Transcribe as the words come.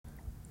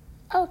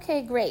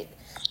Okay, great.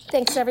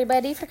 Thanks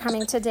everybody for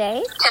coming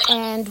today.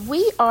 And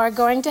we are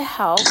going to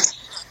help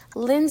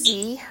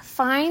Lindsay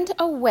find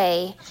a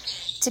way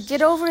to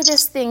get over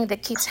this thing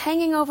that keeps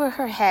hanging over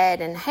her head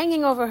and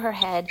hanging over her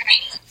head.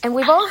 And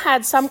we've all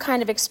had some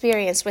kind of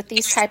experience with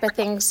these type of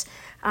things.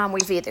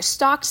 We've either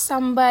stalked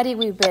somebody,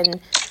 we've been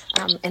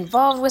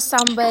involved with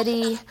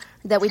somebody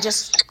that we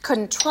just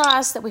couldn't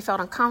trust, that we felt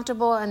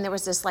uncomfortable, and there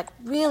was this like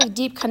really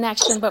deep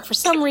connection, but for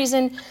some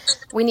reason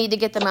we need to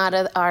get them out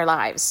of our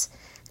lives.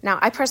 Now,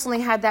 I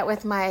personally had that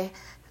with my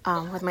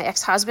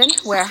ex-husband,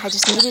 where I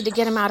just needed to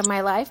get him out of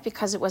my life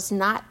because it was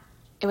not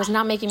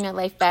making my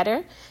life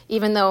better,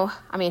 even though,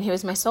 he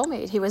was my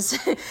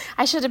soulmate.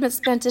 I should have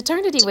spent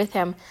eternity with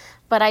him,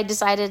 but I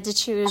decided to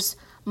choose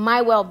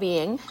my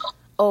well-being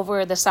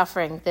over the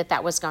suffering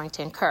that was going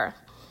to incur.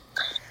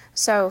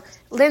 So,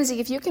 Lindsay,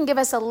 if you can give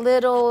us a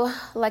little,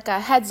 like a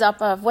heads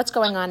up of what's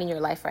going on in your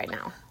life right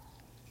now.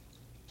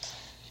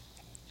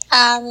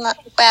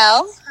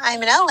 Well,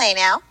 I'm in LA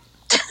now.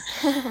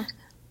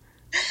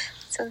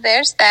 So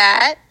there's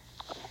that.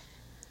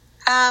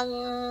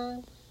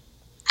 I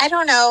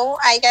don't know.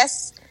 I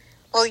guess,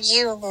 well,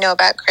 you know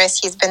about Chris.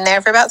 He's been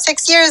there for about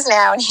 6 years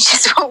now, and he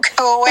just won't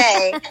go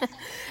away.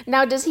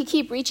 Now, does he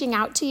keep reaching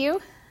out to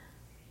you?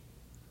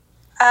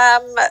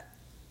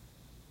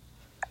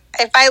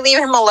 If I leave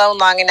him alone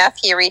long enough,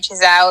 he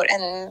reaches out,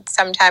 and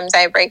sometimes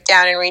I break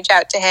down and reach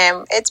out to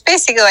him. It's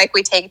basically like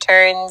we take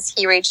turns.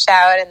 He reached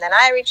out, and then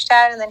I reached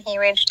out, and then he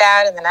reached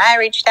out, and then I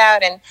reached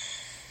out. And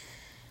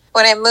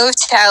when I moved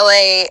to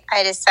LA,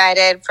 I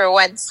decided for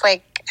once,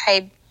 I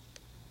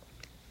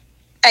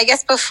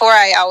guess before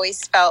I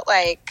always felt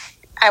like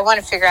I want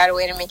to figure out a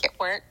way to make it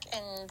work.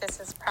 And this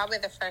is probably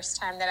the first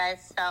time that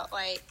I've felt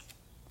like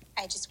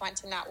I just want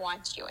to not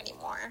want you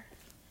anymore.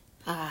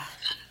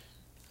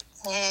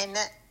 And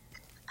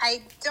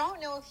I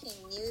don't know if he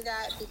knew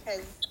that,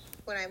 because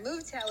when I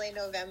moved to LA in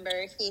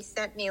November, he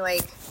sent me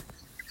like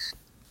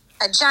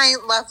a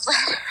giant love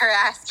letter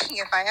asking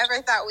if I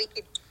ever thought we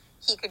could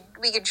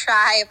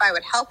try, if I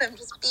would help him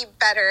just be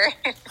better.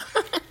 And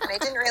I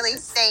didn't really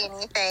say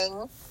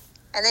anything.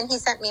 And then he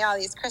sent me all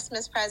these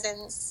Christmas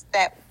presents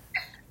that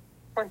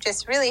were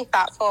just really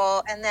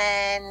thoughtful. And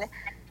then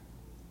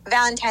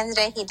Valentine's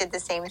Day, he did the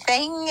same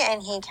thing,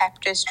 and he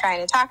kept just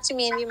trying to talk to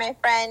me and be my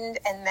friend.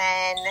 And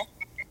then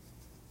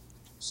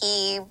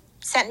he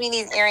sent me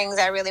these earrings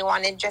I really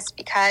wanted just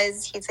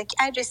because. He's like,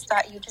 I just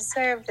thought you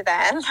deserved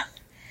them.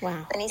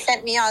 Wow. And he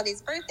sent me all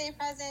these birthday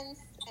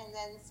presents. And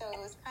then so it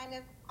was kind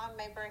of on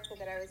my birthday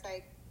that I was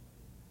like,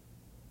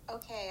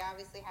 okay, I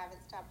obviously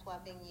haven't stopped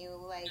loving you.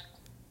 Like,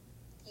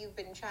 you've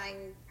been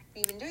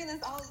doing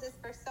all of this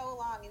for so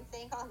long and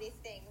saying all these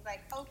things.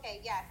 Like,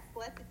 okay, yes,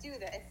 let's do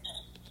this.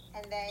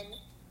 And then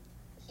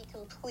he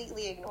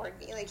completely ignored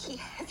me. Like, he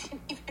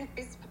hasn't even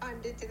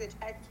responded to the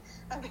text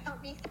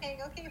about me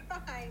saying, okay,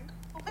 fine,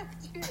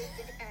 let's do this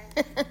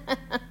again.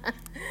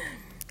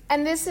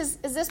 And is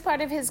this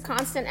part of his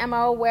constant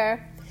MO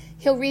where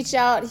he'll reach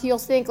out, he'll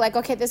think like,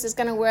 okay, this is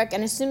going to work,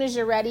 and as soon as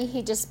you're ready,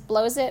 he just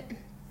blows it?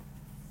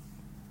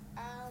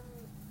 No,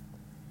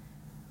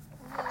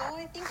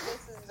 I think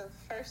this is the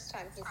first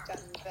time he's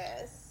done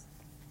this.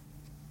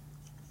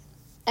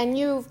 And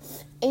you've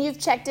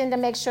checked in to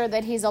make sure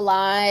that he's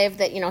alive,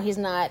 that he's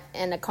not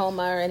in a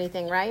coma or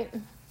anything, right?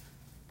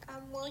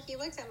 Well, he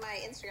looked at my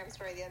Instagram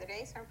story the other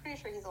day, so I'm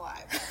pretty sure he's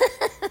alive.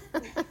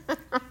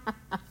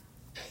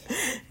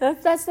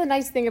 That's the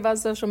nice thing about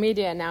social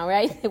media now,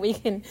 right? We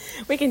can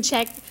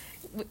check,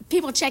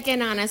 people check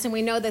in on us and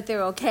we know that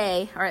they're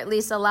okay, or at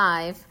least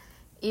alive,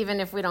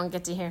 even if we don't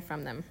get to hear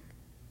from them.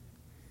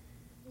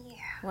 Yeah.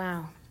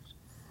 Wow.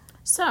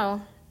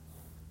 So,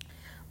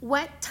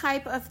 what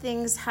type of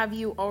things have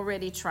you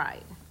already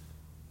tried?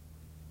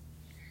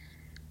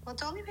 Well,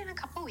 it's only been a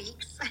couple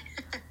weeks,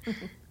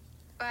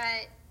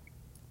 but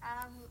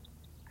I've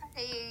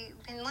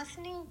been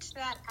listening to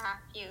that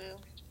app you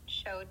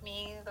showed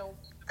me, the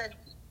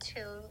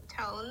two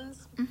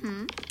tones,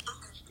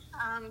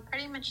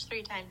 pretty much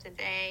 3 times a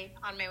day,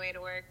 on my way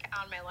to work,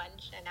 on my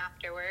lunch, and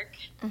after work.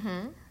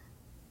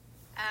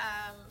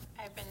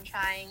 I've been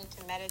trying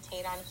to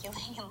meditate on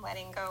healing and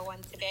letting go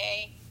once a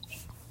day.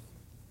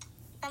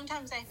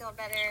 Sometimes I feel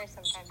better,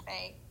 sometimes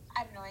I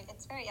don't know,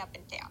 it's very up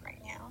and down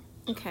right now.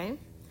 Okay.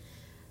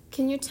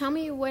 Can you tell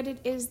me what it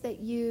is that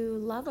you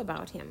love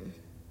about him?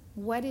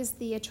 What is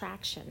the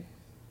attraction?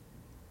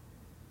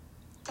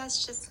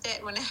 That's just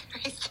it. Whenever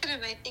I sit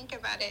and I think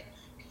about it,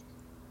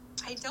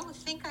 I don't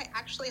think I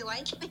actually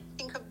like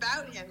anything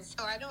about him,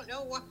 so I don't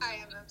know why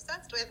I'm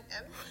obsessed with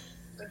him,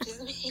 which is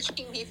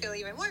making me feel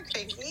even more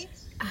crazy.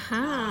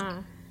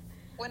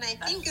 When I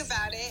think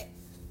about it,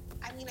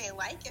 I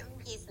like him.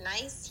 He's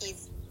nice.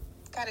 He's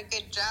got a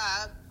good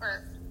job,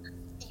 or,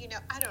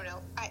 I don't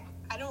know. I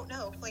don't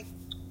know. I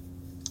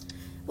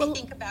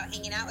think about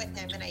hanging out with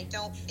him, and I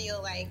don't feel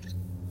like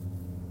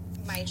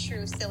my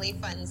true silly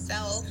fun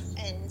self.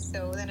 And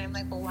so then I'm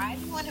like, well, why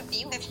do you want to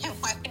be with him?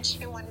 Why would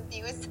you want to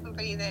be with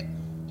somebody that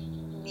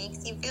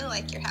makes you feel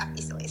like your happy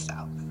silly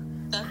self?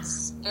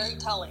 That's very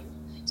telling.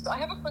 So I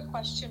have a quick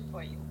question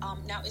for you.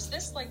 Now, is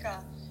this like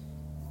a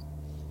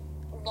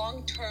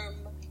long-term,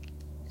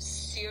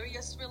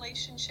 serious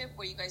relationship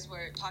where you guys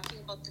were talking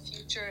about the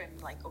future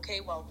and like, okay,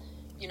 well,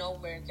 you know,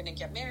 we're going to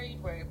get married,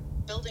 we're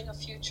building a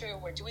future,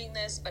 we're doing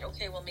this, but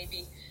okay, well,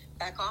 maybe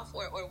back off?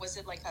 Or was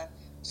it like a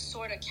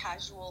sort of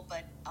casual,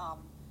 but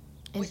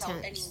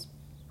without any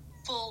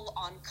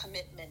full-on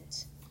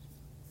commitment?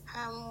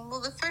 Well,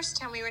 the first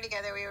time we were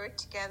together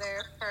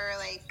for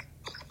like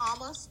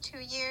almost 2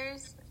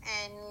 years,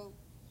 and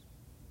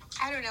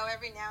I don't know,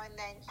 every now and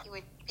then he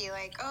would be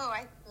like, oh,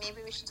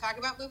 maybe we should talk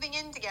about moving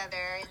in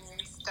together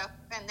and stuff,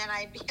 and then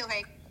I'd be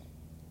like,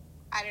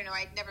 I don't know,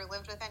 I'd never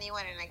lived with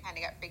anyone, and I kind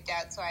of got freaked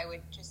out, so I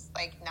would just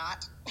like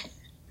not.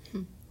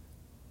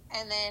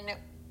 And then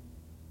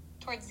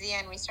towards the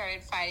end we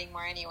started fighting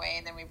more anyway,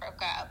 and then we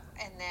broke up,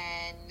 and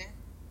then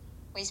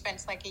we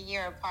spent like a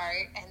year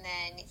apart, and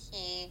then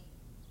he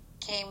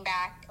came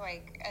back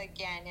like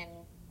again and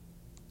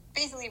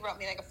basically wrote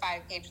me like a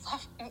 5-page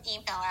love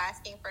email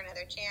asking for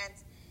another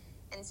chance.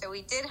 And so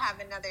we did have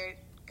another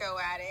go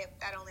at it.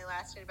 That only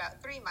lasted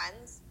about 3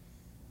 months.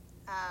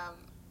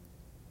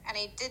 And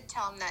I did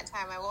tell him that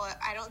time,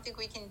 I don't think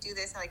we can do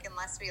this like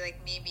unless we like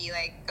maybe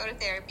like go to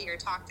therapy or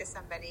talk to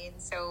somebody.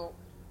 And so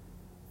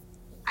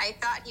I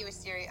thought he was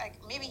serious. Like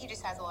maybe he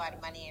just has a lot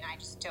of money, and I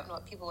just don't know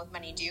what people with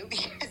money do,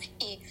 because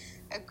he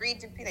agreed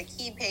to pay, like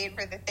he paid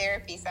for the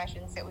therapy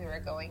sessions that we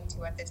were going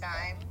to at the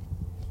time.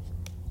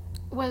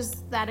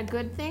 Was that a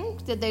good thing?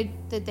 Did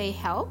they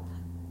help?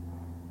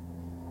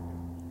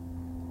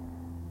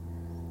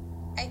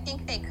 I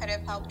think they could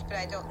have helped, but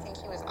I don't think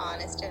he was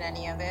honest in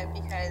any of it,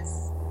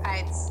 because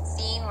I'd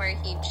seen where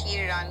he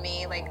cheated on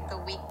me like the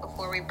week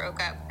before we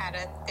broke up at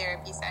a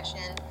therapy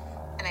session,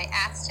 and I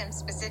asked him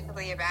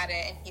specifically about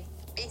it, and he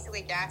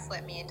basically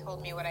gaslit me and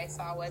told me what I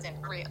saw wasn't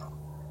real.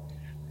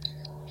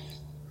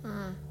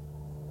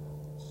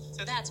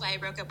 So that's why I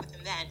broke up with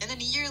him then. And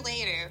then a year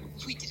later,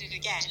 we did it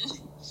again.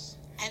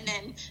 And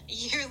then a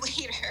year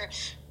later,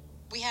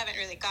 we haven't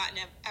really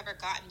ever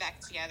gotten back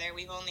together.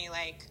 We've only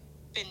like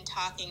been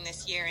talking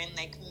this year and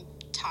like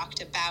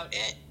talked about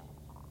it.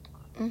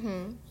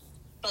 Mm-hmm.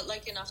 But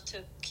like enough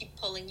to keep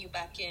pulling you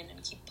back in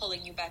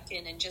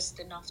and just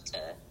enough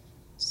to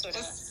sort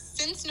of...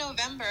 Since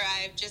November,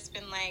 I've just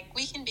been like,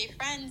 we can be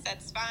friends,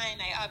 that's fine.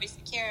 I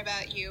obviously care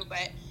about you,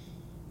 but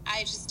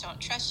I just don't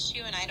trust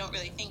you, and I don't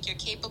really think you're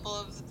capable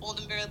of the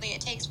vulnerability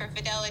it takes for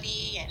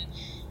fidelity. And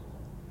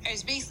I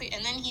was basically...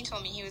 And then he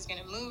told me he was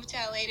going to move to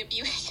LA to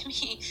be with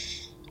me.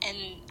 And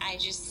I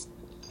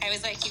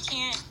was like, you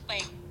can't,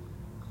 like,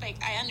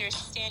 I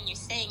understand you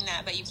saying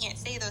that, but you can't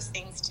say those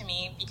things to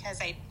me, because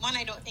I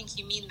don't think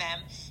you mean them,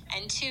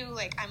 and 2,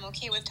 like, I'm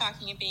okay with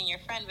talking and being your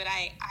friend, but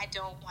I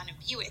don't want to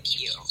be with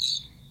you.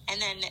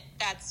 And then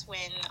that's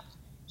when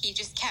he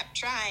just kept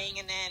trying,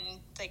 and then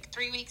like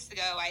 3 weeks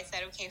ago I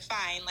said, okay,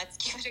 fine, let's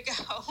give it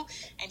a go,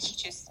 and he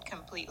just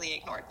completely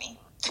ignored me.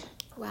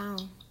 Wow.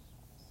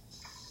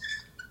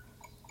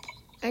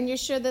 And you're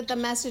sure that the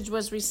message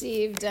was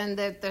received, and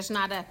that there's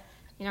not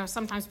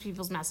sometimes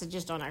people's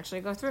messages don't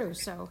actually go through,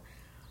 so...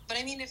 But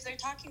I mean, if they're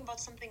talking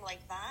about something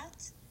like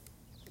that,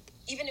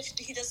 even if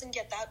he doesn't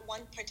get that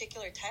one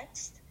particular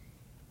text,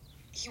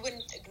 he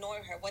wouldn't ignore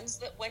her.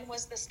 When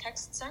was this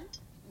text sent?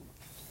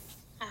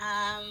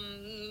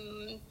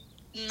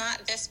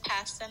 Not this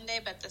past Sunday,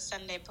 but the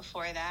Sunday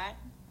before that.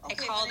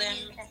 Okay, I called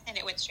him, and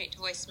it went straight to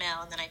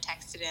voicemail, and then I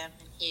texted him,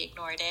 and he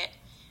ignored it.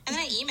 And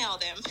then I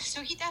emailed him,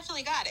 so he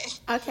definitely got it.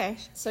 Okay,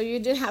 so you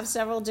did have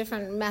several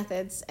different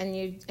methods, and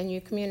you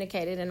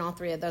communicated in all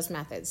 3 of those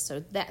methods.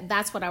 So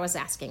that's what I was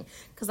asking.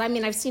 Because, I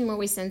mean, I've seen where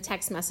we send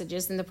text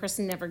messages and the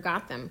person never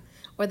got them.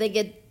 Or they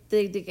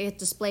get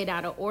displayed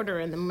out of order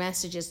and the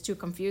message is too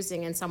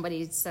confusing, and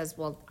somebody says,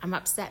 well, I'm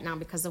upset now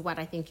because of what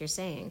I think you're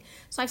saying.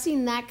 So I've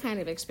seen that kind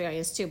of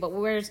experience too. But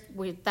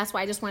that's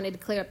why I just wanted to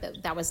clear up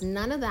that was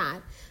none of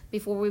that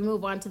before we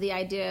move on to the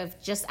idea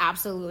of just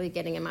absolutely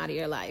getting him out of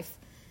your life.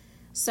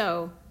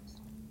 So,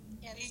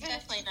 yeah, there's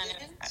definitely none of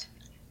that.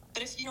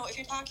 But if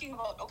you're talking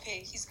about,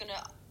 okay, he's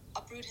gonna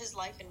uproot his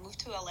life and move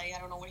to LA. I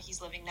don't know where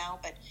he's living now,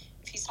 but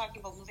if he's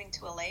talking about moving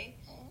to LA,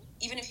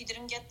 even if he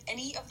didn't get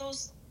any of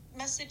those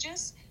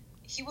messages,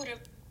 he would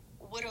have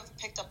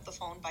picked up the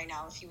phone by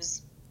now if he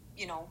was,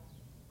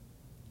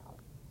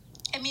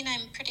 I mean,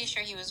 I'm pretty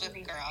sure he was with a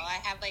girl. I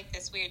have like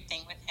this weird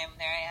thing with him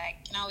there. I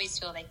can always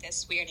feel like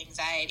this weird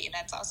anxiety.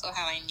 That's also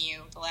how I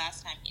knew the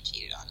last time he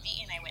cheated on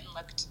me, and I went and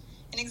looked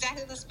in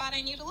exactly the spot I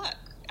knew to look.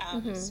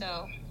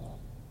 So,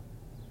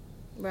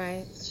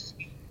 right.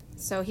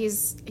 So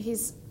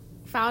he's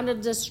found a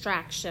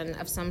distraction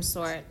of some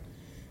sort,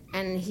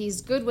 and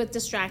he's good with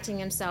distracting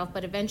himself,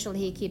 but eventually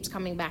he keeps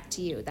coming back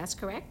to you. That's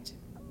correct?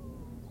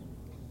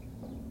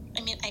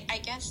 I mean, I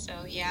guess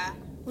so, yeah.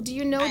 Well, do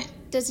you know,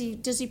 does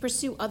he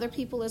pursue other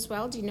people as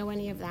well? Do you know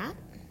any of that?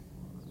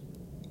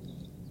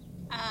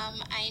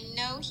 I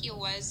know he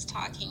was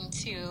talking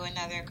to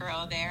another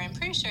girl there. I'm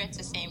pretty sure it's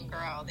the same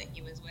girl that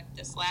he was with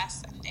this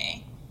last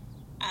Sunday.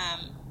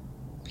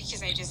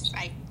 Because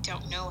I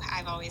don't know.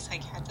 I've always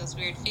like had those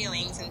weird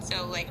feelings, and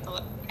so like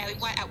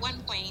at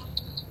one point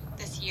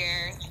this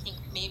year, I think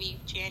maybe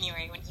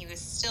January, when he was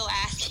still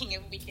asking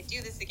if we could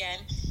do this again,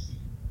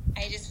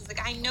 I just was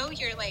like, I know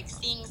you're like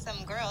seeing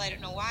some girl. I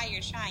don't know why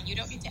you're trying. You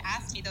don't need to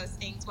ask me those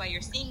things while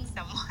you're seeing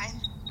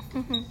someone.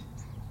 Mm-hmm.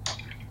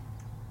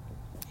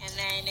 And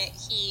then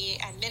he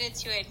admitted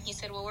to it, and he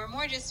said, well, we're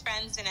more just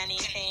friends than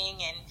anything,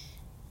 and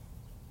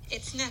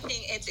it's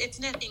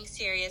nothing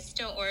serious.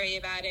 Don't worry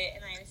about it.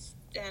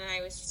 And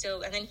I was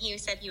still, and then he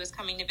said he was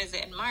coming to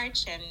visit in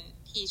March, and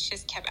he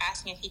just kept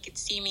asking if he could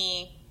see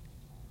me.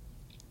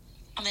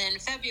 And then in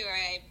February,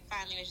 I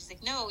finally was just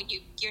like, no,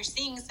 you're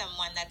seeing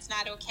someone. That's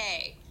not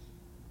okay.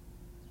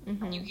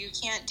 Mm-hmm. You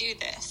can't do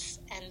this.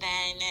 And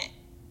then,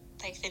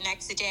 like, the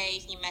next day,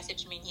 he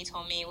messaged me and he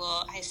told me,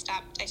 well, I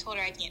told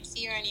her I can't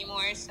see her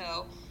anymore,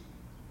 so...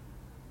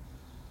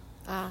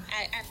 I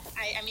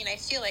mean, I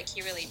feel like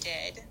he really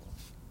did.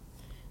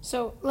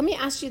 So let me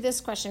ask you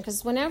this question,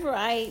 because whenever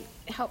I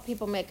help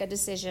people make a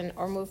decision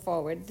or move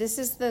forward,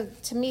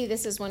 to me,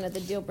 this is one of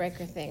the deal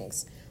breaker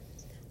things.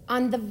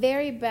 On the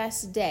very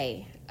best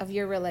day of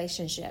your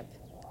relationship,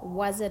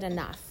 was it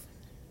enough?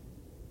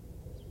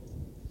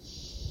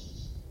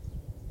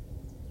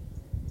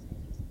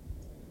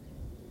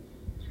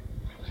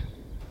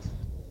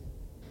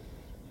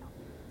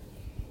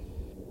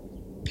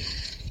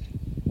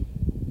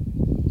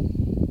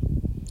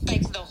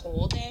 Like the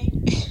whole day?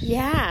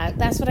 Yeah,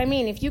 that's what I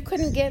mean. If you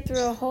couldn't get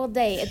through a whole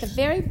day, at the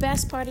very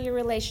best part of your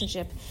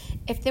relationship,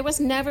 if there was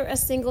never a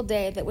single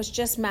day that was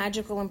just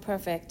magical and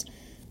perfect,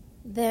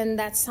 then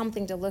that's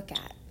something to look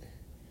at.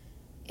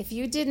 If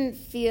you didn't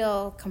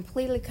feel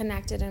completely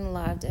connected and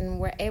loved and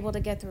were able to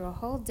get through a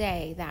whole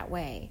day that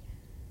way,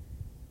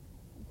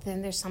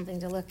 then there's something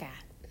to look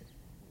at.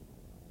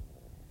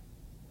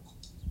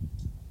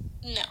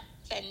 No.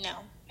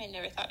 I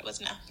never thought it was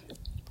enough.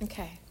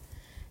 Okay.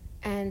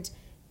 And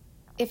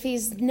if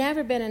he's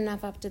never been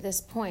enough up to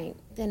this point,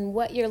 then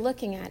what you're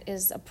looking at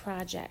is a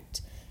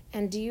project.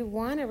 And do you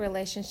want a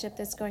relationship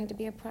that's going to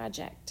be a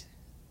project?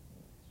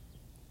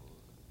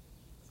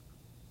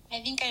 I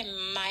think I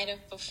might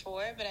have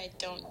before, but I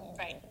don't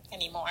right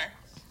anymore.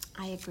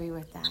 I agree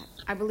with that.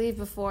 I believe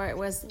before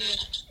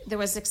there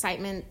was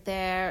excitement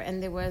there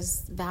and there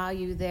was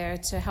value there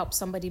to help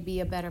somebody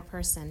be a better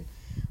person.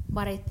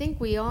 But I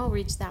think we all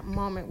reach that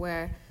moment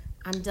where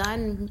I'm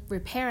done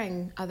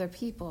repairing other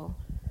people.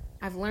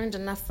 I've learned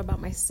enough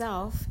about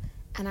myself,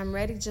 and I'm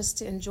ready just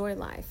to enjoy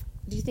life.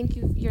 Do you think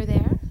you're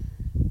there?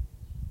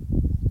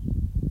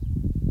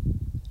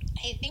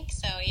 I think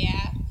so,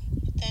 yeah.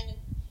 But then...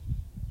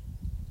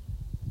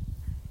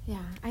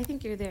 Yeah, I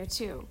think you're there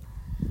too.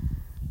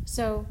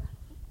 So,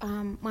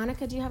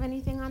 Monica, do you have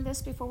anything on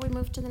this before we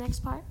move to the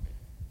next part?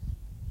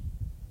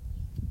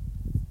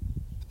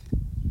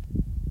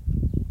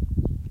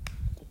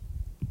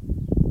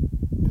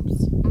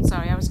 Oops. I'm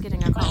sorry, I was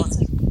getting a call.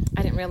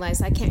 I didn't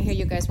realize I can't hear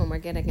you guys when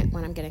I'm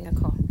getting a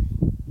call.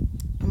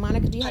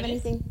 Monica, do you have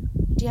anything?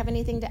 Do you have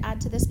anything to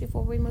add to this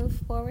before we move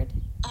forward?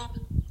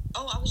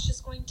 I was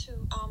just going to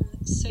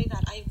say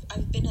that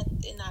I've been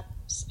in that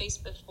space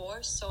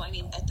before. So I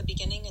mean, at the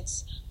beginning,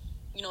 it's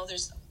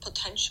there's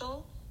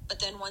potential, but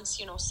then once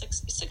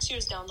 6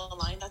 years down the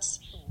line, that's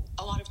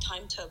a lot of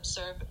time to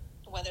observe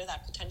whether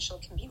that potential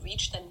can be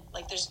reached. And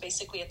like, there's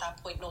basically at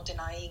that point no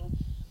denying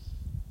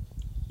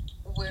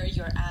where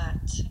you're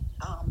at.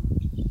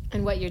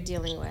 And what you're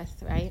dealing with,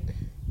 right?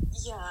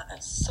 Yeah,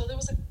 so there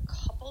was a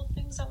couple of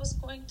things I was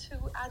going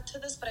to add to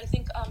this, but I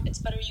think it's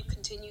better you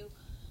continue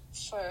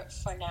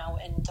for now.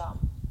 And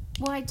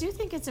well, I do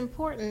think it's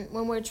important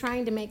when we're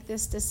trying to make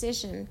this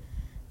decision,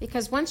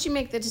 because once you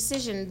make the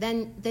decision,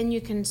 then you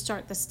can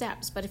start the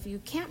steps. But if you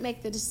can't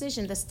make the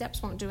decision, the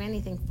steps won't do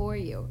anything for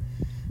you.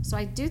 So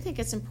I do think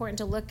it's important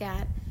to look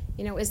at,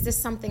 is this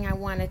something I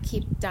want to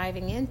keep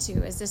diving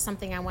into? Is this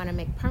something I want to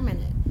make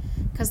permanent?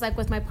 Because like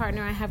with my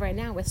partner I have right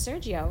now, with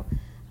Sergio,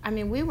 I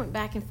mean, we went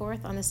back and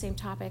forth on the same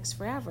topics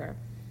forever.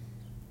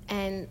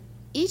 And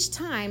each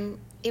time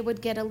it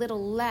would get a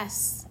little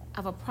less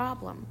of a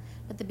problem.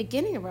 But the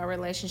beginning of our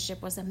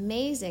relationship was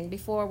amazing.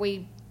 Before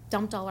we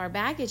dumped all our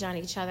baggage on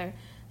each other,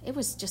 it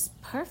was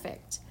just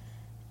perfect.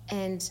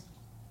 And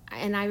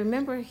I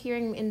remember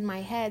hearing in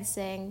my head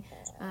saying,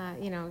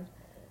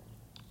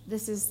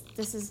 this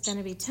is going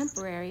to be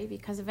temporary,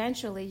 because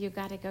eventually you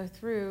got to go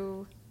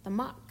through the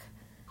muck.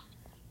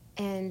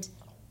 And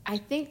I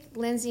think,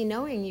 Lindsay,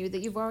 knowing you,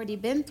 that you've already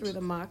been through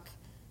the muck,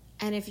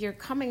 and if you're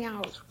coming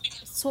out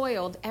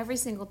soiled every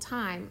single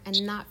time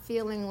and not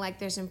feeling like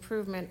there's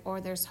improvement or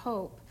there's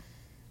hope,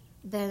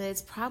 then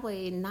it's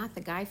probably not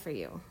the guy for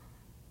you.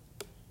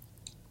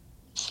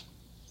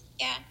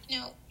 Yeah,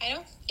 no, I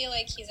don't feel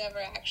like he's ever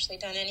actually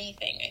done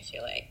anything, I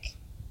feel like.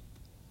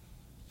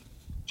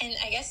 And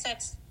I guess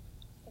that's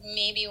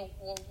maybe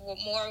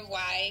more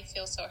why I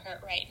feel so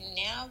hurt right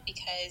now,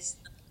 because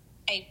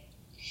I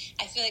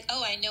feel like,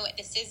 I know what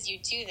this is, you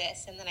do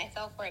this, and then I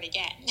fell for it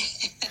again.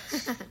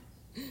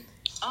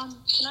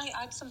 Can I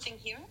add something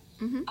here?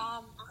 Mm-hmm.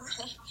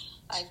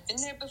 I've been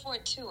there before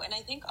too, and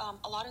I think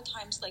a lot of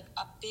times, like,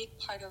 a big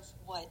part of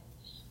what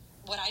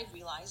I've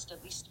realized,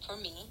 at least for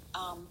me,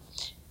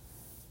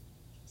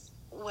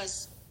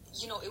 was,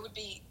 it would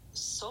be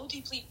so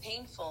deeply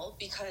painful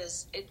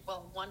because it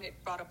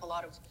brought up a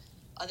lot of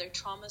other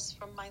traumas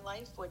from my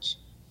life, which,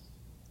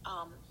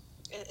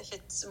 if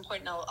it's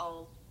important,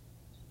 I'll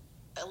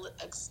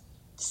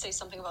say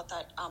something about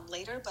that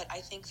later. But I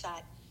think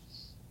that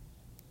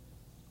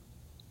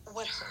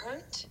what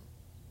hurt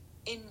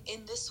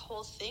in this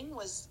whole thing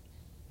was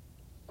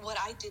what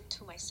I did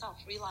to myself,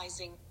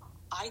 realizing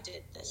I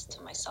did this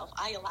to myself.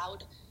 I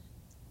allowed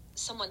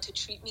someone to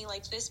treat me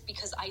like this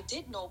because I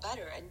did know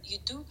better. And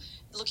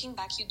looking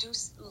back, you do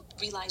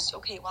realize,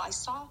 okay, well, I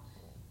saw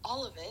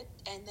all of it,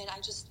 and then I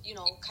just,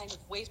 kind of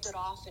waved it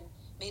off and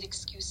made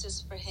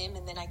excuses for him,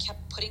 and then I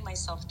kept putting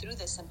myself through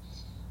this. And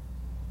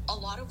a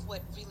lot of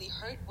what really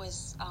hurt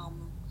was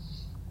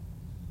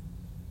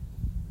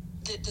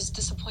this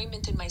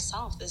disappointment in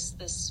myself, this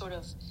sort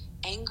of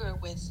anger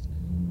with,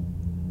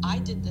 I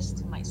did this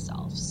to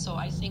myself. So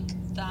I think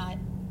that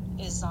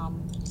is, I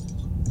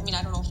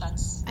don't know if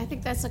that's... I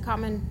think that's a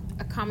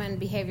common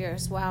behavior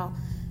as well,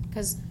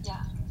 because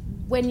yeah.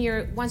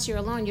 Once you're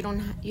alone, you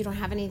don't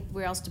have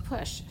anywhere else to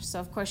push. So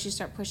of course you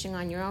start pushing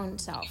on your own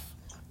self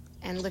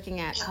and looking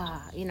at,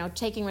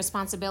 taking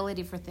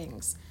responsibility for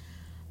things.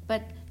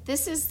 But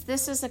this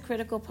is a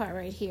critical part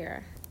right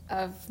here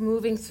of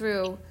moving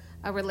through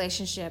a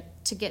relationship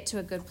to get to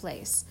a good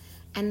place.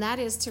 And that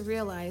is to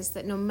realize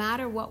that no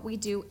matter what we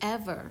do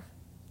ever,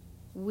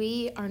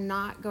 we are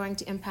not going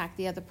to impact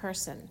the other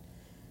person.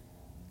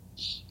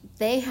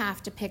 They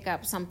have to pick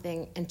up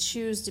something and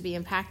choose to be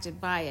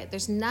impacted by it.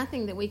 There's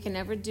nothing that we can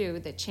ever do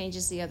that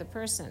changes the other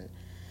person.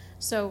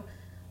 So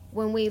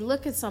when we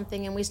look at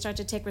something and we start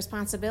to take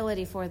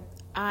responsibility for,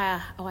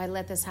 I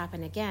let this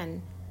happen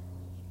again,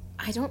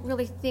 I don't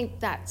really think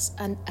that's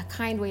a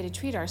kind way to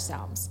treat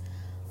ourselves.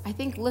 I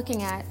think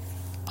looking at,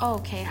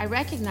 okay, I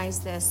recognize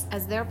this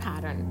as their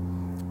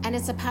pattern, and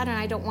it's a pattern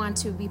I don't want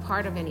to be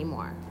part of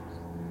anymore.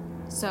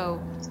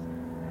 So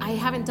I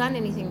haven't done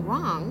anything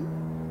wrong.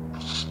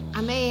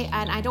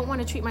 And I don't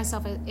want to treat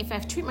myself, if I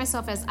treat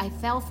myself as I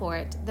fell for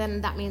it,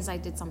 then that means I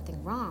did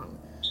something wrong.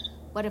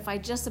 But if I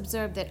just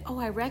observe that,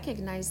 I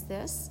recognize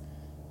this,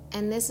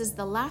 and this is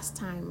the last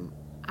time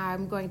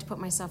I'm going to put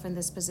myself in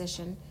this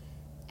position,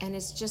 and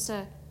it's just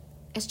a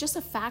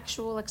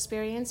factual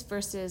experience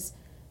versus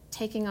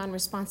taking on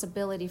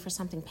responsibility for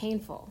something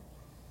painful.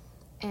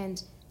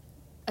 And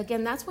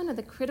again, that's one of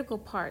the critical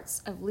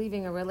parts of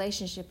leaving a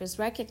relationship, is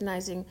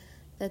recognizing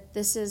that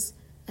this is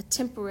a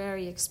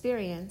temporary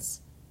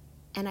experience,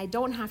 and I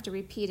don't have to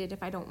repeat it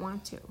if I don't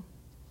want to.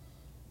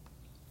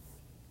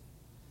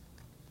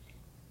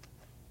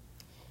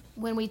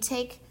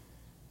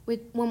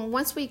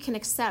 Once we can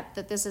accept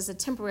that this is a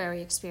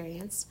temporary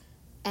experience,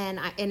 and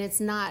it's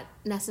not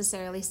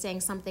necessarily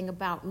saying something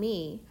about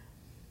me,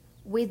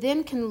 we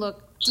then can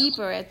look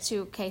deeper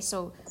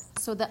so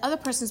the other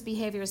person's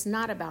behavior is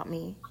not about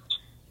me,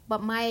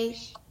 but my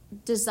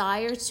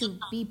desire to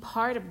be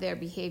part of their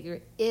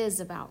behavior is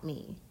about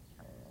me.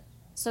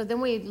 So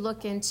then we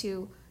look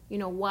into,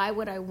 why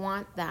would I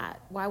want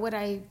that? Why would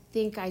I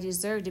think I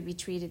deserve to be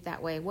treated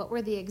that way? What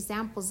were the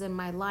examples in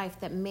my life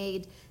that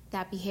made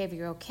that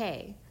behavior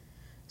okay?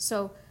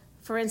 So,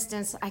 for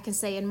instance, I can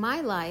say in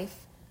my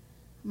life,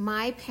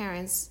 my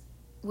parents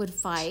would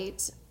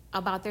fight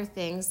about their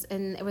things,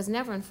 and it was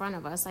never in front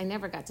of us. I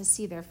never got to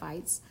see their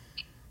fights.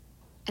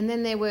 And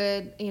then they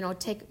would,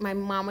 my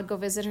mom would go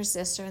visit her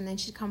sister, and then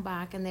she'd come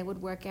back, and they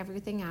would work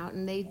everything out,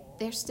 and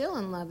they're still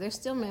in love. They're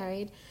still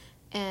married,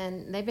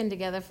 and they've been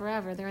together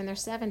forever. They're in their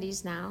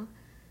 70s now.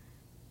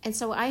 And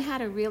so I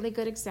had a really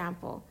good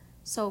example.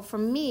 So for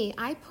me,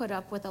 I put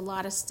up with a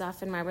lot of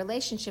stuff in my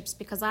relationships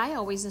because I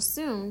always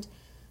assumed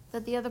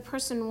that the other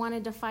person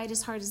wanted to fight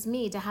as hard as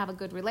me to have a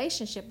good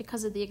relationship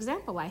because of the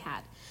example I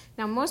had.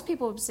 Now, most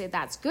people would say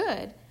that's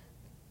good,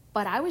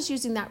 but I was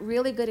using that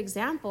really good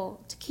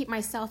example to keep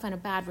myself in a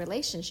bad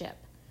relationship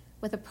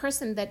with a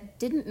person that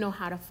didn't know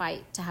how to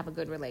fight to have a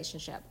good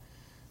relationship.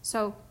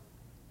 So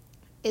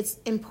it's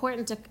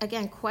important to,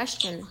 again,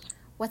 question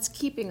what's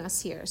keeping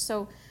us here.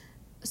 So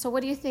what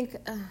do you think,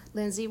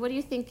 Lindsay, what do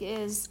you think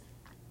is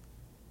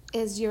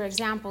your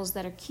examples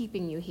that are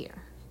keeping you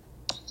here?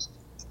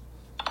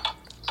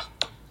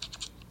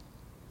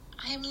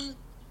 I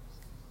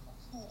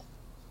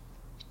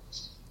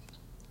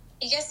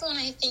guess when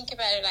I think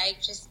about it, I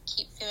just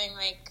keep feeling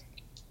like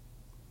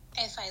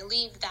if I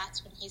leave,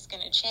 that's when he's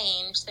going to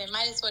change. So I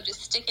might as well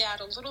just stick it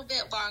out a little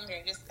bit longer.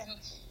 And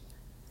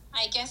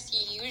I guess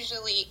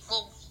usually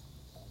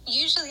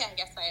I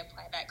guess I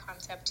apply that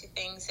concept to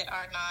things that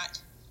are not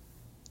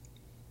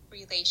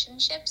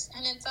relationships,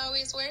 and it's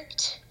always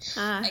worked.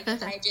 Like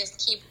if I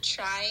just keep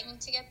trying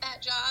to get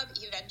that job,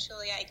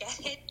 eventually I get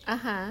it.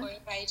 Or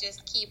if I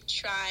just keep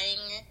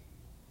trying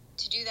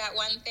to do that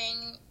one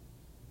thing,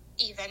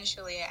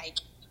 eventually I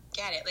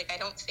get it. Like I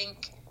don't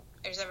think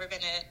there's ever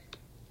been an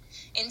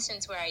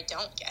instance where I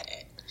don't get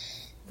it.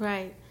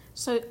 Right.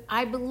 So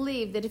I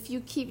believe that if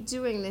you keep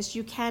doing this,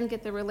 you can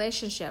get the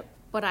relationship.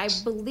 But I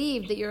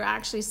believe that you're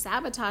actually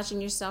sabotaging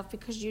yourself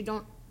because you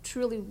don't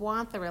truly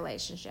want the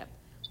relationship.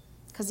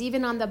 Because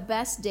even on the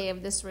best day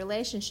of this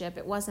relationship,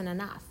 it wasn't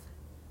enough.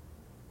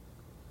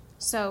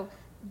 So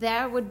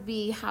that would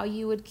be how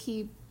you would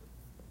keep,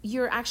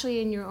 you're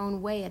actually in your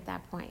own way at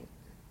that point.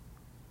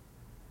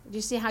 Do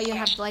you see how you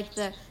have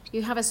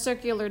you have a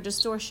circular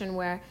distortion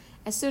where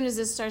as soon as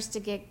it starts to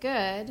get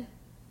good,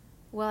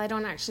 well, I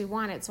don't actually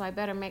want it, so I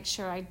better make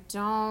sure I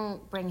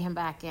don't bring him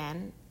back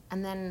in.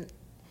 And then,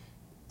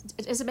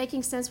 is it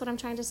making sense what I'm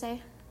trying to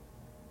say?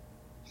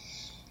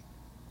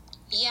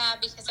 Yeah,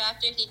 because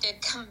after he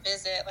did come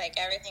visit, like,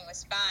 everything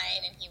was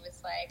fine, and he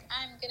was like,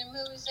 I'm going to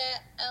move to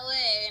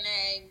LA, and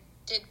I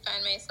did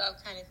find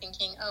myself kind of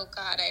thinking, oh,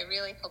 God, I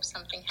really hope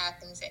something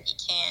happens and he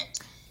can't.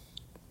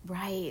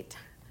 Right.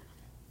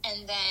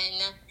 And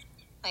then,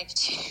 like,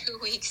 2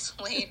 weeks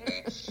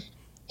later,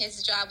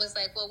 his job was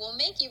like, well, we'll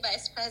make you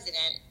vice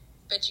president,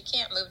 but you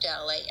can't move to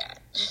LA yet.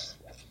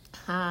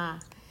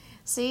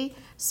 See?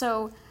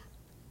 So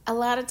a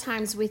lot of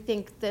times we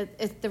think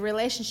that the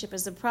relationship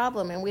is a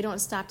problem, and we don't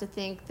stop to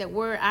think that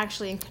we're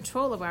actually in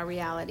control of our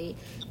reality,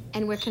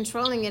 and we're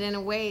controlling it in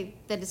a way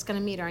that it's going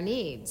to meet our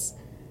needs.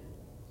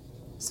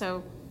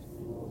 So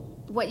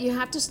what you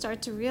have to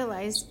start to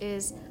realize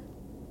is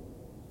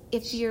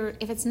if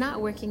it's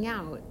not working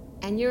out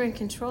and you're in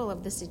control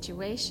of the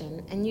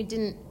situation and you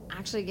didn't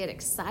actually get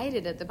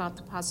excited about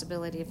the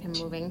possibility of him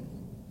moving,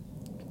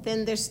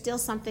 then there's still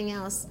something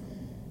else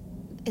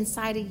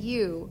inside of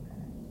you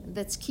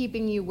that's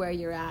keeping you where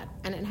you're at,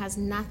 and it has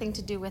nothing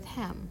to do with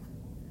him.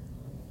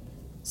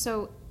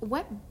 So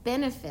what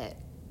benefit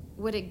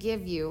would it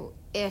give you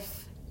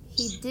if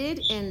he did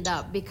end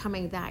up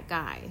becoming that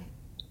guy?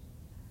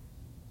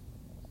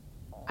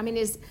 I mean,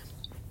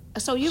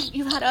 so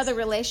you've had other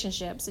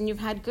relationships, and you've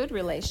had good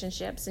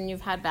relationships, and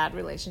you've had bad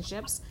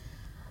relationships.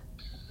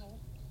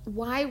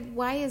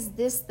 Why is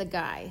this the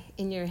guy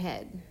in your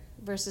head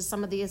versus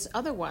some of these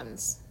other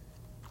ones?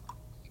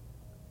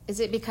 Is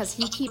it because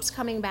he keeps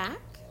coming back?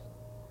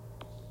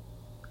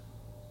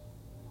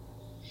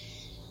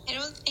 I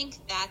don't think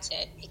that's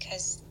it,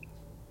 because,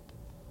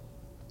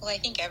 well, I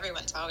think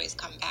everyone's always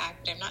come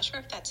back, but I'm not sure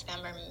if that's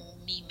them or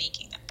me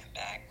making them come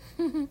back.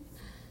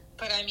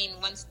 But I mean,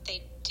 once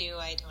they do,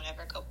 I don't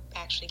ever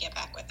actually get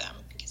back with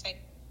them, because I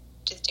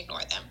just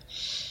ignore them.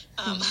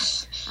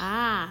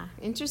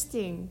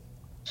 Interesting.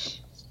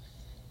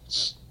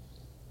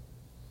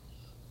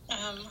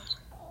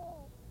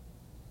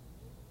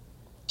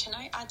 Can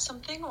I add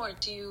something, or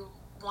do you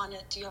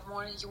have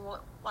more you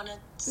want to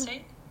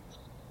say?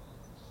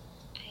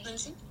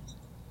 Lindsay?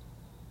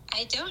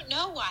 I don't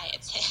know why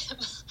it's him.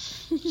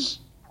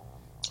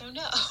 Don't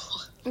know.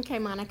 Okay,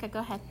 Monica, go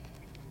ahead.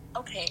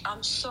 Okay,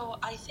 so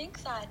I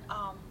think that,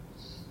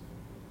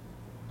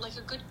 like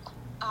a good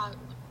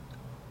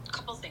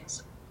couple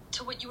things.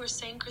 To what you were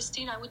saying,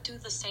 Christine, I would do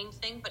the same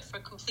thing, but for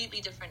completely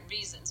different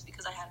reasons,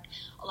 because I had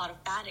a lot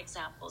of bad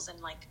examples.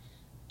 And, like,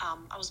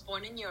 I was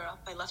born in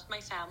Europe. I left my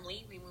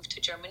family. We moved to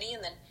Germany,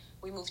 and then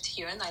we moved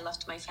here, and I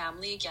left my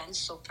family again.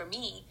 So for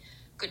me,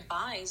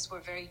 goodbyes were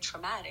very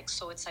traumatic.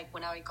 So it's like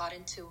when I got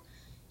into,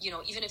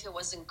 even if it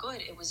wasn't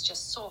good, it was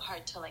just so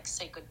hard to, like,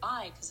 say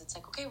goodbye, because it's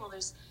like, okay, well,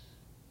 there's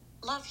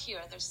love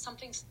here, there's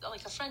something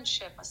like a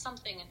friendship or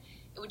something, and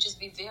it would just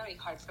be very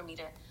hard for me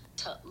to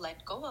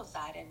let go of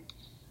that.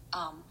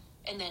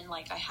 And then,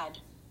 like, I had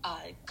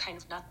kind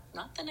of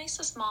not the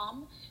nicest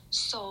mom,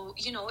 so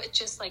it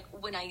just, like,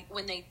 when a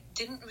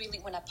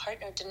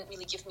partner didn't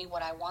really give me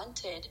what I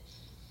wanted,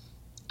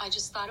 I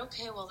just thought,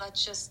 okay, well,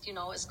 that's just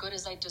as good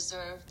as I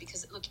deserve,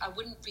 because look, I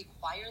wouldn't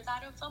require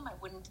that of them.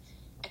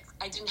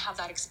 I didn't have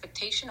that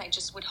expectation. I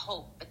just would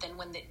hope. But then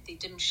when they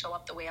didn't show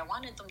up the way I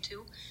wanted them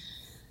to,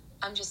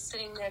 I'm just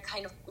sitting there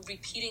kind of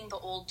repeating the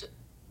old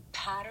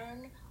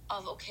pattern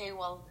of, okay,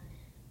 well,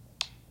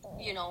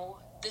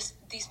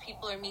 these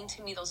people are mean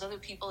to me, those other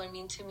people are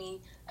mean to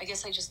me, I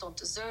guess I just don't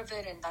deserve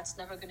it, and that's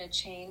never going to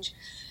change.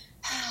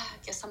 I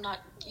guess I'm not,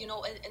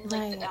 and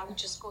like, right. I would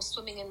just go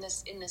swimming in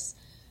this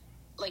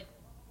like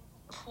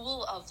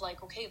pool of,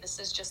 like, okay, this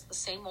is just the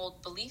same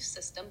old belief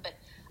system, but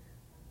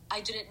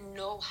I didn't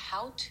know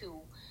how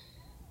to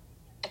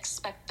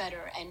expect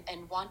better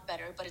and want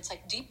better. But it's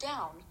like deep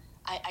down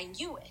I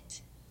knew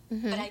it,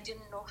 but I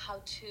didn't know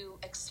how to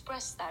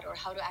express that or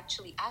how to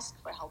actually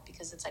ask for help,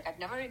 because it's like I've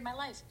never in my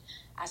life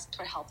asked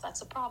for help.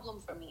 That's a problem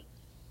for me.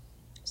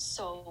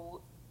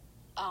 So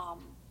I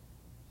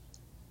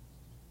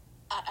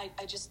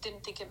just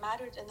didn't think it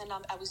mattered. And then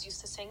I was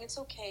used to saying, it's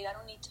okay, I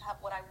don't need to have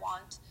what I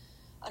want.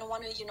 I don't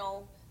want to,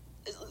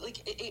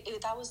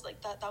 that was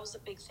like that was a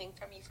big thing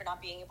for me, for not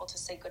being able to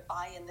say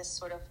goodbye in this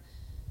sort of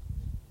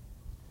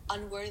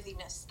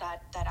unworthiness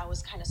that I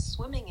was kind of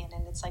swimming in.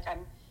 And it's like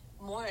I'm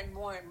more and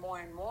more and more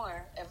and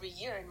more every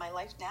year in my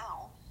life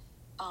now.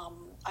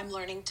 I'm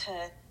learning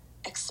to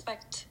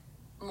expect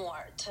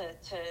more, to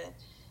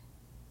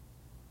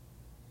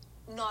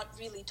not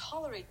really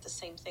tolerate the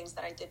same things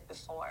that I did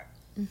before,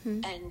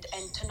 and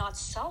to not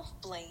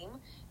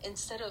self-blame.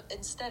 Instead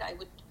I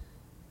would,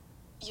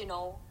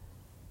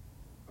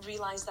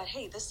 realize that,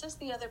 hey, this is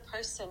the other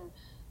person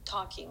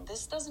talking.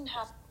 This doesn't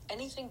have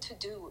anything to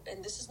do,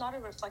 and this is not a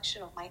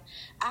reflection of my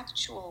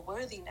actual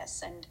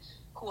worthiness and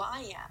who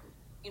I am.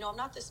 I'm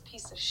not this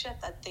piece of shit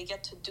that they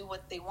get to do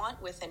what they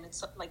want with, and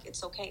it's like,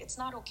 it's okay. It's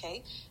not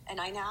okay. And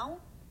I now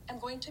am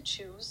going to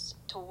choose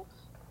to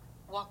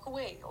walk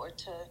away, or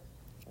to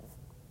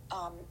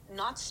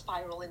not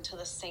spiral into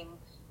the same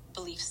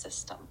belief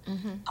system.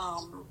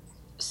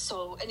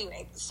 So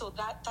anyway, so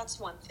that's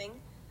one thing.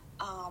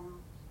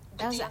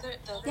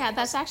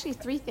 That's actually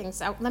three things.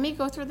 Let me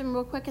go through them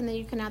real quick, and then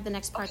you can add the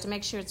next part to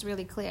make sure it's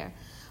really clear.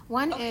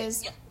 One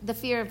is the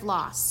fear of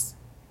loss.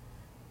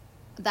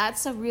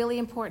 That's a really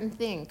important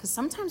thing, because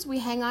sometimes we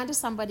hang on to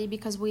somebody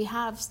because we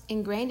have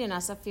ingrained in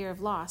us a fear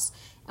of loss,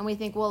 and we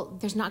think, well,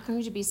 there's not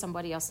going to be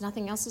somebody else.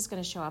 Nothing else is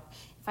going to show up.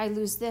 If I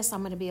lose this,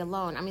 I'm going to be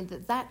alone. I mean,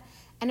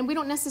 and we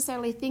don't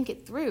necessarily think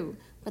it through,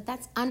 but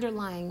that's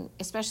underlying,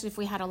 especially if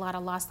we had a lot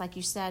of loss, like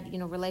you said,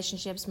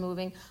 relationships,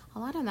 moving, a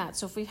lot of that.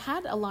 So if we've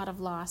had a lot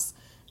of loss,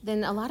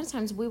 then a lot of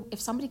times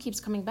if somebody keeps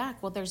coming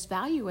back, well, there's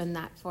value in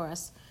that for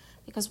us,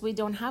 because we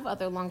don't have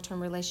other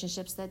long-term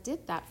relationships that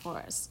did that for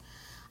us.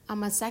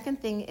 A second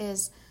thing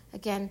is,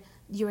 again,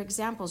 your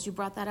examples. You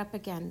brought that up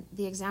again.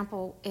 The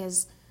example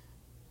is,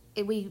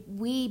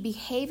 we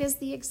behave as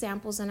the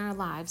examples in our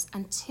lives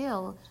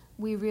until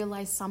we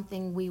realize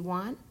something we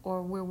want,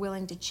 or we're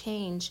willing to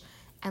change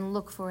and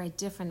look for a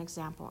different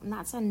example. And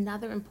that's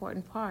another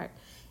important part,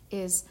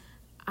 is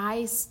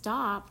I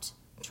stopped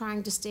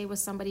trying to stay with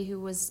somebody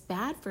who was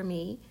bad for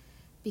me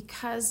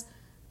because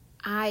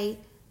I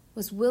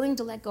was willing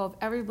to let go of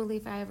every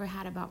belief I ever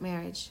had about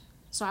marriage.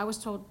 So I was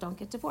told, don't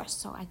get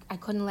divorced. So I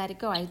couldn't let it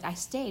go. I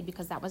stayed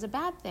because that was a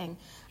bad thing.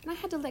 And I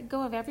had to let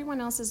go of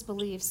everyone else's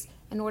beliefs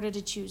in order to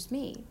choose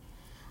me.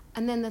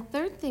 And then the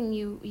third thing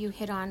you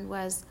hit on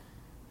was,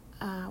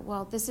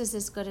 well, this is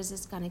as good as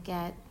it's going to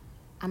get.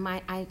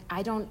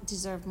 I don't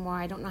deserve more.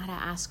 I don't know how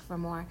to ask for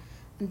more.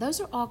 And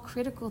those are all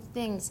critical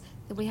things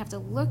that we have to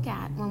look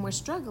at when we're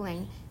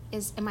struggling,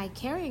 is, am I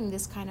carrying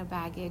this kind of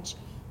baggage?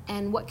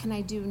 And what can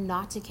I do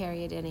not to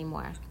carry it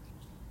anymore?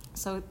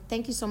 So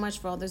thank you so much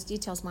for all those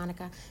details,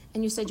 Monica.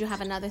 And you said you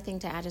have another thing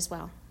to add as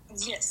well.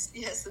 Yes,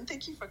 and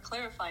thank you for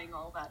clarifying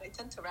all that. I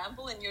tend to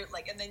ramble, and you're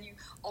like, and then you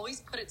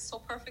always put it so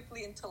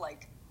perfectly into,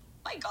 like,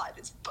 my God,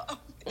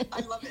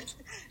 I love it.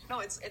 No,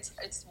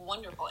 it's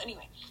wonderful.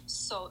 Anyway,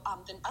 so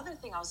the other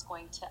thing I was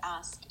going to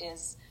ask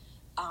is,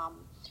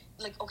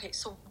 okay,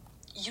 so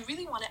you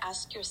really want to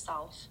ask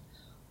yourself,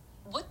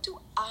 what do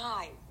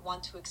I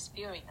want to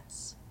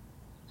experience?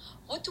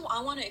 What do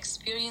I want to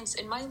experience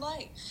in my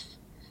life?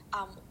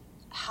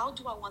 How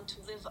do I want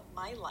to live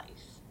my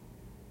life?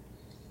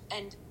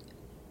 And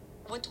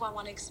what do I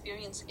want to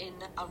experience in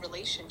a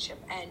relationship?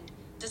 And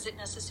does it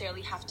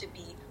necessarily have to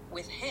be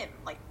with him?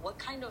 Like, what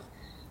kind of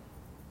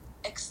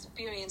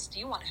experience do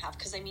you want to have?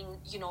 Because, I mean,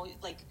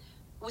 like,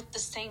 with the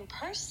same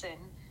person,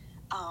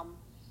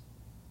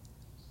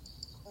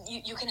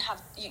 you can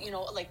have,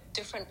 like,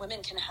 different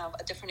women can have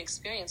a different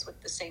experience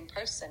with the same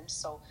person.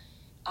 So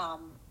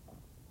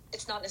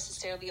it's not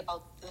necessarily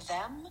about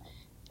them,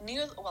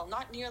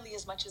 not nearly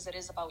as much as it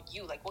is about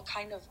you. Like, what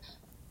kind of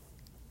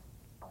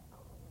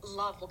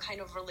love, what kind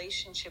of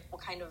relationship,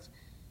 what kind of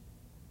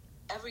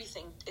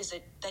everything is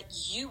it that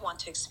you want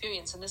to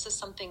experience? And this is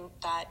something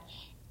that,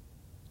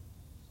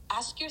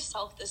 ask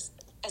yourself this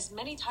as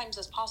many times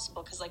as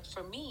possible, because, like,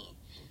 for me,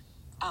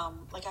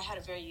 like, I had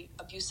a very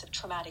abusive,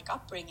 traumatic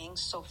upbringing.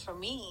 So for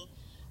me,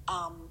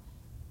 I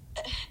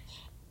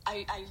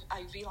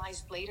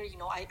realized later,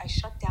 I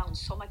shut down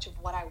so much of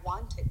what I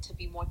wanted to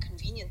be more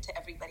convenient to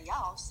everybody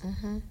else,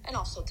 and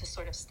also to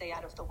sort of stay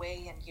out of the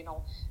way, and,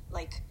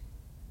 like,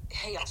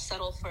 hey, I'll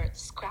settle for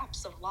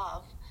scraps of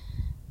love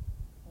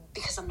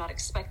because I'm not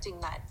expecting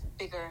that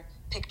bigger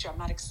picture. I'm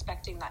not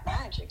expecting that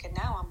magic. And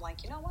now I'm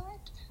like, you know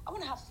what? I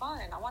want to have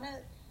fun. I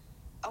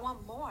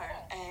want more.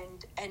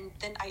 And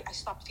then I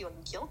stopped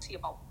feeling guilty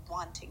about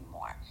wanting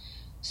more.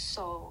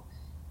 So,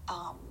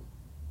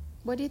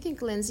 what do you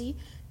think, Lindsay?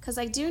 Because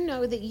I do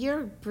know that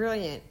you're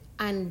brilliant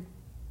and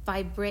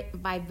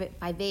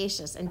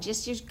vivacious, and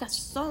just, you've got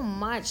so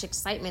much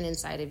excitement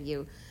inside of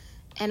you.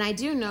 And I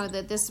do know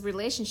that this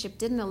relationship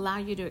didn't allow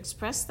you to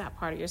express that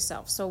part of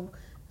yourself. So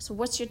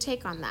what's your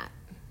take on that?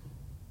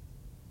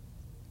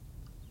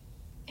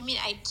 I mean,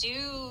 I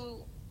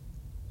do,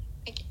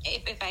 like,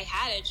 if I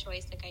had a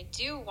choice, like, I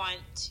do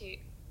want to,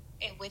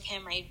 with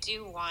him, I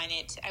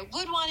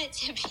would want it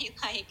to be,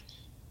 like,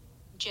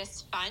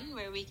 just fun,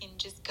 where we can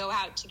just go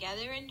out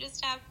together and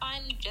just have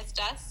fun, just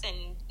us,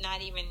 and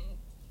not even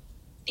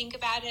think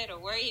about it or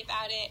worry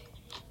about it.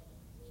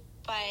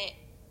 But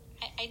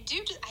I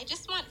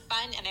just want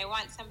fun, and I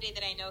want somebody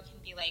that I know can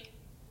be, like,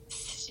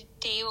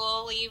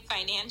 stably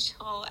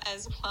financial,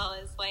 as well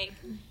as, like,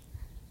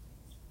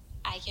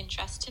 I can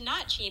trust to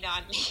not cheat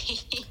on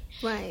me.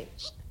 Right.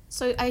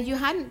 So you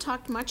hadn't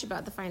talked much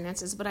about the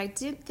finances, but I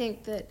did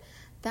think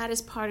that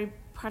is part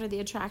of the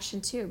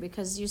attraction too,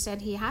 because you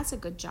said he has a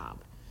good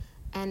job,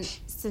 and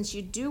since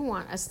you do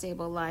want a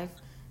stable life,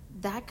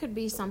 that could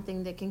be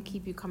something that can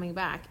keep you coming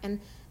back. And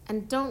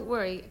And don't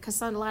worry,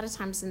 because a lot of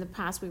times in the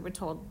past we were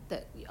told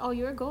that, oh,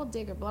 you're a gold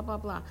digger, blah, blah,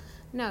 blah.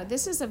 No,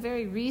 this is a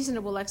very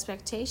reasonable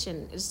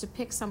expectation, is to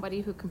pick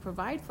somebody who can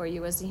provide for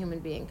you as a human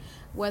being.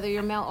 Whether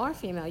you're male or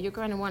female, you're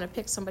going to want to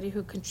pick somebody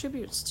who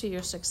contributes to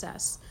your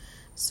success.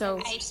 So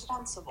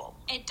responsible.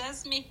 It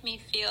does make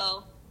me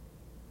feel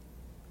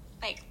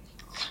like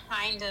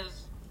kind of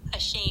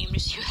ashamed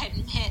to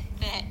admit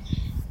that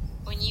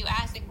when you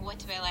ask, like, what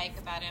do I like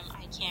about him,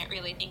 I can't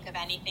really think of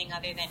anything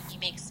other than he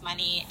makes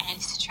money and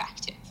he's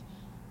attractive.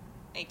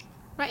 Like,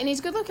 right, and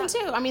he's good looking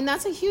too. I mean,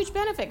 that's a huge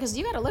benefit, because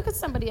you got to look at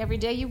somebody every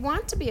day. You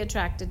want to be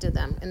attracted to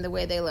them in the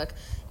way they look.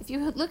 If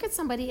you look at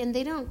somebody and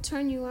they don't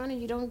turn you on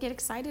and you don't get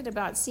excited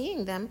about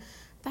seeing them,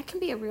 that can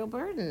be a real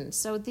burden.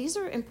 So these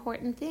are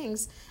important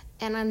things.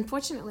 And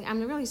unfortunately,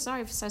 I'm really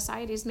sorry if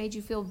society has made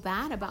you feel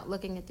bad about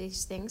looking at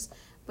these things.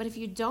 But if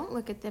you don't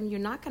look at them, you're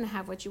not going to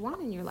have what you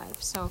want in your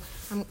life. So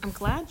I'm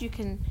glad you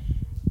can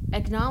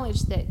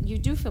acknowledge that you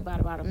do feel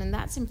bad about them. And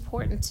that's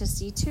important to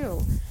see,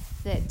 too.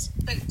 But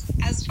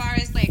as far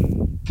as, like,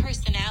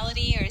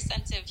 personality or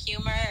sense of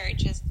humor or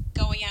just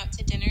going out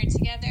to dinner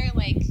together,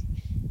 like,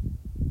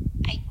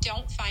 I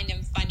don't find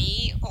him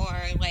funny or,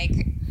 like,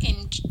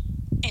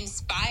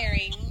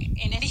 inspiring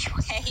in any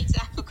way to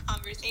have a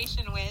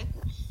conversation with.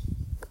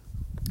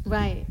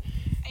 Right.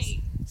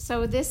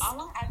 So this...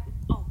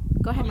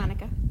 Go ahead,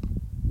 Monica.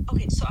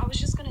 Okay, so I was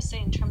just going to say,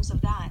 in terms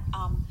of that,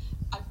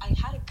 I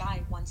had a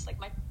guy once, like,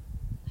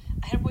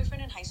 I had a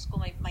boyfriend in high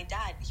school. My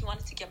dad, he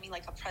wanted to get me,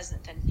 like, a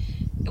present, and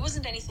it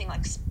wasn't anything,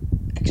 like,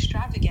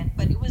 extravagant,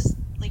 but it was,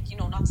 like, you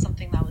know, not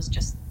something that was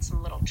just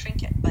some little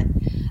trinket, but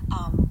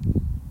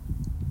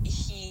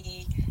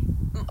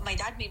my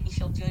dad made me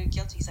feel very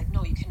guilty. He's like,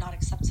 no, you cannot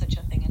accept such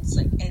a thing. And it's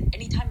like,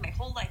 anytime, my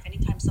whole life,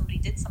 anytime somebody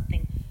did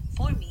something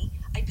for me,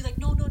 I'd be like,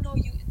 no,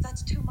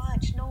 that's too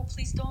much. No,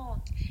 please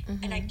don't.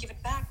 Mm-hmm. And I'd give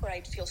it back, or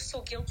I'd feel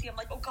so guilty. I'm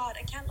like, oh God,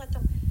 I can't let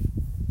them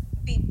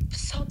be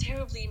so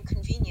terribly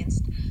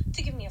inconvenienced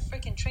to give me a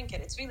freaking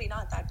trinket. It's really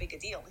not that big a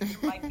deal. You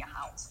didn't buy me a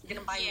house. You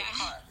didn't buy me a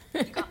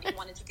car. You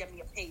wanted to get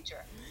me a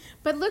pager.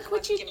 But look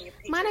what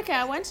Monica,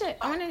 I want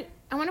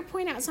to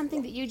point out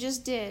something that you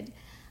just did.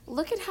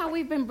 Look at how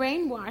we've been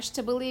brainwashed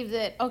to believe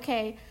that,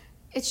 okay,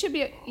 it should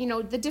be,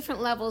 the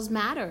different levels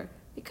matter.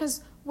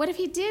 Because what if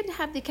he did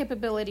have the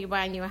capability of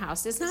buying you a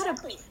house? It's not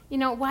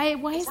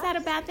why is that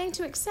a bad thing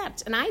to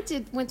accept? And I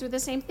went through the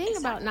same thing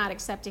about not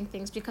accepting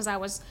things, because I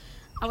was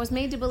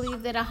made to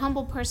believe that a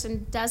humble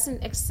person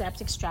doesn't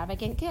accept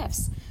extravagant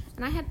gifts.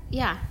 And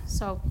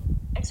so.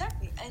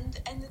 Exactly.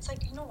 And it's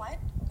like, you know what?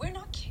 We're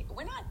not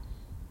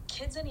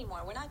kids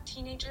anymore. We're not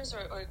teenagers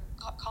or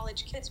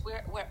college kids.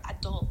 We're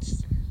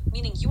adults.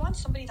 Meaning, you want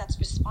somebody that's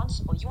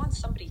responsible. You want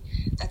somebody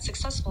that's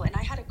successful. And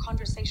I had a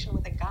conversation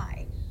with a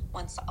guy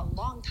once a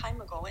long time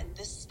ago, and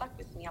this stuck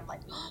with me. I'm like,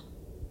 oh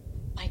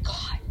my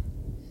God,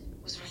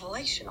 it was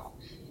relational.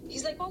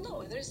 He's like, well,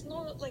 no, there's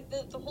no, like,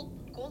 the whole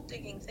gold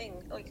digging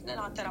thing. Like,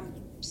 not that I'm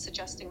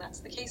suggesting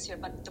that's the case here,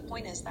 but the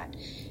point is that,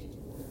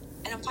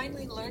 and I'm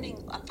finally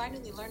learning,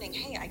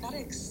 hey,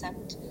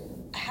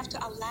 I have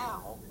to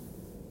allow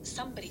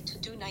somebody to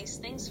do nice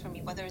things for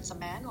me, whether it's a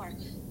man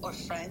or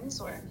friends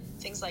or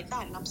things like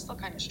that. And I'm still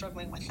kind of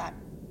struggling with that.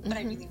 But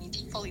I really need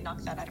to fully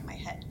knock that out of my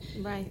head.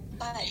 Right.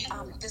 But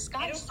this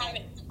guy... I don't have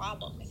a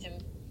problem with him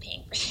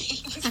paying for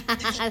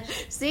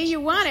things. See, you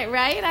want it,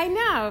 right? I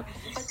know.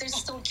 But there's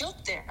still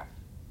guilt there.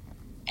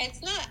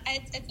 It's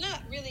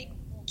not really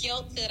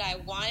guilt that I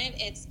want it.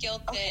 It's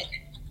guilt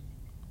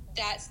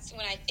that's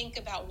when I think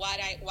about why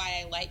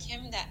I like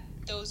him, that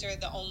those are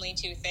the only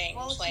two things.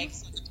 Well,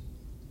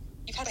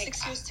 you've had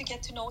 6 years to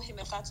get to know him.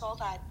 If that's all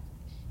that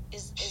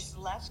is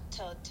left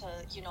to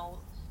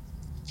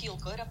feel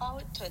good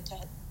about, to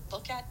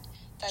look at,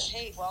 that,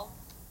 hey, well,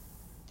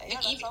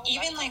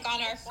 even like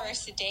on our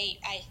first date,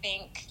 I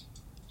think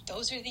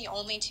those are the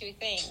only two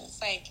things.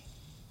 Like,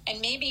 and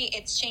maybe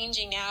it's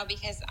changing now,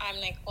 because I'm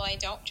like, well, I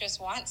don't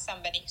just want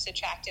somebody who's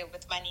attractive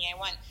with money. I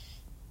want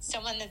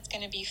someone that's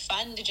going to be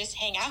fun to just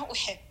hang out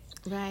with.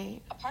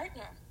 Right. A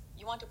partner.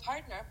 You want a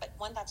partner, but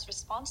one that's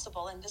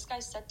responsible. And this guy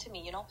said to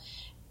me,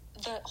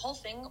 the whole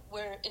thing,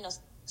 we're in a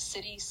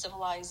city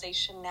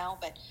civilization now,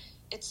 but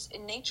it's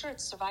in nature,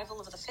 it's survival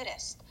of the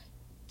fittest.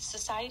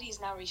 Society is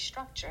now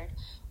restructured,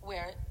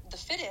 where the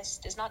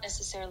fittest is not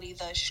necessarily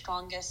the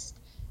strongest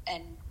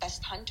and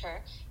best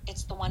hunter.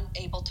 It's the one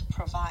able to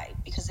provide,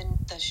 because in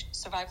the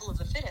survival of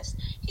the fittest,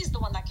 he's the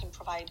one that can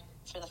provide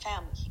for the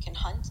family. He can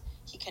hunt,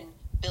 he can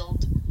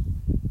build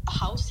a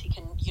house, he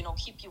can,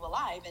 keep you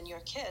alive and your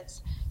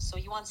kids. So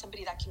you want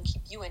somebody that can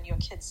keep you and your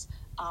kids,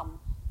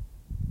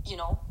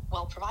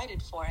 well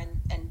provided for.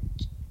 And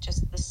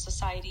just the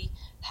society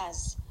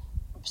has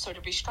sort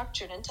of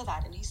restructured into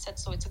that. And he said,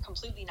 so it's a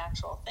completely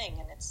natural thing.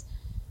 And it's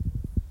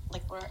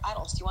like, we're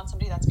adults. You want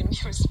somebody that's going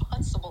to be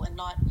responsible and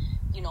not,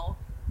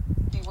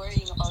 be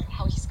worrying about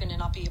how he's going to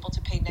not be able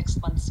to pay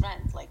next month's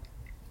rent. Like,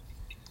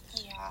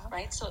 yeah.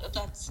 Right. So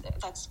that's,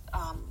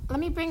 let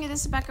me bring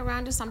this back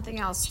around to something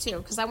else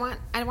too. Cause I want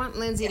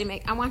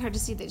Lindsay I want her to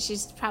see that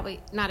she's probably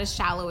not as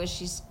shallow as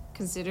she's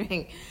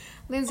considering.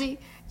 Lindsay,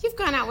 you've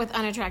gone out with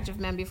unattractive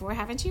men before,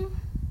 haven't you?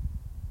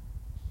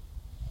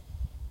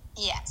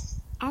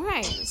 Yes. All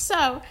right.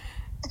 So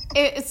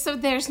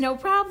there's no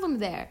problem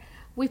there.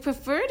 We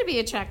prefer to be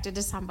attracted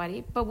to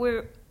somebody, but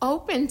we're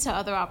open to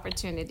other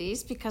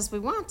opportunities because we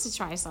want to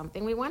try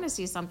something. We want to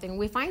see something.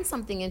 We find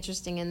something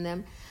interesting in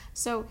them.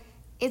 So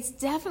it's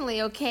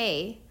definitely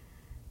okay.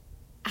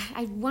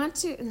 I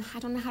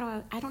don't know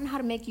how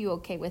to make you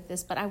okay with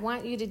this, but I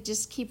want you to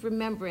just keep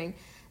remembering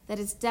that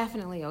it's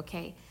definitely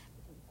okay.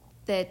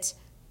 That,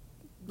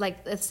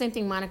 like the same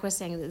thing Monica was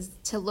saying, is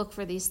to look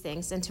for these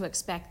things and to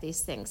expect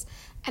these things.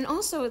 And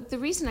also, the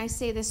reason I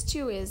say this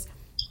too is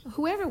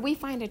whoever we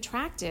find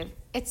attractive,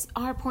 it's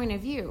our point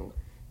of view.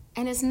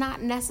 And it's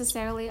not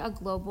necessarily a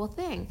global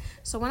thing.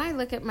 So when I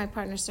look at my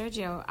partner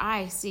Sergio,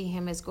 I see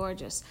him as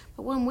gorgeous.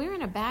 But when we're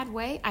in a bad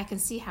way, I can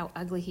see how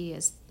ugly he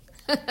is.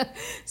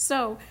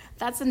 So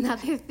that's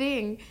another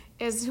thing,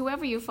 is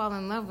whoever you fall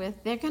in love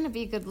with, they're going to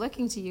be good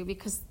looking to you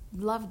because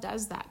love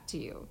does that to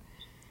you.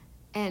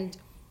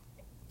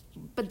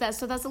 But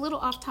that's a little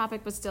off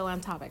topic, but still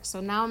on topic.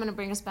 So now I'm going to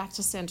bring us back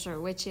to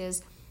center, which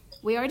is,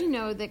 we already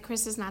know that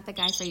Chris is not the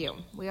guy for you.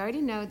 We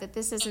already know that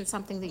this isn't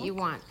something that you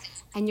want,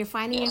 and you're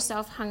finding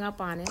yourself hung up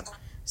on it.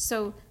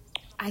 So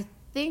I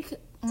think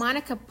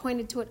Monica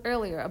pointed to it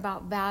earlier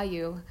about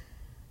value,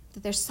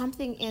 that there's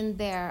something in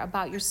there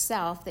about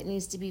yourself that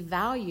needs to be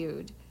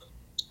valued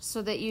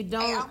so that you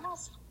don't...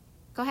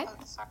 Go ahead.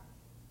 Oh, sorry.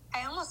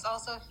 I almost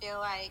also feel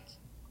like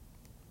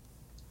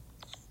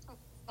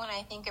when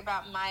I think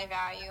about my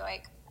value,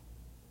 like,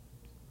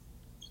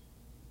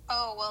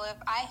 oh, well, if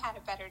I had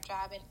a better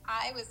job and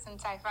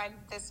since I find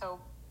this so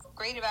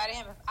great about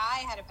him, if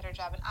I had a better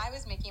job and I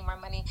was making more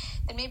money,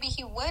 then maybe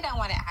he would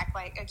want to act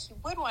he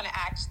would want to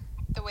act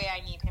the way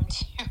I need him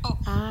to.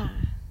 Ah,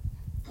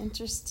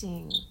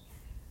 interesting.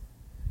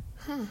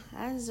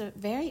 That is a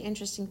very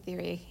interesting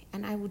theory.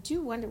 And I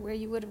do wonder where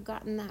you would have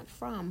gotten that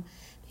from.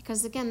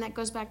 Because, again, that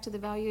goes back to the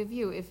value of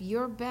you. If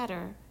you're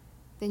better,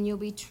 then you'll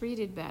be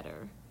treated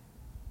better.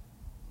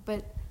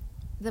 But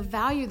the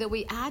value that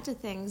we add to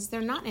things,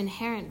 they're not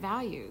inherent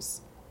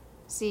values.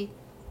 See,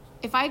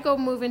 if I go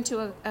move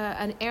into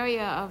an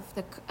area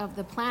of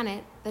the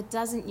planet that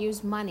doesn't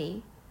use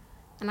money,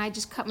 and I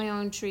just cut my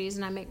own trees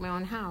and I make my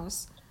own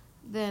house,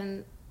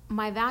 then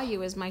my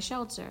value is my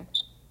shelter.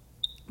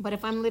 But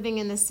if I'm living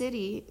in the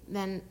city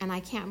and I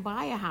can't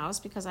buy a house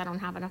because I don't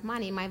have enough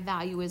money, my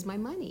value is my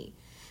money.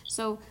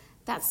 So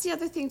that's the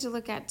other thing to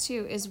look at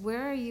too, is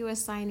where are you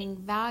assigning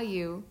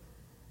value,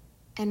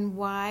 and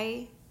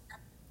why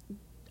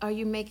are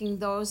you making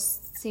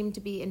those seem to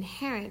be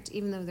inherent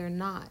even though they're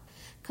not?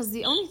 Because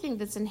the only thing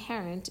that's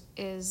inherent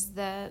is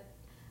that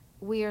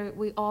we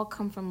all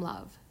come from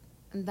love.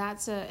 And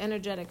that's an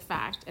energetic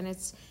fact. And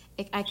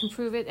I can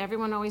prove it.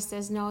 Everyone always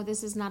says, no,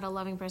 this is not a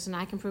loving person.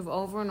 I can prove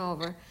over and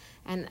over.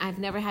 And I've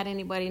never had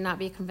anybody not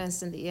be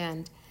convinced in the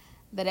end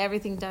that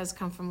everything does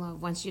come from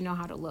love once you know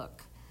how to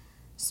look.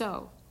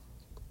 So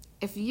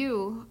if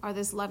you are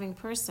this loving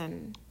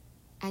person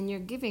and you're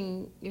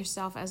giving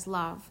yourself as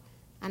love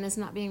and it's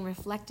not being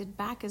reflected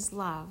back as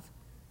love,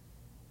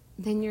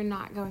 then you're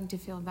not going to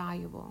feel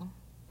valuable,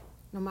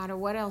 no matter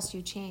what else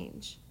you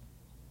change.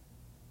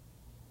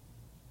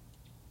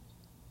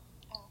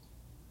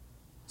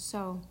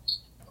 So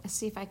let's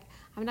see if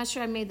I'm not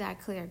sure I made that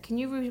clear. Can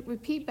you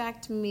repeat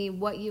back to me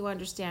what you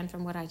understand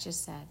from what I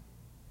just said?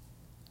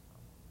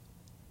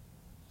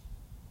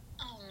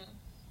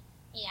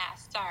 Yeah,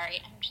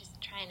 sorry. I'm just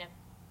trying to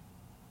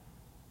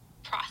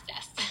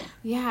process.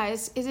 Yeah,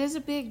 it is a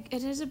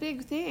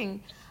big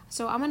thing.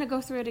 So I'm going to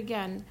go through it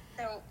again.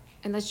 So,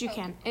 unless you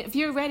can. If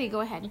you're ready, go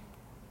ahead.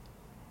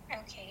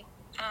 Okay.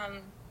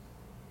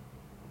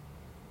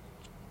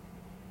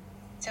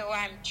 So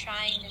I'm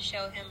trying to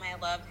show him I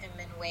love him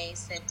in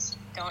ways that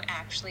don't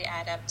actually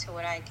add up to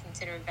what I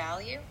consider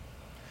value.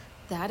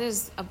 That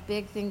is a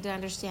big thing to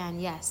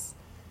understand, yes.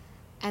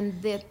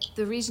 And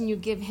the reason you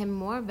give him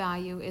more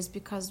value is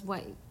because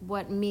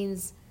what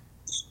means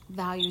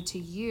value to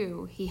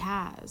you, he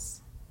has.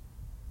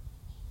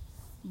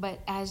 But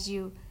as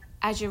you're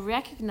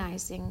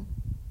recognizing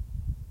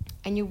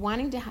and you're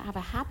wanting to have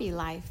a happy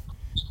life,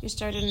 you're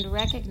starting to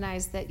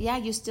recognize that, yeah,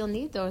 you still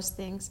need those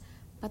things,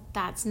 but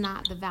that's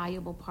not the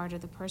valuable part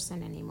of the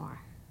person anymore.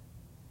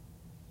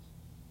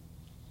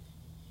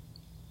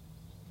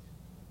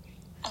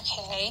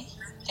 Okay.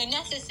 They're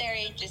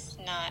necessary, just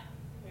not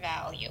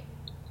valuable.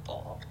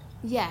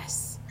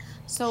 Yes.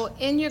 So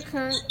in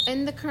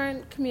the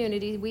current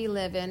community we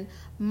live in,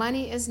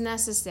 money is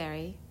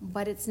necessary,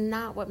 but it's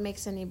not what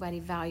makes anybody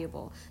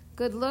valuable.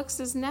 Good looks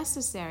is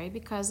necessary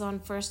because on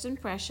first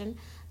impression,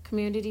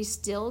 community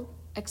still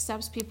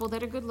accepts people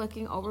that are good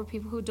looking over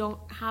people who don't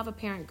have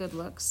apparent good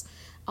looks.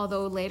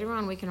 Although later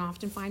on we can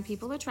often find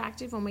people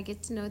attractive when we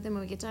get to know them,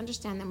 when we get to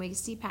understand them, we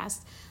see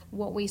past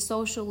what we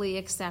socially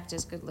accept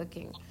as good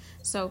looking.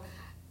 So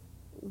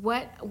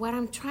what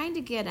I'm trying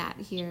to get at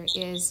here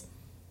is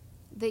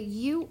that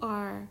you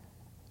are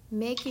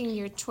making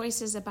your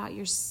choices about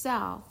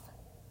yourself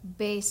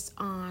based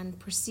on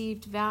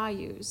perceived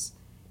values,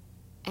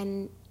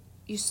 and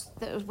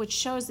which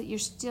shows that you're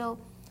still,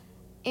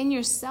 in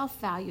your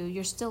self-value,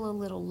 you're still a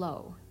little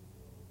low.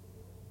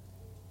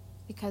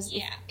 Because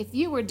if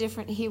you were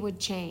different, he would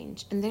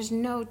change. And there's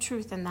no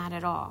truth in that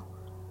at all.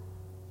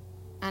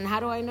 And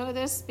how do I know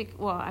this?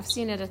 Well, I've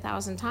seen it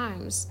 1,000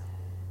 times.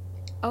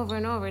 Over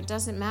and over. It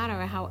doesn't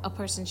matter how a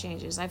person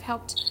changes. I've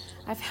helped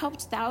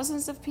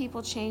thousands of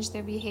people change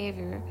their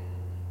behavior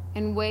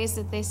in ways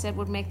that they said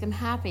would make them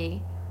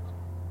happy,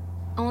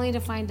 only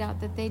to find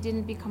out that they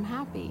didn't become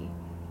happy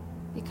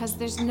because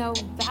there's no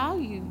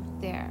value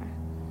there.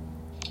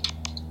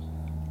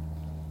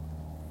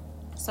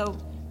 So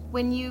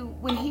when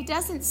he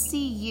doesn't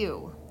see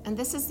you, and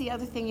this is the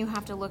other thing you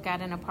have to look at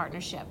in a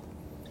partnership,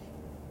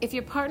 if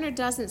your partner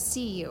doesn't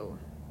see you,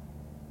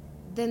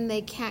 then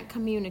they can't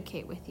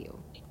communicate with you.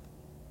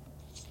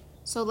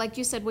 So like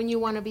you said, when you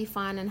want to be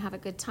fun and have a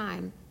good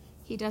time,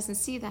 he doesn't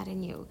see that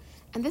in you.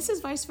 And this is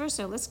vice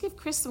versa. Let's give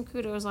Chris some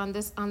kudos on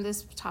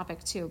this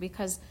topic too,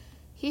 because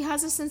he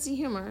has a sense of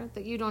humor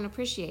that you don't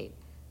appreciate.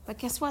 But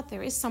guess what?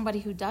 There is somebody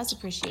who does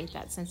appreciate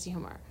that sense of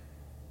humor.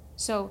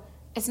 So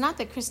it's not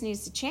that Chris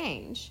needs to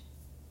change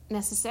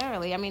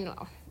necessarily. I mean,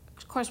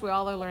 of course, we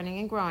all are learning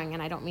and growing,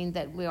 and I don't mean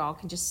that we all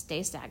can just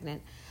stay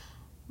stagnant.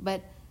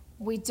 But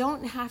we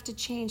don't have to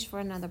change for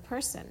another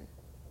person.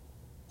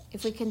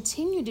 If we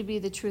continue to be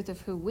the truth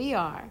of who we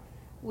are,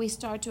 we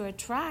start to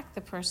attract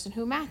the person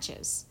who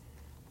matches.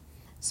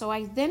 So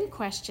I then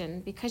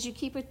question, because you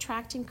keep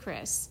attracting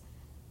Chris,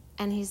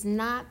 and he's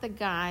not the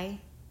guy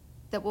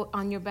that will,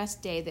 on your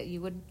best day, that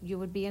you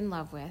would be in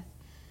love with,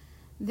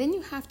 then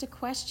you have to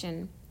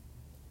question,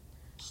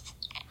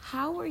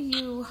 how are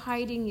you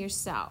hiding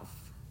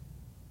yourself?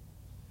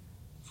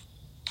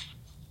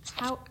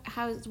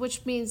 How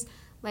which means,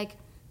 like,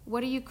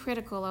 what are you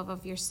critical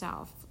of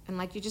yourself? And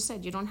like you just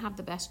said, you don't have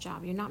the best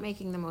job. You're not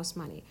making the most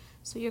money.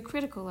 So you're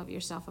critical of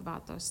yourself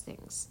about those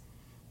things.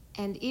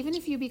 And even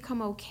if you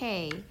become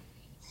okay,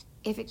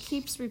 if it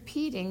keeps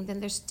repeating, then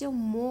there's still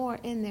more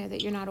in there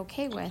that you're not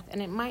okay with.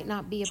 And it might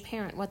not be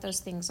apparent what those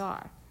things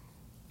are.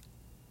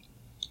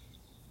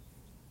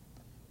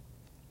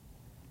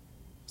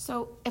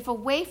 So if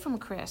away from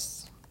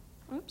Chris,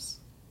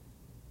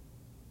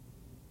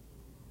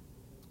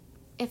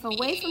 if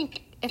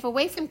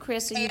away from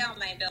Chris, pay all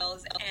my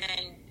bills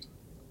and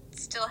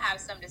still have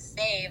some to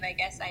save, I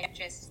guess I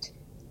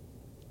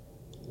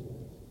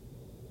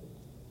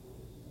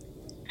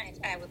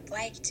would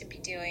like to be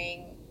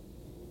doing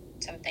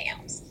something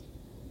else.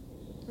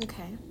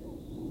 Okay.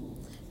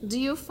 Do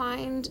you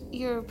find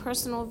your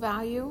personal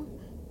value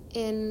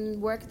in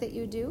work that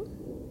you do?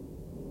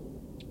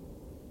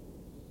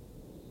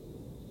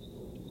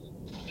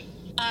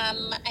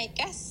 I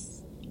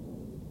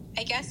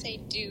guess I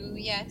do,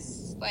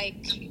 yes.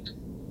 Like,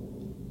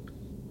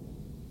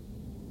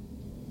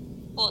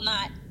 well,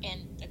 not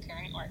in the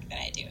current work that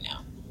I do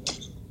now.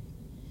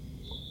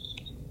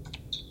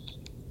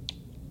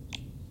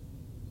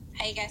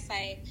 I guess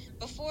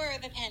before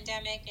the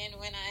pandemic and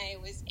when I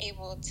was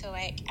able to,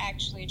 like,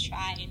 actually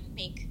try and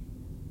make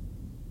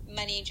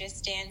money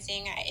just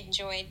dancing, I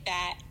enjoyed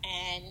that.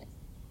 And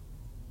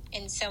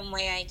in some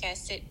way, I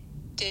guess it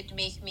did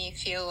make me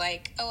feel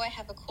like, oh, I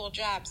have a cool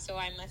job, so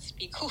I must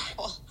be cool.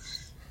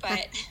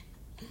 But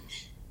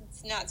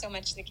it's not so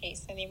much the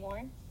case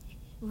anymore.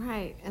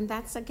 Right. And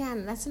that's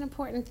an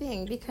important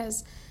thing,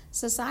 because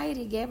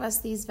society gave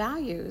us these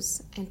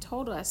values and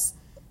told us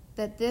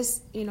that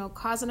this,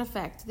 cause and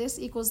effect, this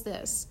equals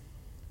this.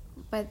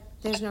 But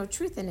there's no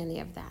truth in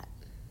any of that.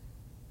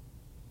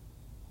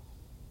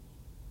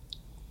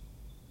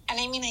 And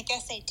I mean, I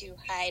guess I do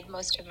hide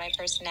most of my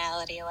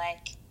personality,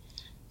 like,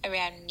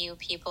 around new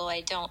people.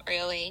 I don't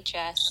really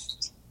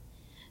just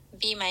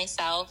be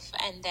myself,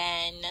 and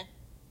then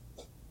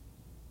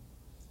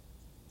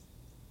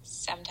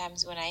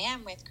sometimes when I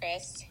am with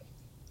Chris,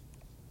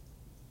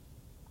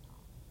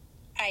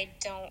 I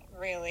don't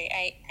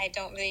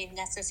really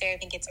necessarily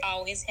think it's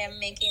always him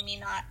making me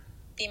not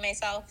be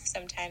myself.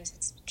 Sometimes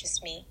it's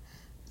just me.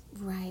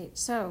 Right.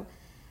 So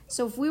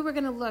if we were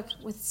going to look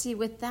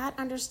with that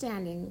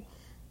understanding,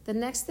 the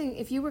next thing,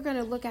 if you were going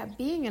to look at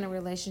being in a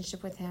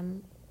relationship with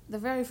him, the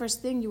very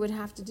first thing you would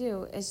have to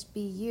do is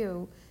be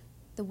you,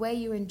 the way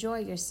you enjoy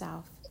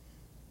yourself,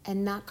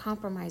 and not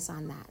compromise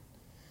on that.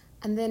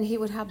 And then he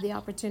would have the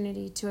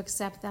opportunity to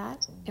accept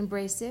that,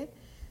 embrace it,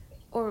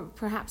 or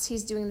perhaps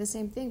he's doing the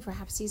same thing.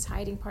 Perhaps he's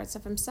hiding parts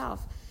of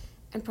himself.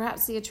 And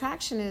perhaps the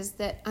attraction is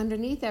that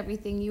underneath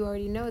everything, you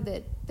already know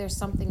that there's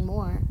something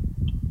more.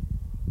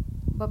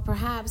 But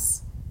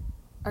perhaps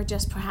are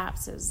just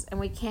perhapses, and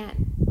we can't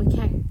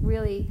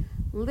really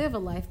live a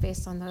life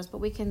based on those, but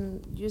we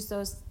can use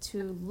those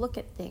to look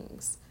at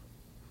things.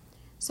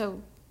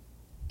 So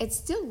it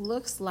still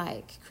looks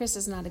like Chris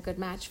is not a good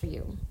match for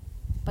you.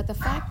 But the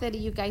fact that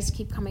you guys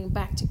keep coming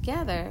back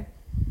together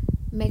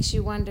makes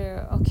you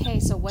wonder, okay,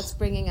 so what's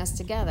bringing us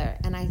together?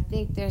 And I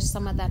think there's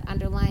some of that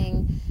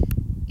underlying,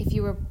 if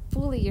you were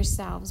fully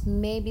yourselves,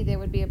 maybe there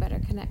would be a better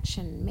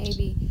connection,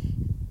 maybe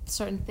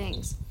certain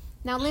things.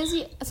 Now,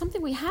 Lindsay,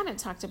 something we haven't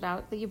talked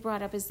about that you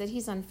brought up is that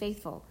he's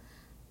unfaithful.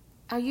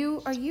 Are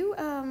you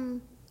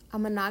a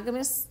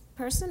monogamous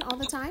person all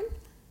the time?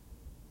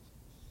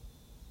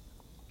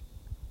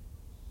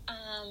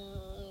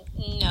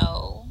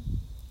 No.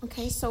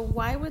 Okay, so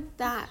why would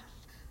that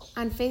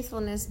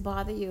unfaithfulness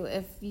bother you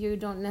if you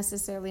don't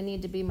necessarily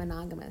need to be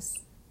monogamous?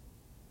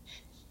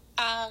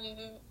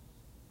 Can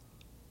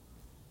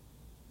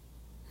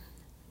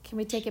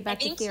we take it back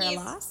to fear of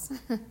loss?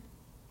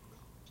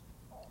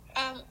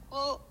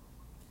 Well,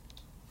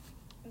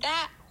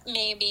 that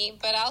maybe,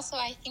 but also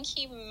I think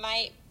he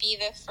might be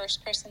the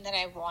first person that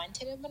I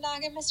wanted a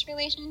monogamous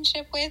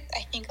relationship with.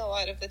 I think a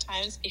lot of the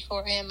times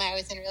before him, I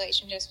was in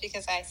relationships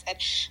because I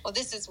said, well,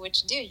 this is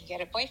what you do. You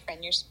get a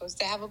boyfriend. You're supposed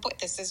to have a boy.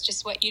 This is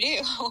just what you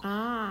do.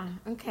 Ah,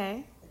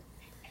 okay.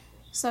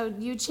 So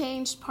you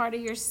changed part of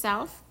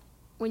yourself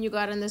when you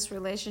got in this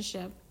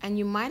relationship, and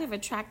you might have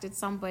attracted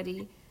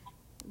somebody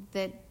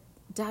that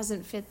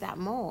doesn't fit that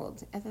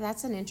mold. I think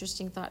that's an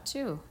interesting thought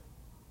too.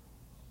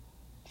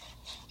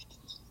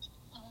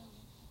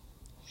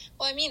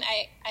 Well, I mean,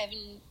 I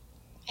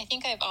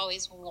think I've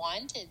always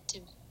wanted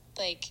to,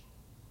 like,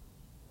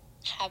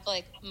 have,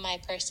 like, my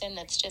person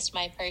that's just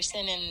my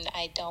person, and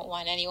I don't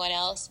want anyone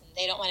else, and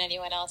they don't want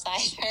anyone else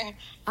either.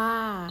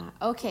 Ah,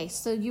 okay.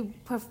 So you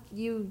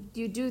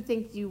do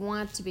think you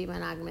want to be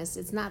monogamous.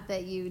 It's not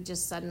that you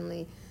just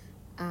suddenly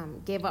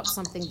gave up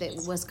something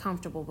that was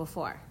comfortable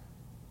before.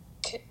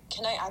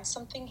 Can I add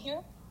something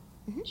here?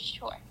 Mm-hmm.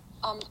 Sure.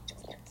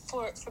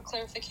 For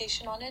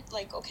clarification on it,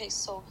 like, okay,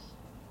 so,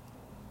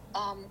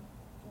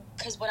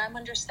 because what I'm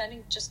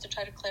understanding, just to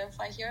try to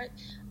clarify here,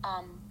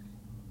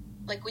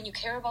 like, when you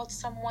care about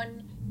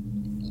someone,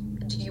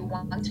 do you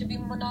want to be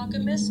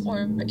monogamous,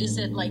 or is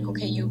it like,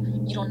 okay, you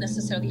don't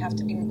necessarily have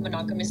to be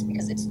monogamous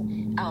because it's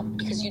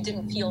because you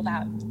didn't feel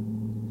that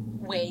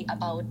way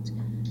about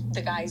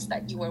the guys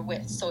that you were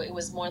with, so it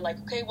was more like,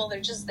 okay, well,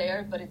 they're just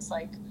there, but it's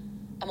like,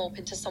 I'm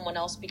open to someone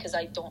else because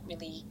I don't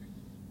really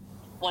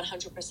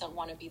 100%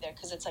 want to be there,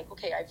 because it's like,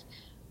 okay,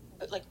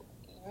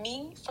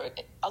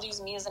 I'll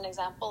use me as an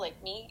example.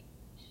 Like, me,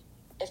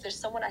 if there's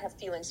someone I have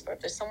feelings for, if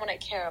there's someone I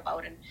care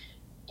about, and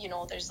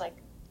there's like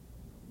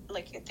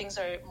things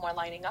are more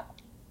lining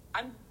up,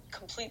 I'm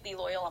completely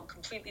loyal, I'm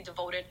completely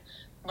devoted,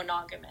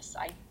 monogamous.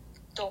 I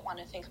don't want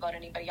to think about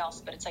anybody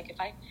else. But it's like,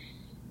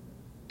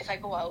 if I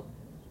go out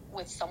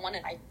with someone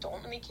and I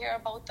don't really care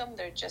about them,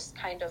 they're just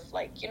kind of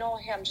like,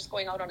 hey, I'm just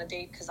going out on a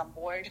date because I'm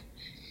bored.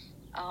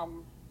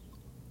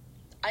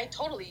 I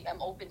totally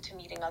am open to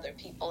meeting other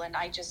people, and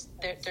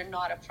they're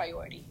not a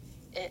priority.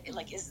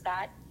 Is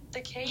that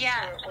the case?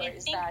 Yeah, or I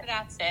is think that...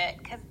 that's it.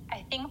 Because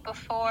I think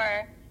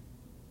before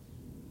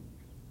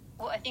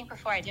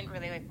I didn't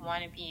really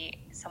want to be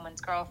someone's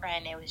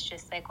girlfriend. It was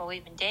just like, well,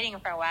 we've been dating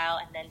for a while,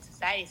 and then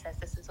society says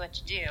this is what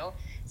you do.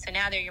 So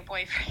now they're your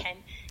boyfriend.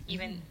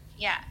 Even,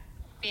 yeah.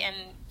 And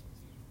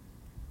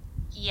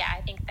yeah,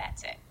 I think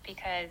that's it.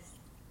 Because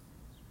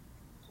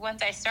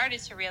once I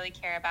started to really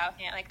care about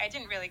him, like, I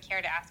didn't really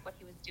care to ask what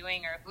he was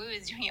doing or who he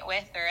was doing it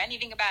with or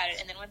anything about it.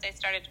 And then once I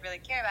started to really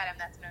care about him,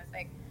 that's when I was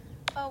like,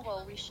 oh,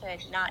 well, we should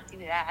not do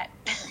that.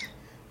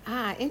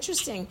 Ah,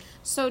 interesting.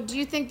 So do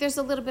you think there's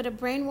a little bit of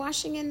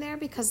brainwashing in there?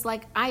 Because,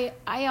 like, I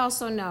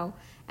also know,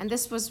 and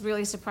this was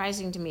really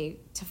surprising to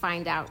me to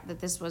find out that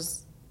this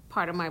was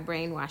part of my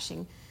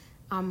brainwashing.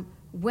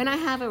 When I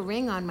have a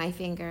ring on my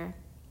finger,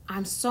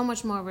 I'm so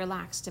much more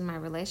relaxed in my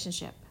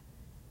relationship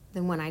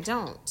than when I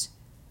don't.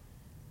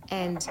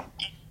 And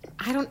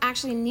I don't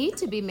actually need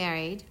to be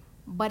married,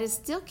 but it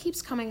still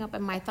keeps coming up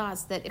in my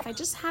thoughts that if I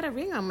just had a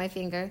ring on my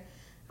finger,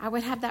 I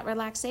would have that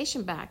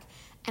relaxation back.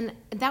 And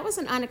that was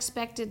an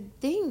unexpected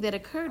thing that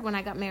occurred when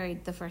I got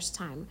married the first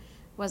time.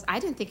 I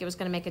didn't think it was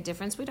going to make a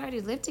difference. We'd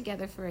already lived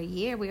together for a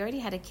year. We already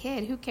had a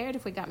kid. Who cared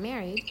if we got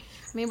married?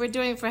 I mean, we're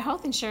doing it for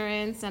health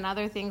insurance and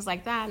other things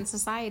like that in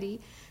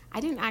society. I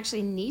didn't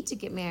actually need to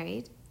get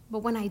married. But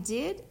when I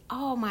did,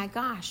 oh my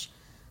gosh,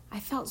 I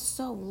felt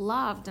so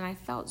loved and I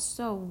felt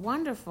so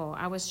wonderful.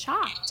 I was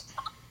shocked.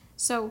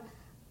 So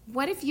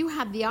what if you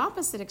had the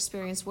opposite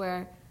experience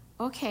where,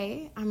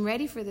 okay, I'm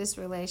ready for this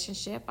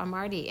relationship. I'm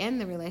already in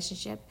the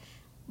relationship.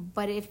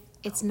 But if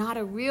it's not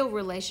a real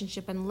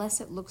relationship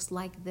unless it looks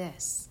like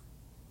this.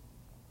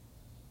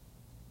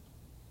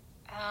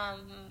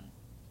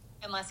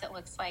 Unless it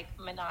looks like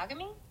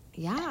monogamy?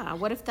 Yeah.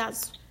 What if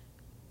that's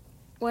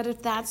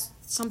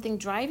something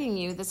driving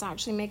you that's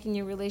actually making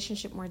your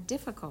relationship more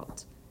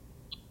difficult?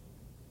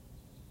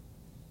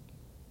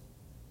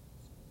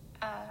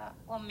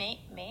 Well,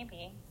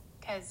 maybe.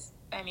 Because,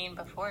 I mean,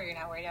 before you're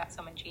not worried about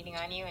someone cheating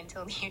on you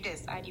until you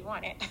decide you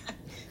want it.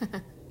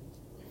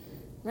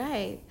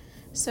 Right.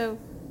 So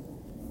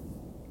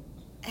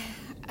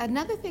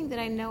another thing that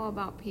I know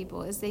about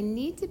people is they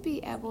need to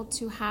be able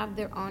to have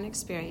their own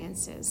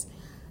experiences.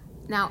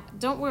 Now,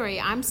 don't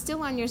worry, I'm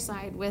still on your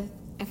side with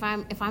if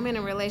I'm in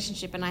a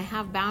relationship and I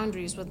have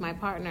boundaries with my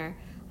partner,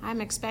 I'm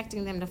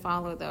expecting them to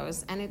follow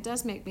those, and it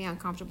does make me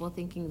uncomfortable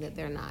thinking that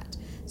they're not.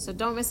 So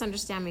don't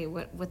misunderstand me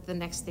with the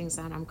next things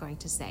that I'm going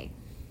to say.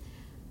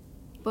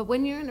 But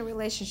when you're in a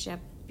relationship,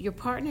 your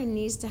partner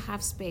needs to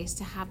have space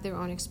to have their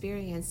own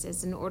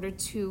experiences in order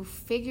to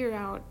figure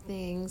out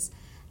things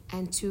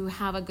and to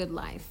have a good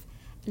life.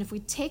 And if we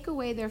take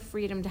away their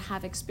freedom to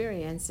have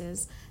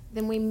experiences,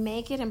 then we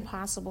make it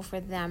impossible for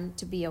them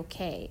to be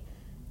okay.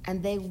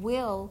 And they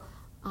will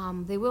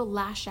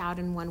lash out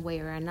in one way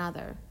or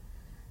another.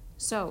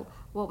 So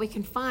what we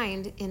can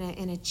find in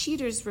a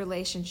cheater's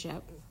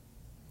relationship,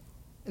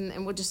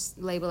 and we'll just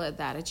label it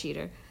that, a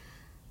cheater,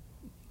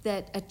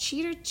 that a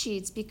cheater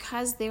cheats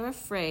because they're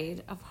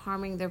afraid of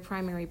harming their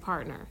primary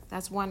partner.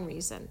 That's one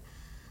reason.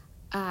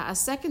 A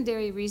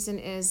secondary reason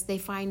is they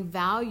find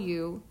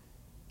value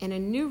in a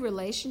new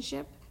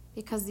relationship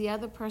because the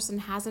other person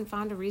hasn't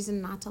found a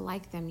reason not to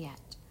like them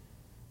yet.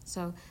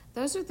 So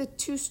those are the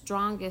two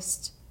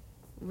strongest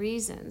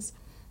reasons.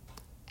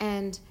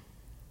 And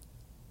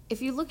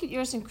if you look at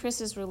yours and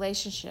Chris's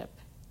relationship,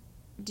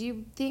 do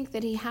you think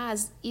that he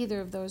has either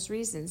of those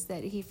reasons,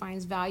 that he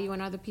finds value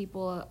in other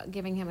people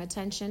giving him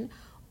attention,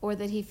 or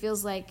that he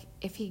feels like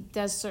if he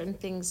does certain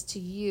things to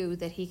you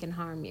that he can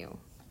harm you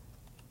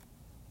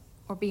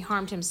or be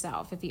harmed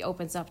himself if he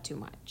opens up too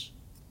much?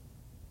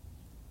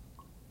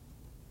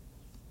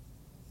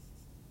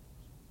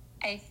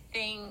 I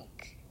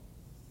think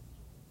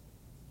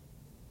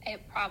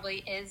it probably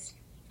is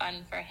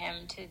fun for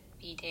him to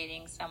be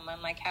dating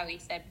someone, like how he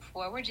said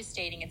before, we're just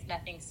dating, it's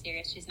nothing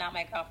serious, she's not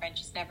my girlfriend,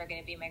 she's never going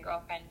to be my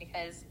girlfriend,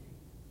 because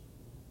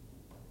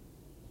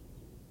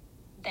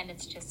then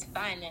it's just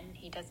fun and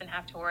he doesn't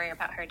have to worry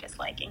about her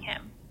disliking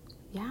him.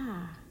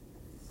 Yeah.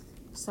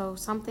 So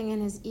something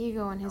in his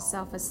ego and his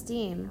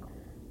self-esteem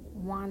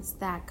wants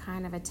that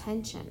kind of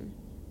attention.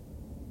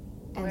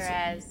 And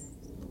whereas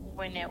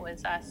when it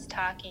was us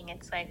talking,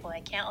 it's like, well, I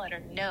can't let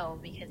her know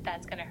because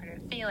that's going to hurt her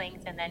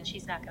feelings and then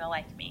she's not going to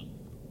like me.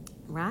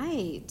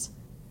 Right.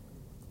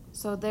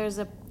 So there's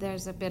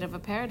a bit of a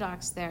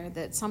paradox there,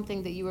 that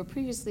something that you were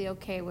previously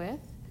okay with,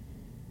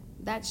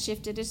 that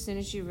shifted as soon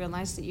as you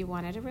realized that you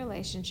wanted a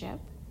relationship.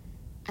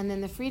 And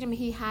then the freedom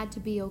he had to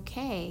be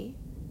okay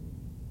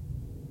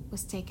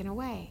was taken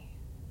away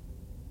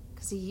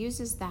because he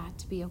uses that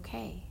to be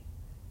okay.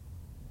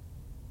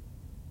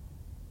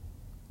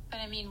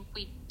 But I mean,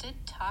 we did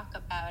talk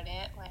about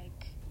it,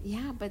 like...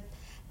 Yeah, but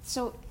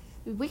so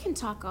we can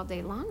talk all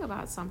day long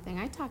about something.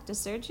 I talked to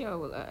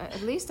Sergio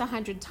at least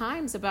 100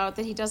 times about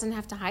that he doesn't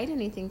have to hide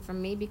anything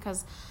from me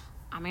because,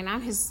 I mean,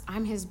 I'm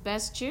his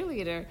best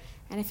cheerleader.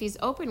 And if he's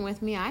open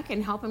with me, I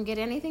can help him get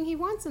anything he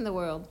wants in the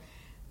world.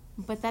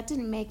 But that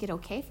didn't make it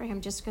okay for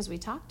him just because we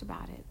talked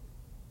about it.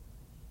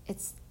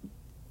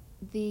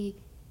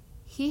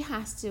 He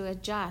has to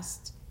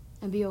adjust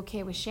and be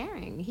okay with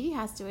sharing. He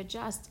has to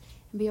adjust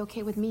and be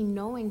okay with me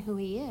knowing who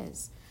he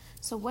is.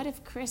 So what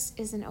if Chris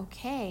isn't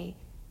okay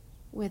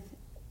with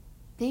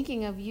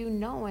thinking of you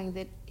knowing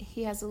that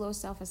he has a low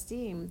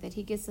self-esteem, that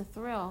he gets a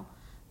thrill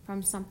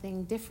from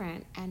something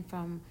different and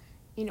from,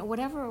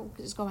 whatever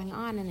is going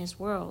on in his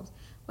world?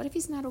 What if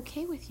he's not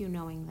okay with you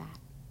knowing that?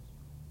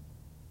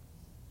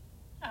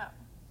 Oh.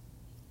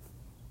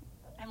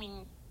 I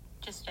mean,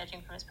 just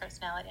judging from his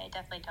personality, I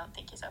definitely don't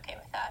think he's okay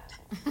with that.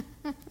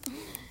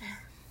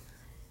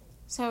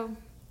 So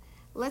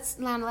let's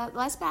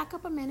back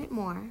up a minute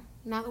more,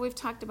 now that we've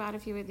talked about a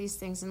few of these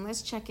things, and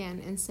let's check in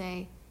and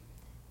say,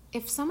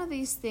 if some of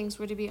these things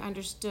were to be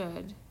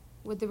understood,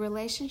 would the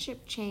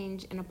relationship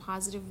change in a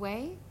positive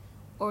way,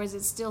 or is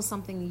it still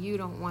something you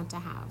don't want to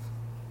have?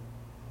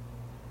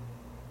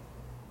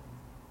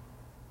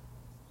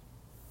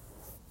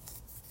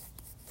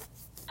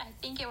 I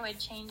think it would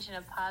change in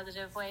a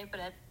positive way, but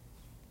at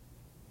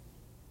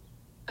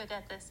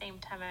the same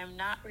time, I'm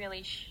not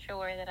really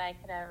sure that I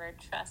could ever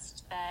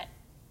trust that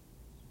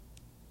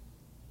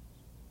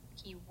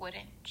he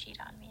wouldn't cheat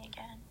on me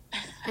again.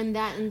 And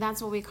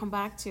that's what we come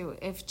back to.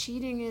 If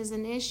cheating is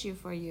an issue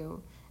for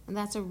you, and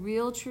that's a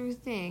real true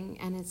thing,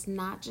 and it's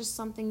not just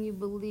something you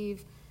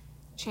believe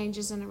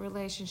changes in a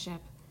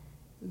relationship,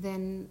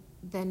 then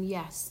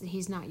yes,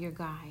 he's not your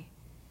guy.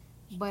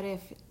 But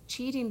if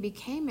cheating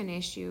became an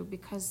issue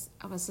because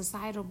of a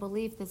societal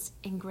belief that's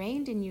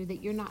ingrained in you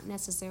that you're not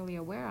necessarily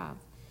aware of,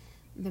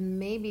 then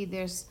maybe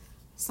there's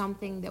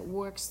something that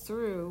works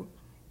through,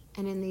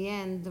 and in the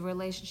end, the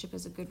relationship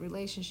is a good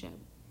relationship.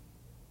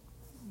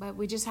 But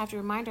we just have to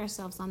remind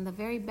ourselves, on the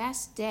very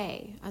best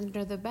day,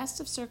 under the best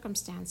of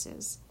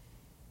circumstances,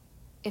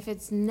 if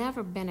it's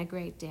never been a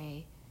great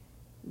day,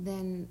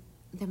 then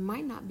there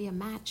might not be a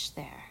match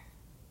there.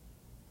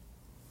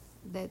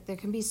 That there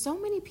can be so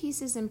many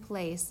pieces in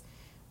place,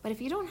 but if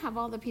you don't have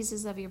all the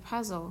pieces of your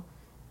puzzle,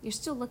 you're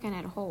still looking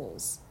at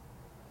holes.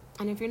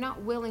 And if you're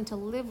not willing to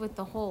live with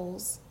the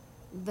holes,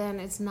 then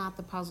it's not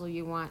the puzzle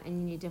you want,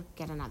 and you need to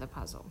get another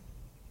puzzle.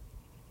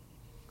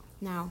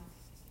 Now,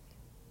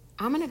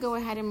 I'm going to go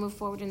ahead and move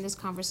forward in this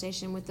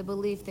conversation with the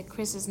belief that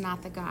Chris is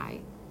not the guy.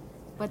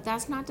 But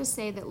that's not to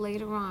say that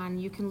later on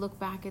you can look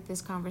back at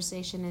this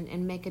conversation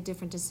and make a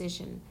different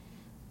decision.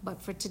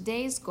 But for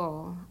today's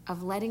goal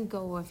of letting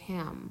go of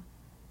him,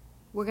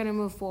 we're going to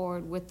move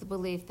forward with the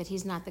belief that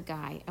he's not the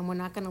guy, and we're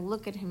not going to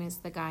look at him as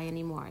the guy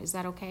anymore. Is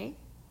that okay?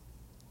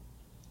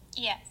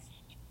 Yes.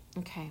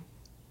 Okay.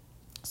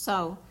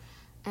 So,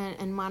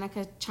 and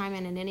Monica, chime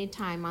in at any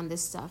time on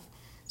this stuff.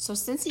 So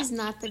since he's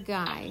not the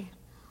guy,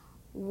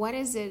 what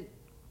is it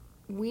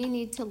we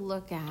need to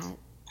look at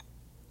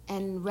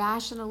and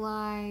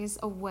rationalize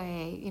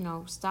away,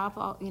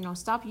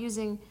 stop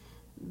using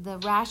the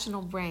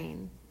rational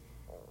brain.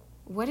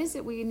 What is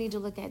it we need to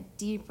look at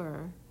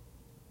deeper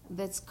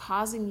that's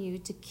causing you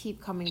to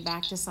keep coming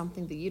back to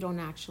something that you don't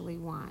actually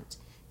want?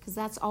 Because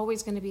that's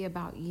always going to be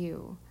about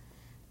you.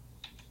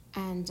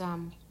 And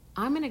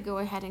I'm going to go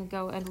ahead and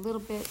go a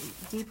little bit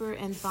deeper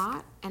in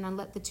thought, and I'll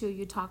let the two of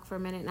you talk for a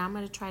minute, and I'm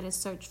going to try to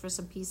search for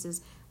some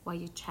pieces while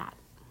you chat.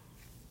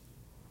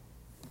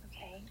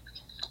 Okay.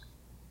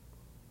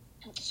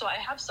 So I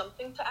have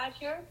something to add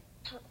here.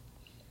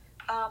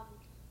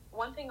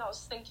 One thing I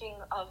was thinking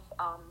of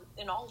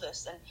in all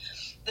this, and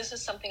this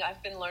is something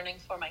I've been learning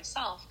for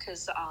myself,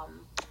 because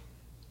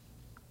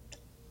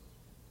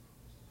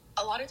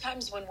a lot of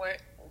times when we're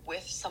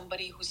with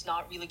somebody who's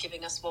not really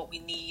giving us what we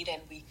need,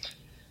 and we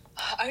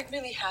aren't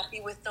really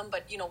happy with them,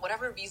 but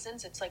whatever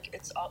reasons, it's like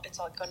an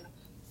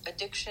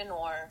addiction,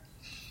 or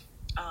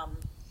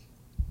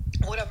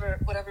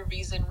whatever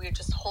reason, we're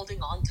just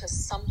holding on to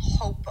some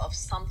hope of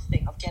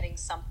something, of getting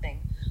something,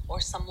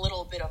 or some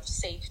little bit of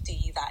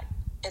safety that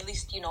at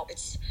least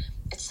it's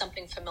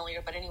something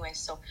familiar. But anyway,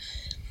 so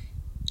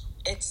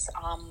it's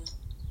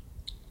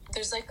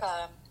there's like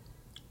I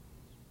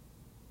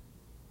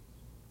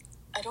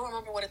don't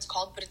remember what it's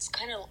called, but it's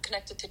kind of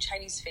connected to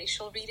Chinese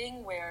facial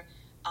reading, where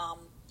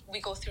we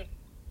go through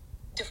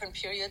different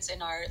periods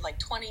in our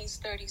 20s,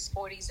 30s,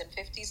 40s, and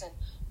 50s. And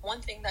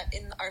one thing that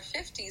in our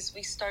 50s,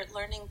 we start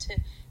learning to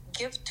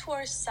give to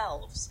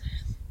ourselves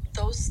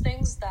those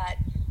things that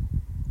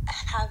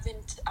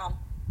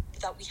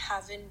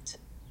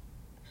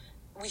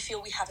we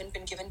feel we haven't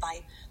been given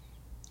by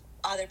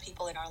other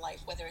people in our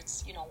life, whether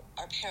it's,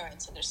 our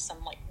parents, and there's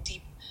some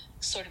deep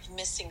sort of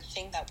missing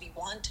thing that we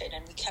wanted,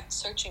 and we kept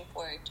searching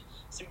for it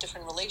through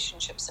different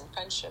relationships and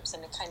friendships,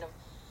 and it kind of,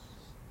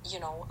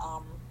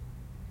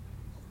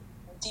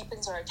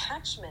 deepens our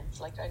attachment,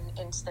 like an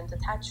instant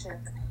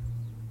attachment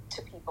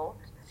to people,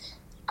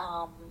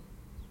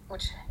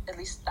 which at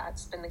least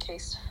that's been the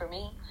case for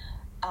me,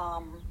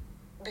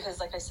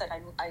 because like I said,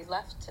 I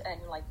left, and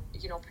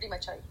pretty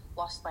much I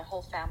lost my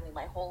whole family.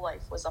 My whole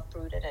life was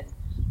uprooted, and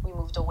we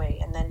moved away.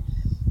 And then,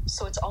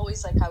 so it's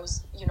always like I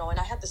was, and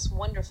I had this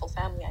wonderful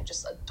family. I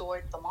just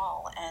adored them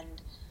all,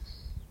 and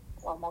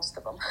well, most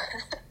of them.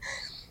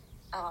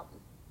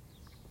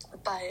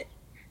 But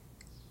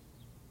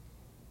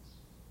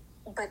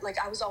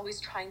I was always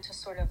trying to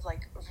sort of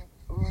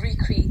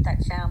recreate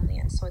that family,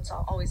 and so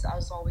I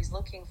was always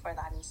looking for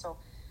that. And so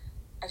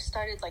I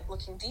started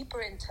looking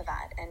deeper into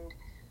that, and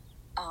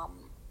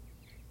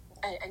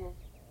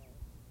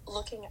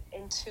looking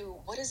into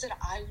what is it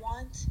I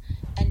want,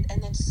 and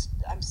then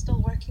I'm still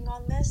working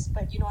on this,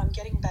 but I'm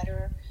getting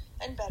better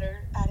and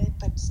better at it,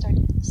 but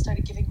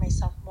started giving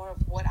myself more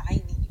of what I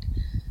need,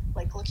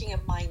 looking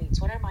at my needs.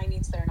 What are my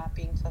needs that are not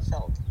being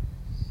fulfilled?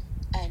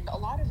 And a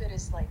lot of it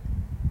is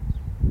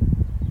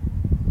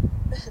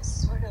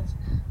sort of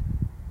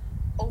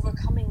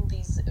overcoming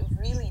these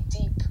really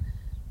deep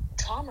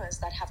traumas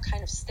that have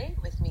kind of stayed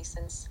with me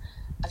since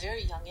a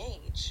very young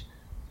age,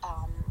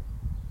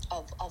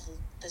 of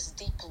this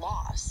deep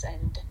loss,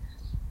 and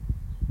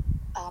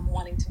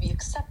wanting to be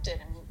accepted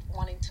and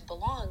wanting to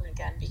belong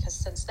again, because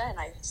since then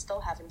I still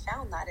haven't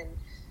found that. And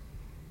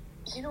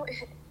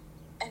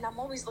and I'm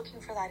always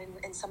looking for that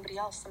in somebody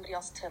else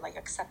to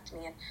accept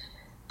me, and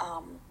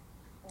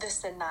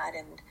this and that,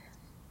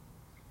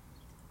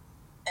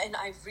 and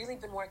I've really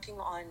been working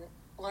on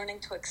learning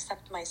to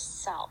accept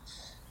myself,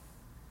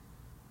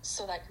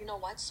 so that,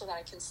 so that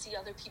I can see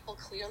other people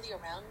clearly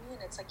around me.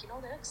 And it's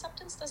their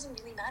acceptance doesn't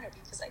really matter,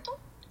 because I don't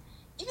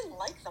even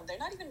like them. They're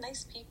not even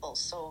nice people.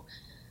 So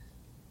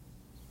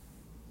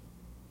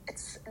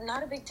it's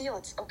not a big deal.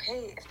 It's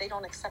okay if they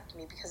don't accept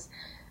me, because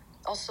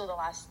also the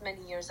last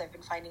many years I've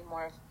been finding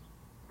more of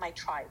my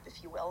tribe,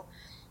 if you will,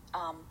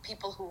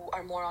 people who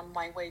are more on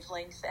my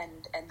wavelength,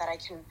 and that I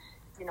can,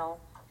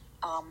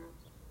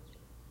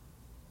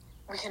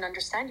 we can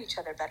understand each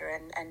other better,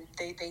 and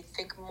they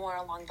think more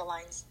along the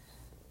lines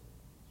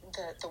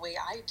the way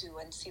I do,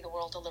 and see the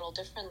world a little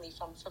differently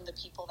from the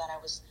people that I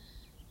was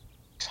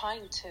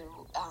trying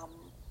to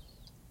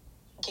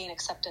gain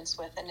acceptance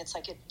with. And it's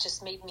it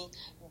just made me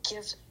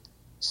give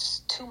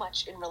too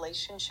much in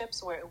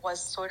relationships, where it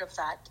was sort of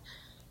that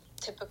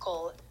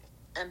typical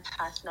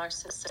empath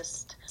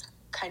narcissist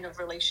kind of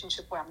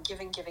relationship, where I'm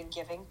giving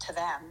to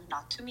them,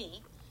 not to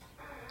me.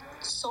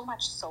 So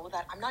much so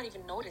that I'm not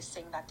even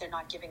noticing that they're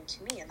not giving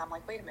to me. And I'm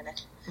like, wait a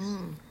minute.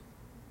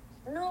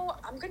 No,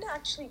 I'm going to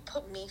actually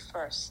put me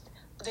first.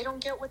 They don't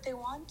get what they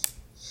want.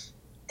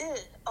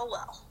 Oh,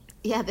 well.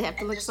 Yeah, they have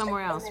to look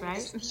somewhere else,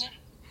 right?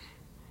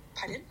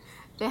 Pardon?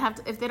 They have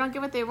to, if they don't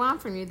get what they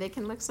want from you, they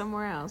can look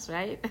somewhere else,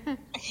 right?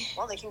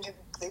 Well, they can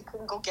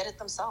go get it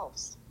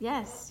themselves.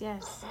 Yes.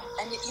 And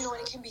and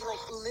it can be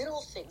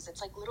little things.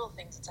 It's little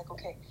things. It's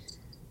okay.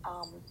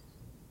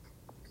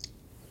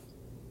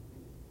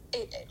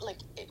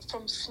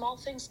 From small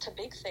things to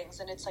big things,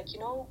 and it's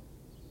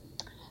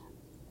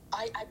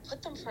I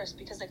put them first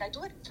because like I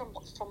do it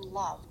from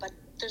love, but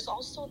there's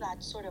also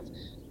that sort of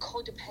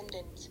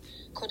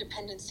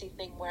codependency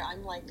thing where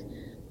I'm like,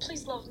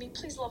 please love me,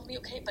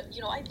 okay, but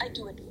you know, I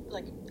do it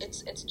like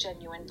it's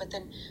genuine, but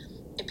then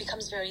it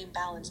becomes very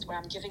imbalanced where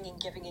I'm giving and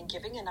giving and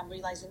giving, and I'm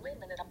realizing, wait a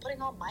minute, I'm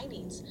putting all my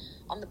needs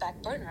on the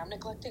back burner. I'm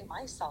neglecting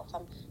myself.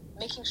 I'm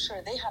making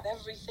sure they have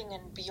everything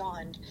and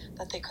beyond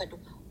that they could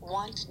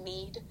want,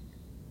 need,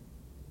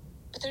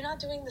 but they're not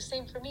doing the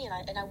same for me,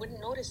 and I wouldn't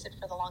notice it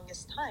for the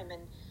longest time.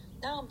 And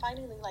now I'm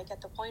finally like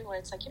at the point where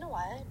it's like, you know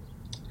what,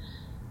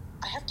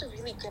 I have to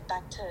really get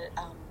back to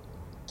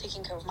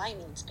taking care of my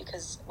needs,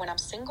 because when I'm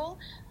single,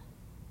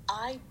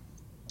 I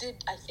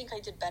think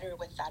I did better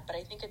with that, but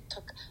I think it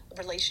took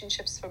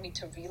relationships for me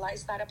to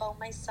realize that about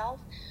myself,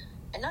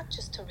 and not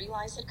just to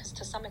realize it, because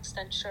to some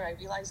extent, sure, I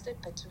realized it,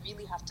 but to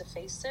really have to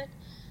face it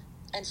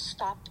and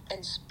stop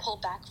and pull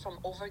back from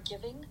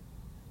overgiving,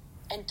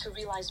 and to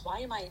realize, why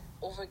am I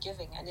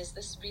overgiving, and is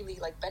this really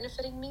like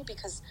benefiting me?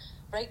 Because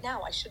right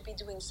now I should be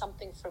doing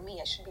something for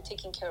me. I should be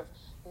taking care of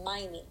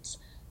my needs,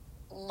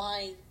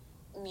 my,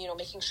 you know,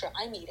 making sure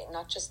I'm eating,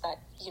 not just that,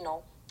 you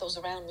know, those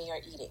around me are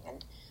eating.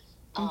 And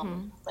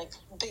like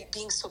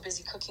being so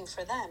busy cooking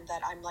for them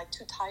that I'm like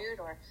too tired,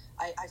 or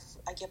I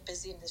get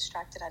busy and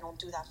distracted. I don't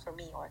do that for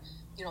me. Or,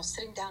 you know,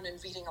 sitting down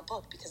and reading a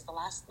book, because the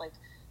last like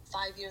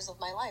 5 years of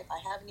my life, I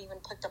haven't even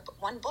picked up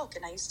one book.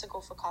 And I used to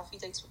go for coffee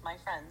dates with my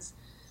friends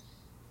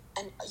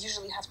and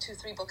usually have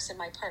 2-3 books in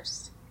my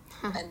purse.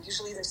 And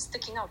usually they're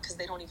sticking out because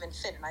they don't even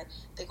fit. And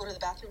they go to the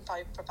bathroom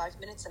for 5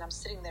 minutes, and I'm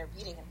sitting there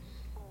reading.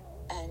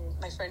 And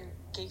my friend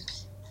gave me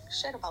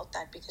shit about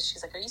that, because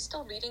she's like, are you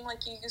still reading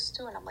like you used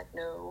to? And I'm like,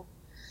 no.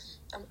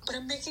 But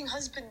I'm making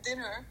husband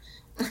dinner.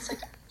 And it's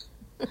like,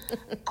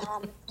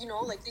 you know,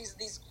 like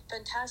these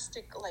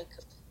fantastic, like,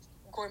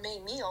 gourmet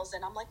meals.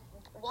 And I'm like,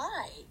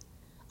 why?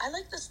 I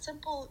like the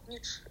simple,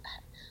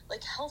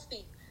 like,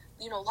 healthy,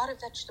 you know, a lot of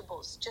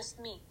vegetables, just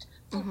meat,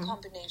 food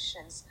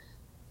combinations,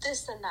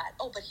 this and that.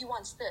 Oh, but he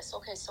wants this.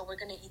 Okay, so we're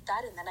going to eat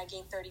that, and then I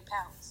gain 30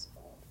 pounds.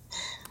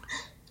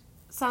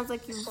 Sounds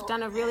like you've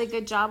done a really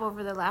good job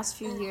over the last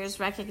few years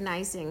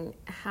recognizing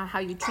how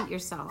you treat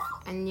yourself,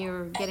 and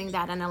you're getting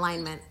that in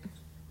alignment.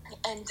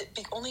 And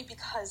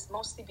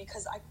mostly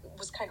because I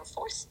was kind of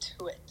forced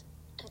to it.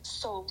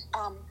 So,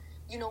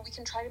 you know, we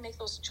can try to make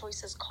those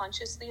choices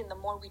consciously, and the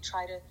more we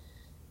try to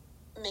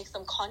make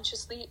them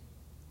consciously,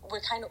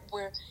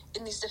 we're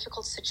in these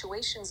difficult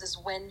situations is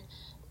when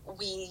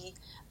we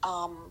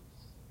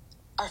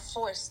are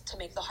forced to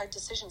make the hard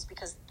decisions,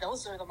 because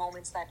those are the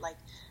moments that like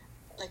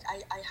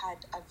I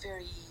had a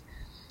very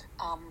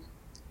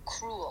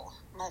cruel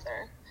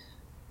mother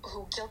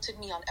who guilted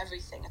me on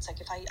everything. It's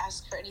like, if I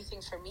ask for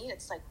anything for me,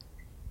 it's like,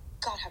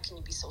 God, how can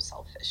you be so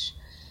selfish?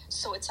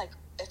 So it's like,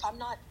 if I'm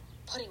not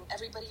putting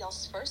everybody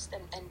else first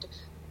and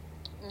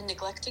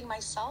neglecting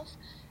myself,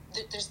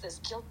 there's this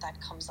guilt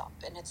that comes up,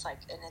 and it's like,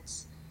 and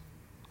it's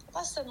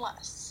less and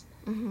less,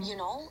 you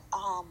know?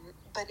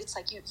 But it's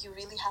like, you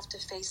really have to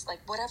face like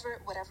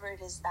whatever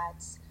it is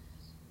that's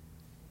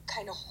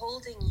kind of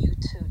holding you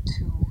to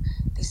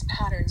these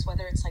patterns,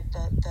 whether it's like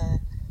the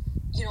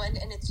you know, and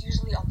it's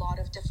usually a lot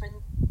of different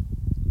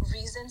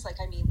reasons. Like,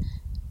 I mean,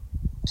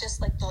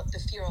 just like the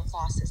fear of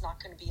loss is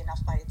not going to be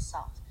enough by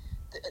itself.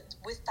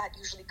 With that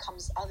usually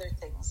comes other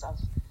things of,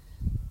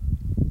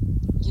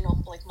 you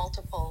know, like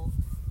multiple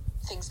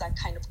things that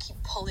kind of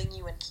keep pulling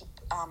you and keep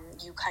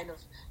you kind of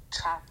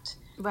trapped.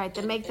 Right,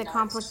 that make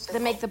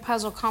the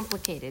puzzle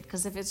complicated,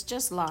 because if it's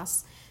just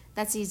loss,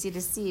 that's easy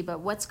to see,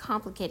 but what's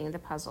complicating the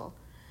puzzle?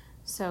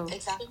 So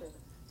exactly.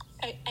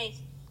 I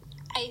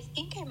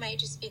think I might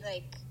just be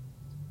like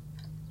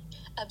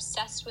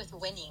obsessed with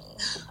winning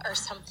or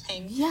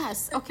something.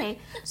 Yes, okay.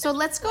 So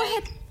let's go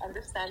ahead.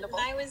 Understandable.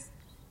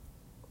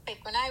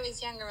 When I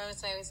was younger, I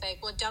was like,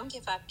 well, don't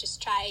give up,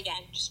 just try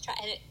again, just try.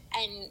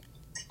 And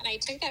I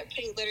took that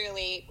pretty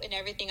literally in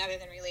everything other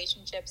than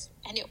relationships,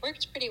 and it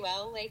worked pretty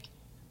well. Like,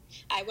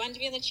 I wanted to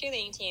be on the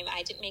cheerleading team.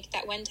 I didn't make it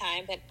that one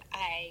time, but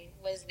I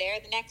was there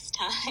the next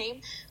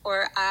time.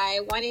 Or I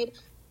wanted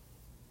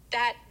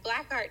that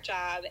black art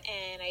job,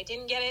 and I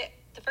didn't get it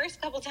the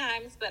first couple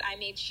times, but I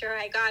made sure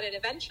I got it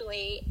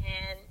eventually.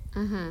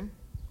 And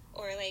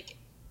or like,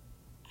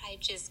 I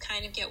just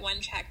kind of get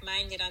one-track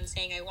minded on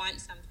saying I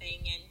want something,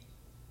 and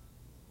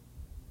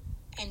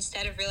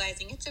instead of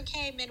realizing it's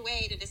okay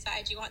midway to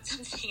decide you want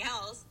something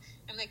else,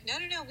 I'm like, no,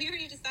 we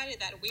already decided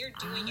that we're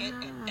doing it,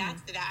 and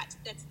that's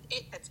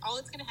it. That's all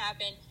that's going to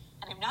happen,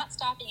 and I'm not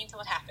stopping until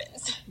it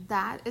happens.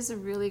 That is a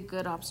really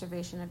good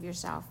observation of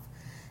yourself,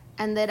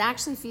 and that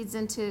actually feeds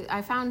into,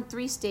 I found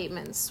 3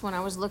 statements when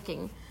I was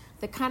looking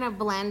that kind of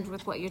blend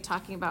with what you're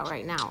talking about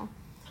right now,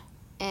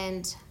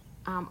 and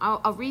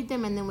I'll read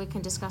them, and then we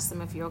can discuss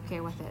them if you're okay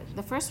with it.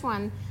 The first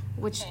one,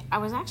 which I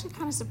was actually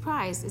kind of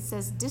surprised, it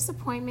says,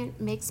 disappointment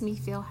makes me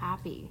feel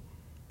happy.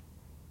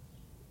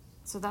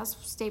 So that's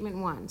statement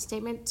 1.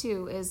 Statement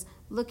 2 is,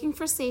 looking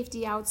for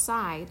safety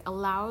outside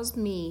allows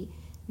me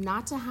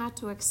not to have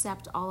to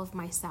accept all of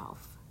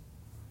myself.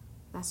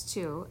 That's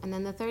 2. And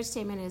then the third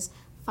statement is,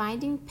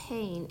 finding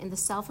pain in the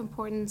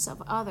self-importance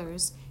of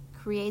others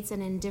creates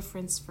an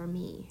indifference for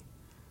me.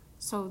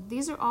 So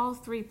these are all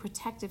three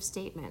protective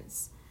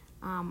statements.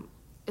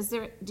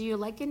 Do you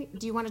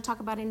want to talk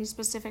about any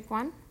specific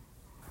one?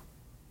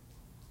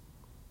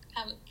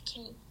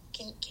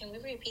 Can we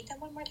repeat them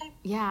one more time?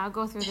 Yeah, I'll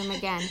go through them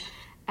again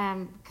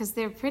because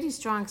they're pretty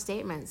strong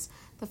statements.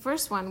 The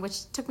first one,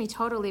 which took me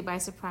totally by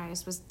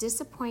surprise, was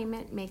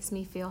disappointment makes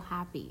me feel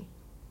happy.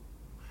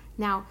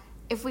 Now,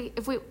 if we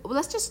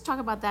let's just talk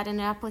about that in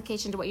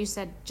application to what you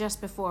said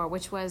just before,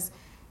 which was,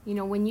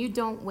 when you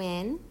don't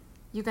win,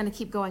 you're going to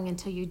keep going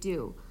until you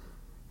do.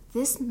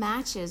 This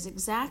matches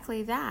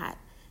exactly that.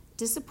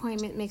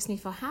 Disappointment makes me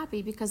feel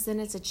happy because then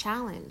it's a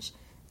challenge.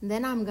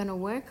 Then I'm going to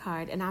work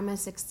hard and I'm going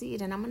to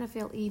succeed and I'm going to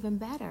feel even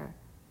better.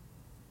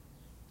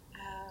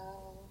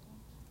 Oh.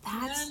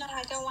 No,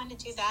 I don't want to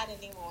do that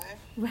anymore.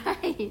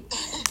 Right.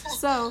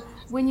 So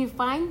when you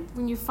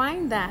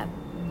find that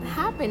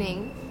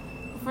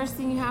happening, the first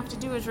thing you have to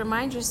do is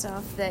remind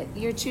yourself that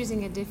you're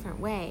choosing a different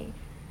way.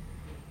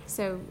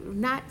 So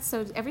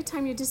every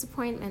time you're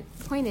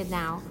disappointed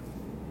now,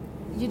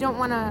 you don't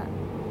want to.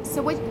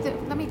 So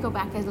let me go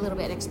back a little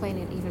bit and explain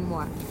it even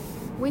more.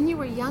 When you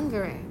were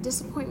younger,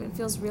 disappointment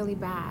feels really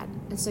bad.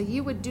 And so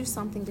you would do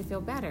something to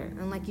feel better.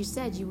 And like you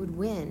said, you would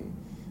win.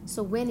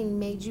 So winning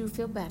made you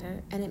feel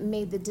better, and it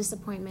made the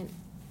disappointment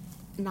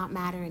not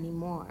matter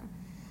anymore.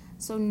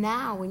 So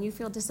now when you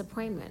feel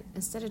disappointment,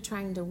 instead of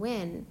trying to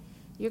win,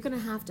 you're going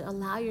to have to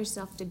allow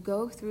yourself to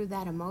go through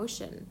that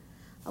emotion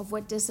of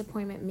what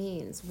disappointment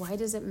means. Why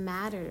does it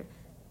matter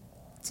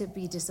to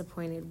be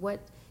disappointed?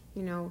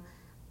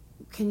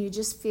 Can you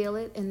just feel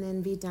it and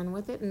then be done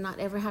with it and not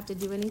ever have to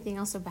do anything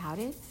else about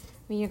it?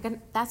 I mean,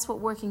 that's what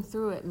working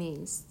through it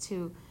means,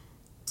 to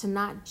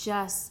not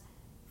just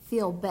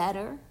feel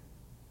better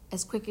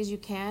as quick as you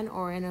can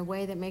or in a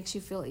way that makes you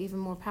feel even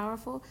more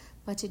powerful,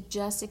 but to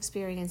just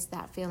experience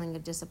that feeling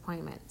of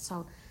disappointment.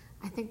 So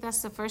I think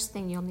that's the first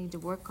thing you'll need to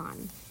work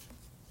on.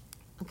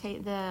 Okay,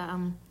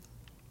 the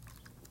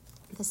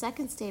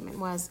second statement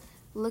was,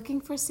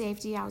 looking for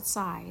safety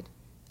outside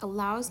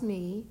allows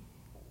me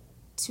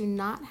to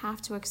not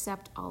have to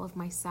accept all of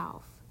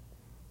myself.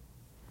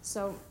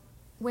 So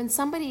when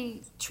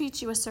somebody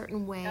treats you a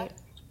certain way, Yep.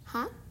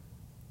 Huh?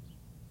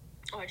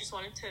 Oh, I just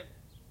wanted to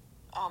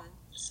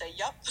say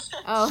yep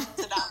Oh.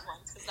 to that one,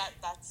 because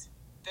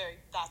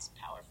that's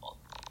powerful.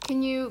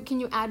 Can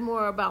you add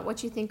more about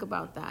what you think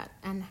about that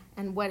and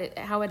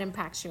how it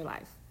impacts your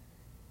life?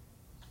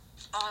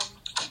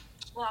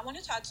 Well, I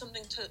wanted to add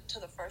something to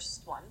the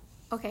first one.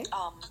 Okay.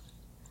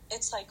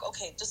 It's like,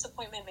 okay,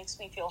 disappointment makes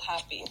me feel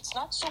happy. It's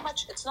not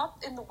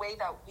in the way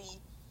that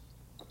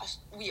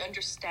we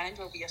understand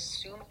or we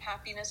assume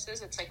happiness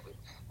is. It's like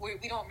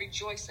we don't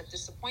rejoice at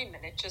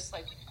disappointment. It's just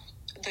like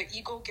the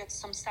ego gets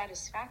some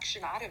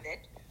satisfaction out of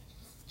it.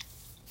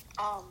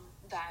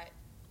 That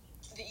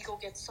the ego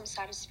gets some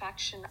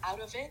satisfaction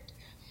out of it.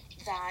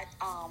 That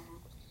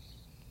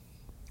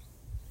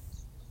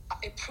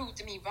it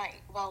proved me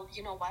right. Well,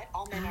 you know what?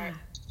 All men are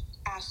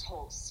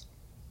assholes,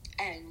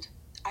 and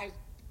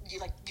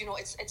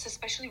it's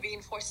especially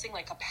reinforcing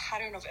like a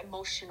pattern of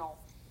emotional,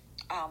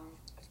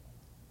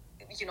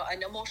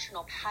 an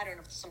emotional pattern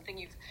of something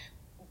you've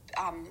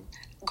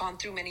gone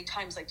through many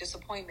times, like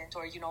disappointment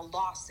or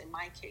loss. In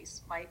my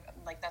case,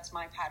 that's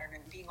my pattern,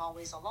 and being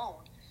always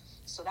alone.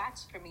 So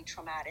that's for me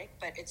traumatic.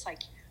 But it's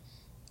like,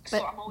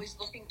 so I'm always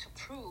looking to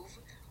prove.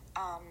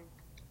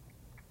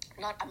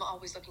 I'm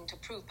always looking to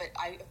prove, but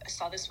I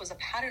saw this was a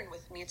pattern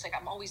with me. It's like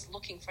I'm always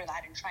looking for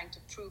that and trying to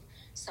prove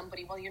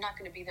somebody, well, you're not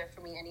going to be there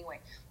for me anyway.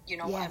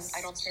 Yes.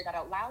 I don't say that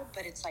out loud,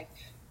 but it's like,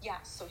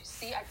 yeah, so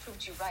see, I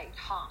proved you right,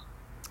 huh?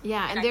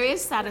 Yeah, and there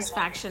is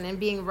satisfaction in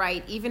being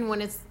right, even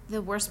when it's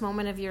the worst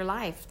moment of your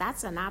life.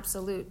 That's an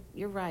absolute,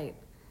 you're right.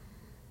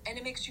 And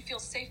it makes you feel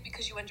safe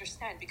because you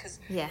understand, because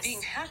Yes.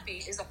 being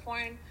happy is a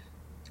foreign,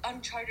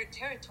 uncharted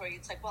territory.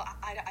 It's like, well,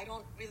 I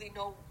don't really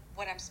know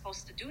what I'm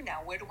supposed to do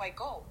now. Where do I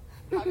go?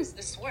 How does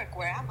this work?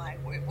 Where am I?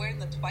 We're in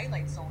the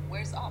twilight zone.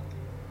 Where's up?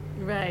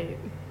 Right.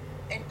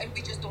 And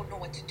we just don't know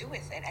what to do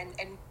with it.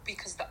 And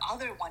because the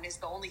other one is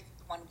the only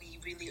one we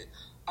really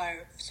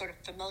are sort of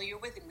familiar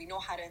with, and we know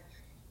how to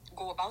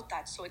go about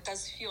that. So it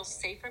does feel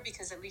safer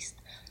because at least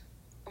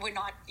we're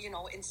not,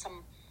 in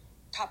some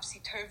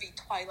topsy-turvy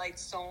twilight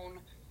zone,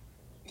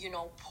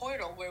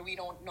 portal where we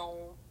don't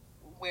know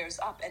where's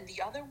up. And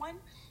the other one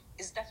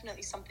is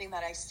definitely something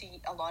that I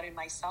see a lot in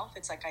myself.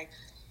 It's like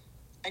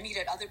I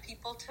needed other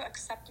people to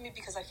accept me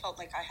because I felt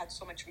like I had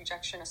so much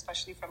rejection,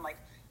 especially from like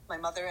my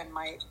mother and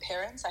my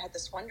parents. I had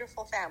this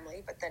wonderful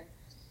family, but then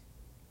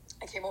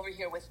I came over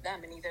here with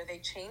them, and either they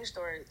changed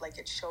or like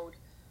it showed,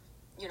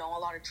 a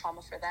lot of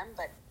trauma for them,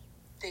 but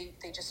they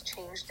just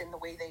changed in the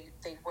way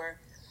they were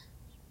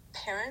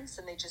parents,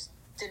 and they just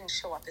didn't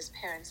show up as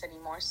parents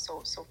anymore.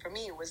 So for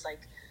me, it was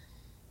like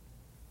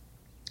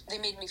they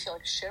made me feel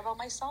like shit about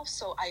myself.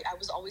 So I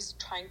was always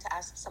trying to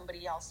ask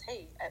somebody else,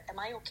 hey, am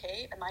I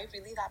okay? Am I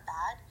really that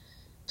bad?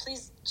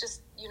 Please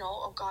just,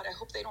 oh God, I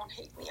hope they don't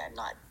hate me. I'm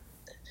not,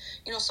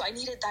 so I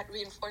needed that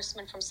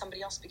reinforcement from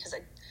somebody else because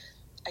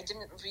I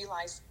didn't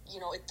realize,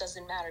 it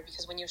doesn't matter,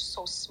 because when you're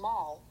so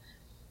small,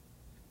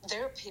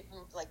 their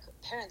like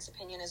parents'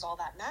 opinion is all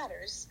that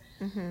matters.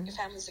 Your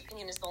family's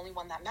opinion is the only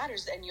one that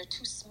matters, and you're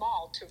too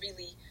small to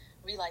really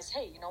realize,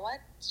 hey, you know what?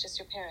 It's just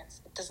your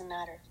parents. It doesn't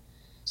matter.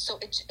 So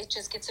it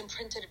just gets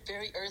imprinted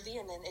very early,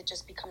 and then it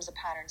just becomes a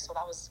pattern. So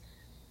that was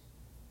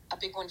a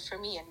big one for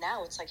me. And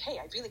now it's like, hey,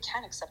 I really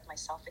can accept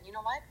myself. And you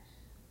know what?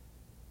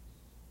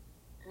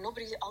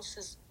 Nobody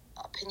else's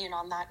opinion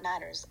on that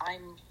matters.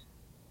 I'm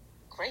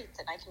great,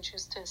 and I can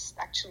choose to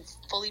actually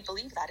fully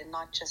believe that and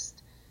not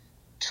just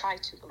try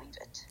to believe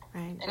it.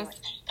 Right. Anyway,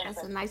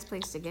 that's a nice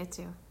place to get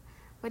to.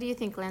 What do you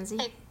think, Lindsay?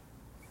 It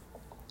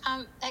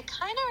kind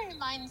of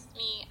reminds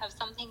me of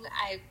something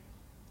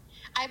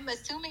I'm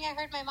assuming I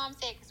heard my mom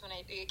say, because when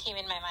it came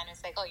in my mind, it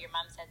was like, oh, your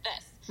mom said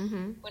this.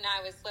 When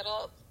I was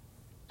little,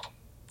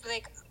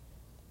 like,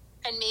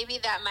 and maybe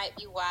that might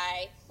be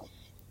why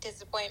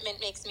disappointment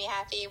makes me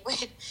happy,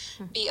 would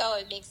be,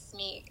 it makes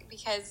me,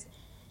 because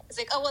it's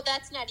like, oh, well,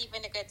 that's not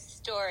even a good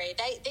story.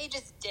 They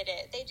just did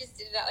it. They just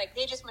did it. Like,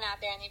 they just went out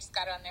there and they just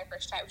got it on their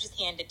first try. It was just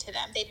handed to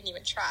them. They didn't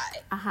even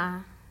try.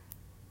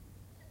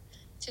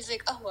 So it's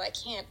like, oh, well, I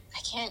can't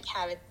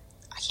have it.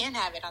 I can't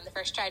have it on the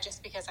first try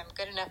just because I'm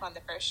good enough on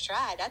the first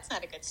try. That's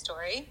not a good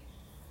story.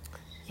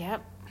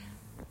 Yep.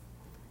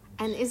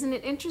 And isn't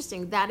it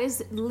interesting? That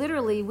is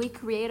literally, we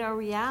create our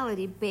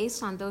reality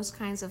based on those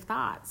kinds of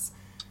thoughts.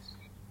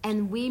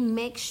 And we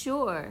make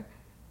sure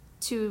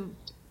to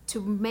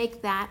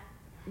make that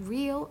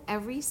real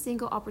every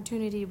single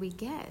opportunity we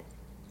get.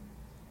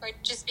 Or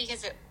just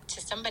because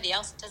to somebody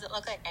else it doesn't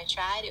look like I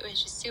tried, it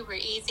was just super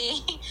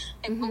easy.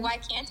 Like, well, why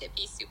can't it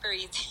be super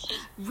easy?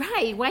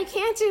 Right. Why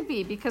can't it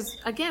be? Because,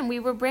 again, we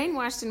were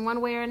brainwashed in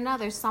one way or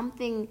another.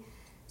 Something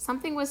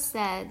was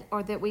said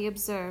or that we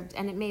observed,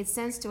 and it made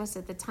sense to us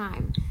at the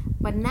time.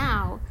 But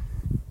now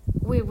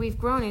we've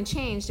grown and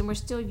changed, and we're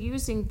still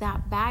using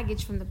that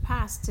baggage from the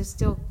past to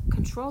still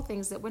control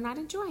things that we're not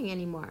enjoying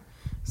anymore.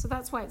 So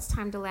that's why it's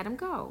time to let them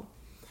go.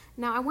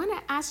 Now, I want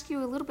to ask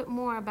you a little bit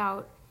more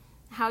about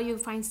how you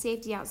find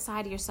safety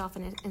outside of yourself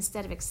and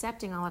instead of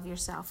accepting all of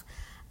yourself.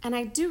 And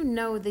I do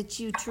know that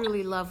you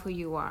truly love who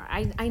you are.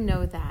 I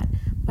know that.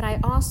 But I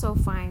also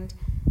find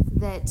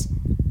that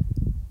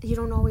you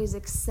don't always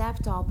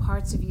accept all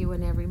parts of you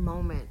in every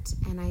moment.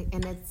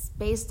 And it's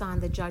based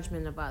on the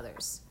judgment of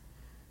others.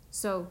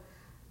 So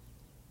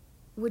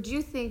would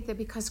you think that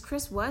because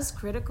Chris was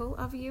critical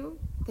of you,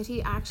 that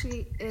he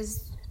actually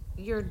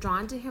you're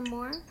drawn to him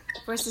more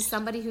versus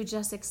somebody who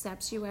just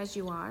accepts you as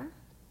you are?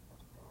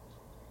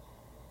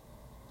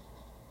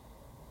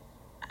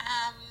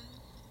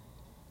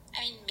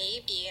 I mean,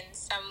 maybe in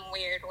some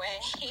weird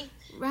way.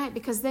 Right,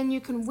 because then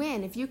you can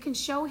win. If you can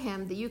show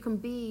him that you can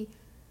be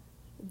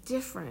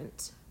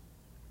different,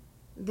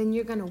 then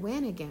you're going to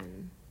win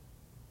again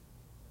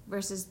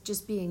versus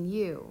just being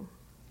you.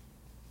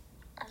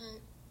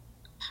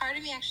 Part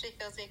of me actually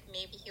feels like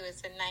maybe he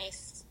was a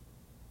nice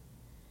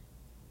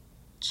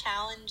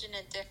challenge in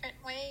a different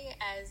way,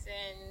 as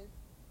in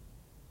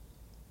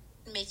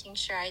making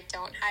sure I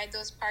don't hide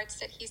those parts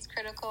that he's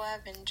critical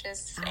of and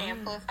just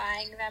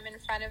amplifying them in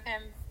front of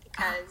him,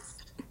 because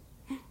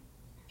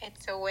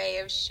it's a way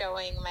of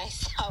showing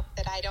myself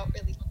that I don't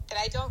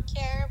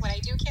care when I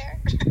do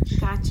care.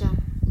 Gotcha.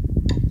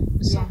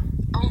 So, Yeah.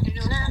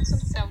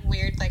 Some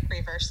weird, like,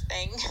 reverse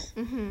thing.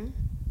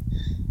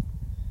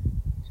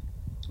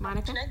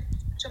 Monica? Can I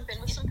jump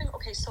in with something?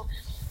 Okay, so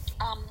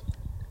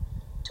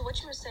to what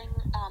you were saying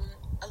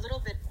a little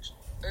bit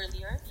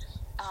earlier,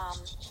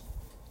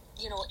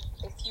 you know,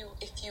 if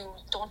you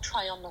don't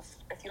try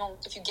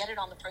if you get it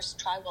on the first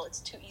try, well, it's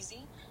too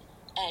easy,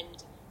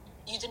 and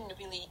you didn't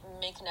really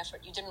make an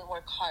effort, you didn't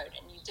work hard,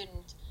 and you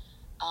didn't,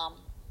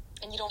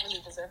 and you don't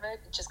really deserve it.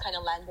 It just kind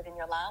of landed in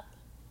your lap.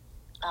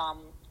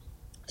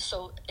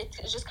 So it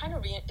just kind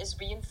of is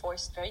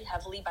reinforced very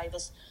heavily by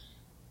this.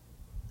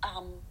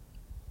 I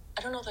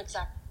don't know the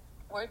exact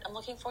word I'm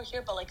looking for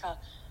here, but like a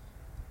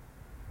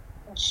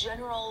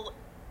general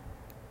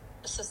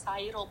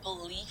societal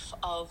belief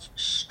of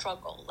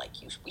struggle. Like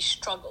we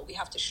struggle, we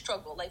have to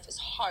struggle. Life is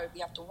hard. We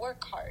have to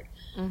work hard.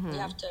 We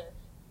have to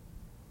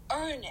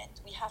earn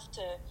it. We have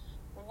to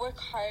work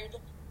hard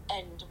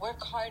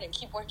and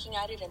keep working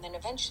at it, and then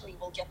eventually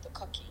we'll get the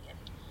cookie,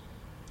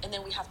 and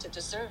then we have to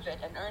deserve it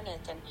and earn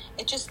it. And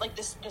it's just like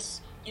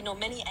this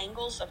many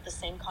angles of the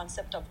same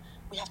concept of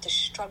we have to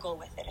struggle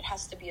with it. It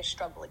has to be a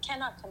struggle. It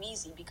cannot come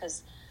easy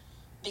because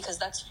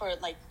that's for,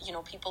 like,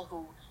 people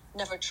who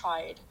never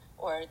tried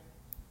or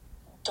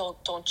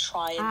don't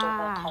try and don't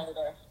work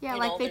harder. Yeah,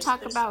 like they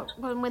talk about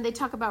when they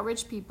talk about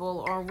rich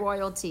people or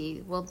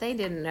royalty. Well, they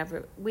didn't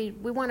ever. We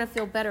want to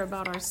feel better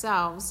about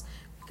ourselves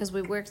because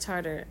we worked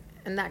harder,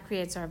 and that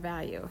creates our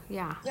value.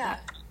 Yeah. Yeah.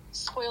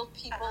 Spoiled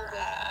people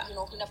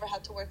with, who never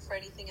had to work for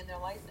anything in their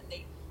life, and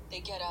they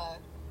get a,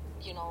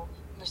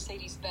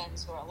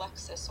 Mercedes-Benz or a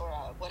Lexus or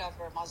a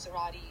whatever,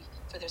 Maserati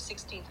for their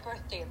 16th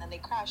birthday, and then they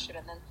crash it,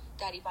 and then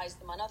daddy buys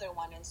them another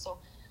one. And so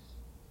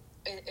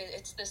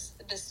it's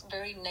this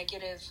very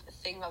negative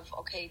thing of,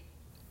 okay,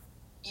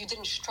 you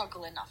didn't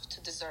struggle enough to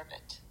deserve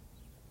it.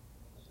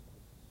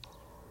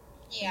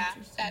 Yeah,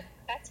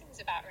 that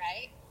seems about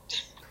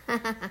right.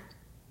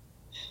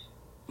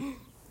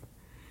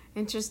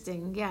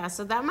 Interesting. Yeah.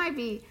 So that might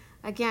be,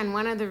 again,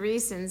 one of the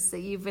reasons that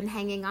you've been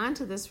hanging on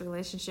to this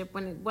relationship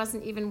when it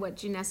wasn't even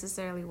what you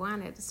necessarily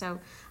wanted. So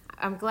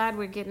I'm glad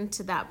we're getting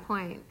to that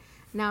point.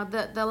 Now,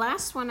 the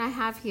last one I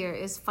have here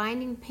is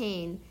finding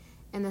pain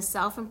in the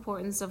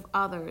self-importance of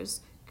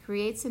others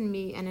creates in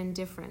me an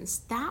indifference.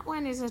 That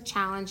one is a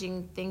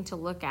challenging thing to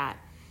look at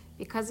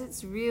because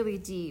it's really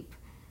deep.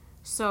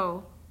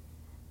 So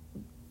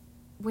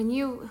when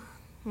you,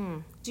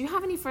 do you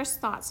have any first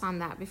thoughts on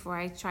that before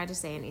I try to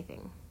say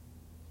anything?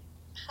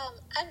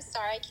 I'm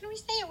sorry. Can we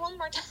say it one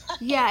more time?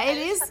 Yeah, it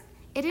is.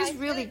 It is I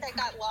really. feel like I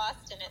got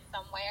lost in it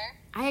somewhere.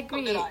 I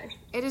agree.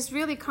 It is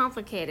really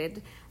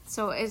complicated.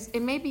 So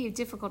it may be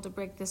difficult to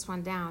break this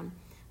one down.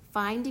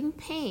 Finding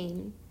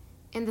pain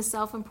in the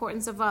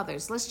self-importance of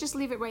others. Let's just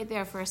leave it right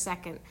there for a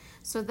second.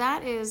 So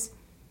that is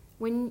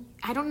when,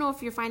 I don't know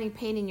if you're finding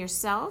pain in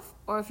yourself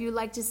or if you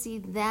like to see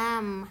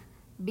them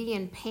be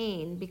in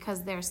pain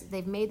because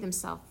they've made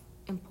themselves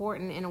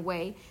important in a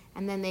way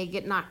and then they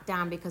get knocked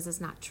down because it's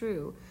not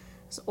true.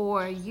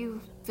 Or you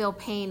feel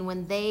pain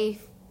when they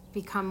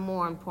become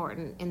more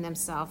important in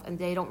themselves and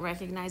they don't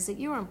recognize that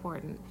you're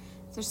important.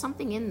 There's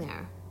something in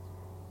there.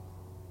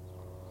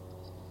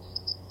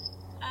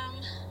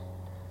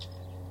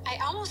 I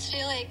almost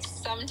feel like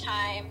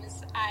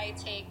sometimes I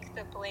take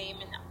the blame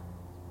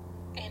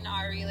in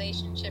our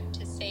relationship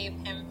to save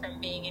him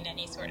from being in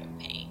any sort of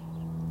pain.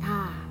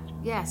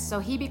 Yes. So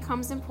he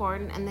becomes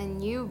important, and then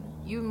you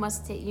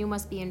must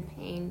be in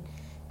pain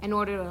in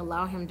order to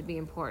allow him to be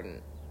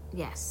important.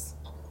 Yes.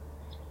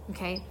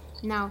 Okay.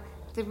 Now,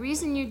 the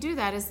reason you do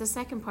that is the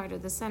second part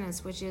of the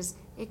sentence, which is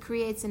it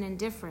creates an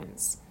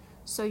indifference.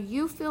 So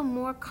you feel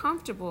more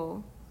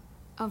comfortable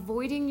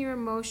avoiding your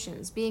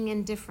emotions, being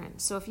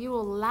indifferent. So if you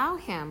allow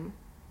him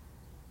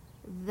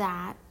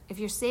that, if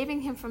you're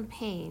saving him from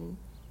pain,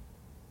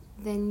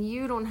 then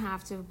you don't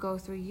have to go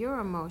through your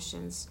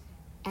emotions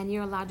and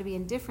you're allowed to be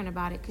indifferent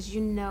about it because you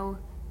know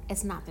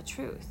it's not the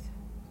truth.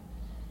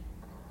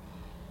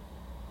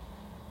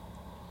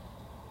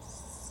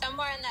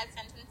 Somewhere in that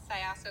sentence,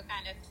 I also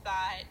kind of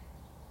thought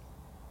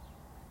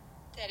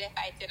that if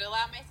I did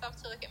allow myself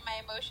to look at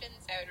my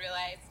emotions, I would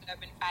realize that I've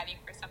been fighting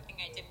for something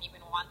I didn't even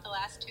want the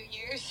last 2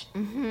 years.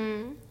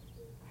 Mm-hmm.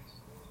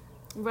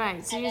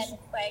 Right. So and then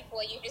it's like,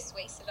 well, you just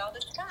wasted all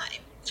this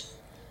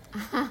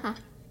time.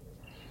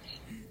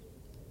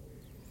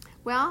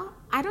 Well,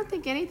 I don't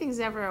think anything's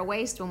ever a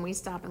waste when we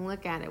stop and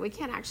look at it. We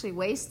can't actually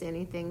waste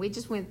anything. We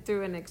just went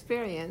through an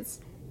experience,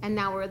 and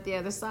now we're at the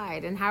other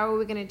side. And how are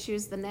we going to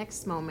choose the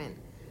next moment?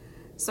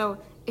 So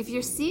if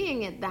you're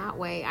seeing it that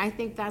way, I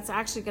think that's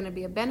actually going to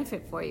be a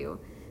benefit for you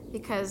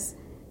because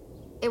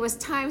it was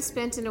time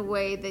spent in a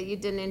way that you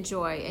didn't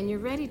enjoy, and you're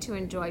ready to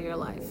enjoy your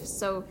life.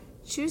 So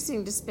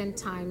choosing to spend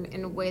time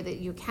in a way that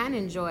you can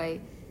enjoy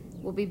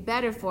will be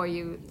better for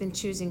you than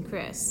choosing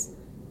Chris.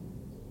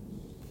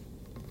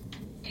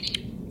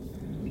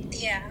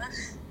 Yeah.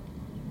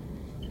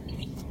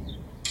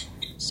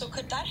 So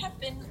could that have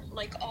been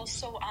like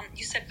also,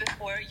 you said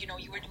before,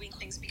 you were doing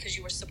things because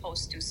you were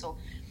supposed to. So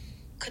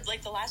could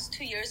like the last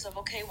 2 years of,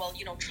 okay, well,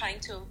 trying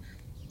to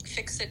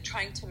fix it,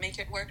 trying to make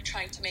it work,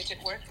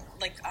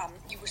 like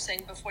you were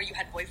saying before you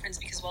had boyfriends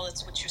because, well,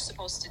 it's what you're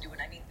supposed to do.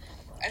 And I mean,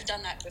 I've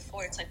done that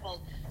before. It's like,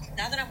 well,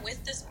 now that I'm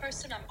with this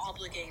person, I'm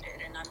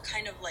obligated and I'm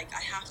kind of like,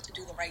 I have to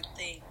do the right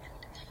thing.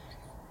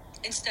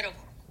 And instead of,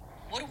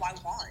 what do I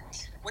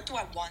want? What do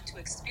I want to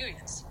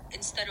experience?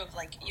 Instead of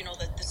like,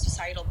 the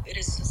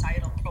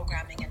societal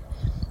programming and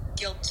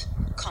guilt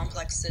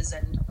complexes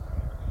and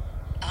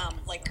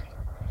like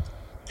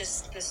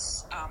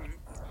this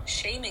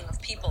shaming of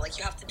people. Like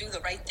you have to do the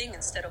right thing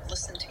instead of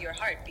listen to your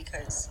heart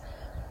because,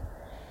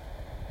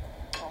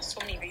 well, so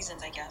many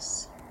reasons, I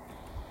guess.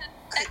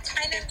 I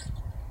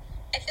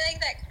feel like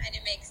that kind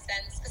of makes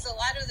sense because a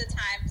lot of the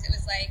times it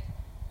was like,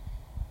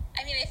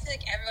 I mean, I feel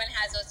like everyone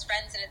has those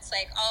friends and it's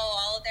like, oh,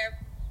 all their,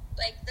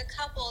 like the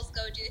couples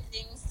go do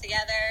things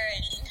together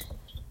and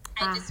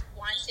I just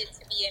wanted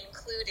to be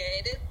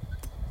included.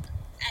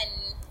 And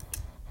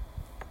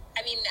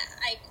I mean,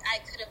 I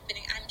could have been,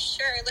 I'm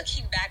sure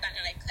looking back on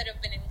it, I could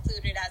have been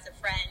included as a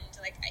friend.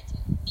 Like I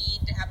didn't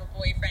need to have a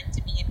boyfriend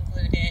to be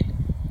included.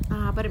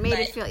 But it made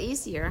it feel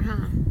easier,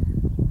 huh?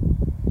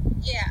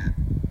 Yeah.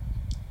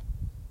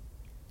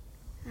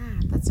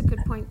 That's a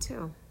good point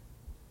too.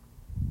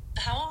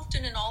 How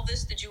often in all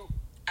this did you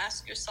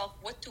ask yourself,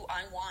 what do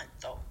I want,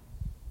 though?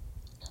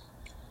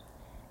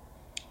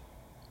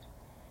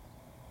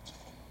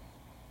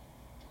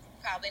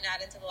 Probably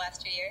not until the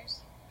last 2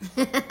 years.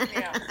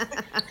 Yeah.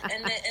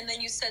 And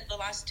then you said the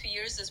last 2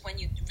 years is when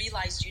you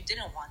realized you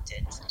didn't want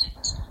it.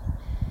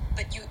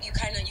 But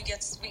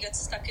we get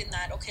stuck in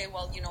that, okay,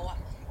 well, you know what?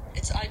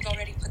 I've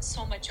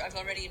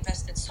already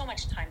invested so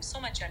much time, so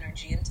much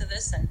energy into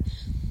this, and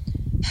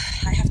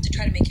I have to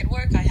try to make it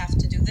work. I have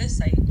to do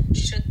this. I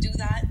should do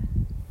that.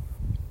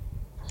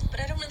 But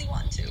I don't really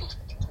want to.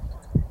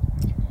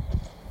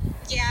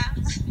 Yeah.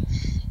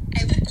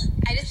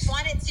 I just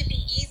want it to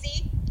be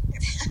easy.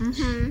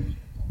 Mm-hmm.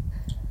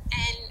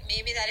 And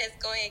maybe that is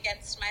going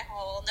against my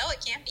whole, no,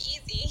 it can't be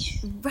easy.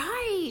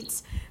 Right.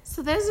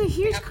 So there's a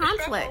huge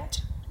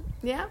conflict.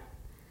 Yeah.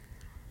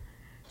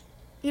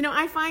 You know,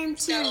 I find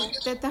too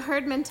that the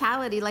herd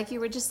mentality, like you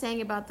were just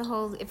saying about the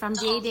whole, if I'm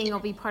dating, I'll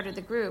be part of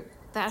the group.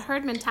 That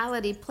herd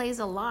mentality plays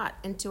a lot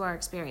into our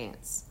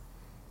experience.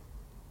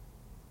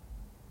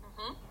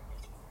 Mm-hmm.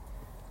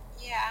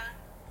 Yeah.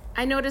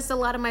 I noticed a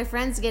lot of my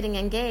friends getting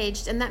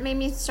engaged, and that made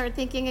me start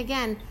thinking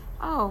again,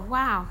 oh,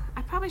 wow,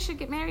 I probably should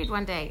get married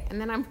one day. And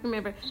then I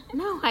remember,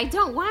 no, I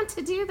don't want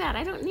to do that.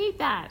 I don't need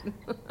that.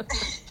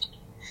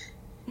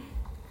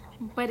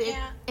 But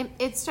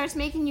it starts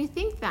making you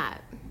think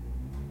that.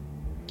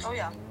 Oh,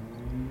 yeah.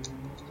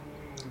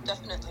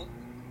 Definitely.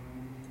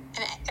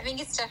 And I think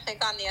it's definitely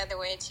gone the other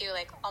way, too.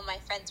 Like, all my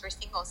friends were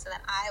single, so then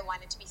I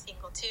wanted to be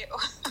single, too.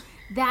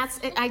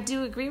 I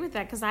do agree with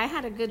that, because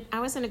I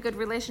was in a good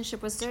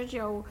relationship with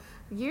Sergio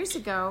years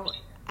ago,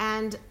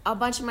 and a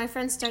bunch of my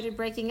friends started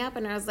breaking up,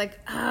 and I was like,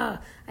 oh,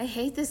 I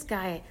hate this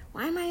guy.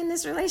 Why am I in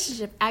this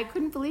relationship? I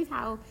couldn't believe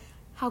how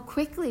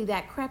quickly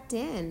that crept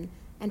in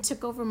and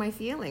took over my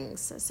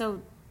feelings.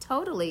 So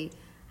totally,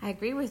 I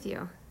agree with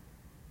you.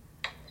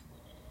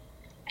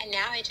 And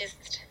now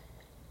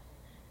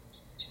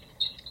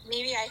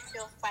maybe I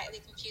feel slightly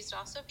confused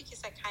also,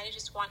 because I kind of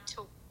just want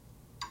to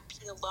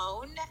be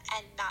alone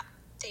and not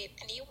date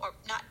or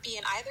not be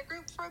in either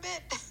group for a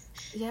bit.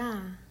 Yeah.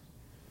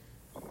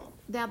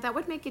 That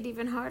would make it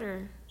even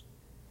harder.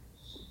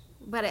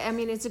 But I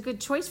mean, it's a good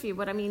choice for you.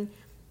 But I mean,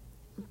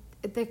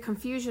 the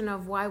confusion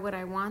of why would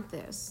I want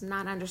this,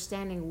 not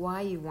understanding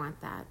why you want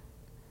that.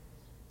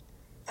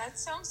 That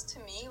sounds to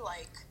me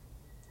like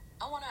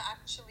I want to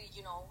actually,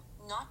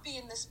 not be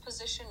in this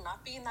position,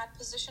 not be in that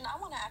position. I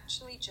want to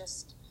actually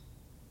just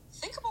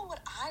think about what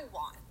I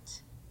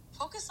want.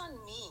 Focus on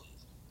me.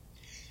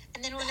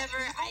 And then whenever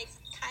I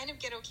kind of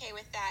get okay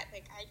with that,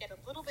 like, I get a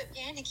little bit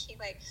panicky,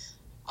 like,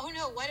 oh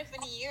no, what if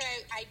in a year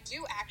I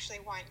do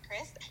actually want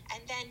Chris,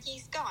 and then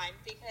he's gone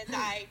because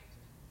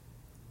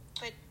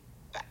but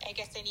I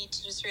guess I need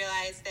to just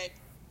realize that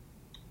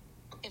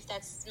if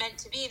that's meant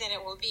to be, then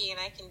it will be, and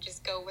I can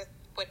just go with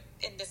what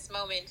in this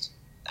moment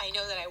I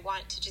know that I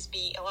want to just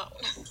be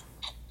alone.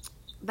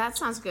 That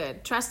sounds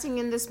good. Trusting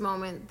in this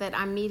moment that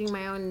I'm meeting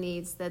my own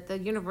needs, that the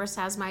universe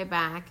has my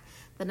back,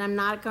 that I'm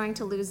not going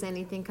to lose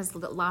anything because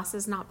loss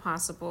is not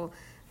possible.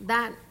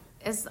 That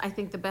is, I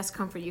think, the best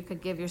comfort you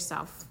could give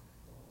yourself.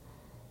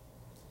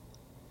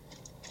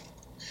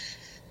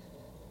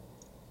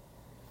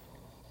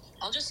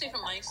 I'll just say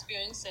from my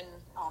experience, and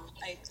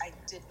I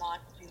did not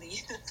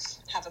really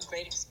have a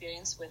great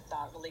experience with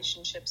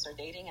relationships or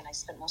dating, and I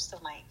spent most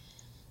of my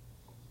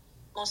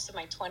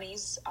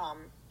 20s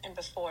and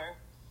before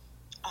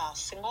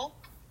single,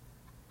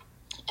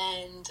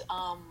 and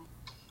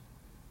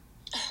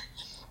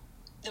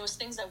there was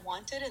things I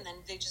wanted, and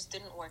then they just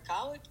didn't work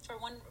out for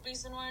one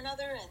reason or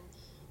another,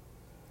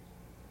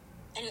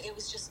 and it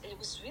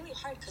was really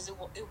hard, because it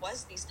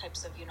was these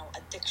types of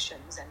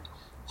addictions and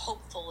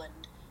hopeful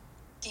and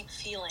deep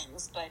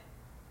feelings. But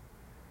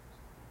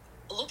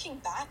looking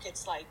back,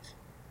 it's like,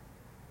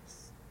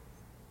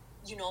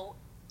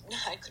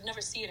 I could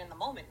never see it in the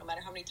moment, no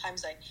matter how many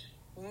times I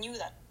knew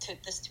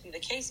this to be the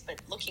case.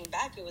 But looking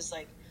back, it was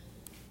like,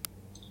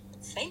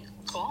 thank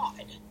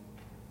God.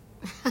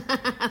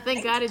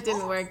 Thank God it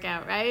didn't work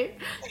out, right?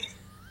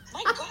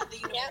 My God, the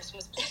universe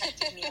was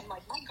protecting me. I'm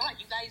like, my God,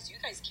 you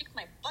guys kicked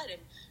my butt,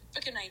 and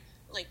freaking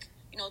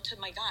to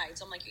my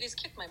guides, I'm like, you guys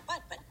kicked my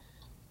butt, but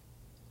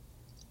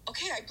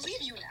okay, I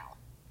believe you now.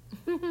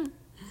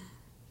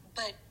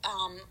 But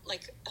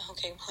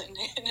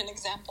in an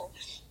example,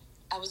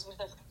 I was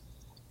with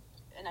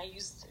and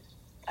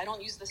I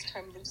don't use this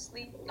term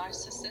loosely,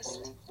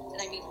 narcissist,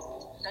 and I mean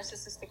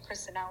narcissistic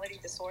personality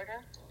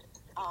disorder,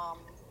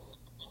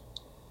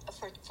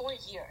 for 4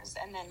 years,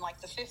 and then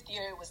like the 5th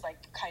year, it was like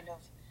kind of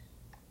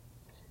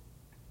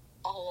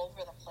all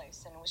over the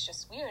place, and it was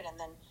just weird. And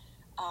then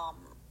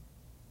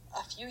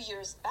a few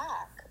years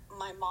back,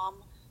 my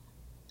mom,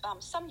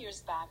 some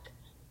years back,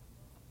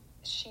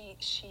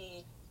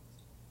 she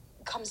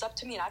comes up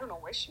to me, and I don't know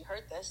where she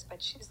heard this,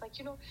 but she's like,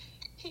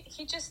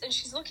 he just, and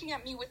she's looking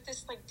at me with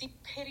this like deep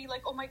pity,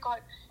 like, oh my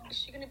God, is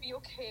she gonna be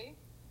okay?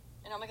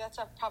 And I'm like, that's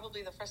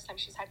probably the first time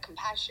she's had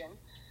compassion,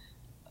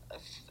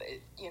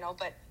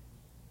 but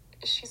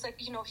she's like,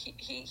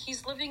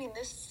 he's living in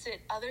this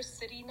other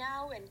city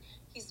now, and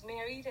he's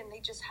married, and they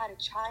just had a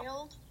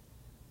child.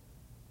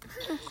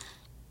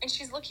 And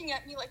she's looking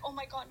at me like, oh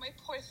my God, my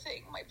poor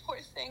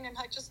thing. And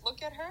I just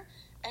look at her,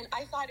 and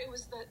I thought it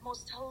was the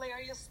most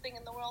hilarious thing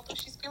in the world. If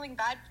she's feeling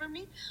bad for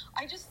me,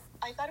 I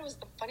thought it was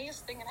the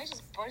funniest thing, and I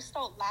just burst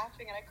out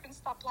laughing, and I couldn't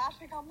stop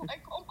laughing. I'm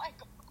like, oh my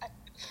God.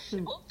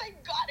 Well,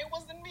 thank God it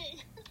wasn't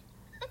me.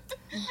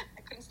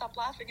 I couldn't stop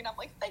laughing, and I'm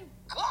like, thank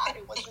God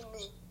it wasn't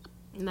me.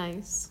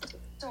 Nice.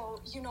 So,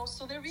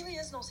 so there really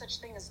is no such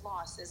thing as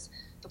loss, is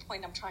the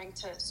point I'm trying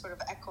to sort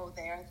of echo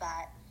there,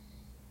 that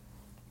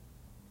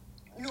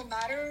no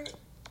matter,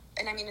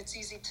 and I mean, it's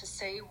easy to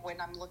say when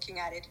I'm looking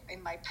at it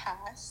in my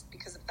past,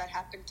 because if that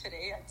happened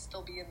today, I'd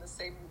still be in the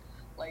same,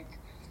 like,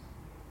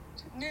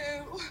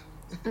 no,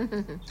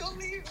 don't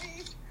leave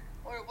me,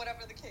 or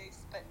whatever the case.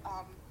 But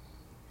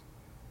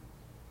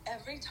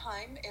every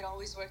time it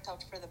always worked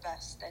out for the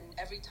best, and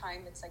every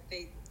time it's like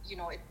they,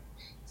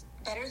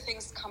 better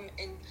things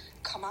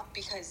come up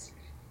because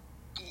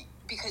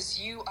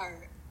you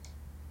are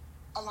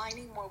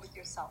aligning more with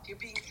yourself. You're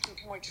being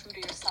more true to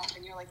yourself,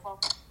 and you're like, well,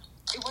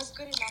 it was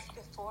good enough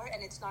before,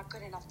 and it's not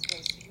good enough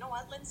today. So you know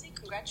what, Lindsay?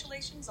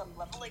 Congratulations on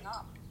leveling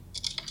up.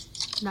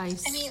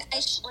 Nice. I mean,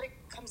 what it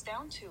comes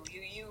down to,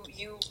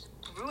 you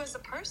grew as a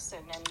person,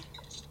 and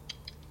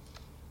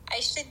I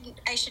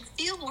should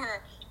feel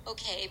more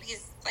okay,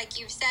 because like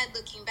you've said,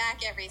 looking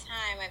back every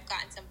time I've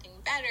gotten something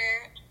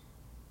better,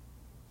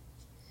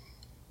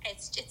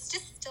 it's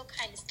just still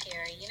kind of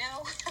scary,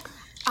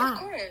 Of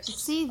course.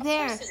 See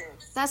there,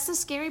 that's the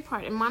scary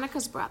part. And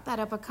Monica's brought that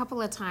up a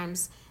couple of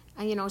times.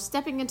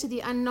 Stepping into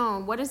the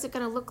unknown. What is it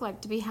going to look like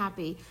to be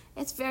happy?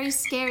 It's very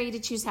scary to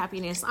choose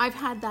happiness. I've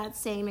had that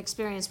same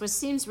experience, which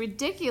seems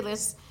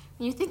ridiculous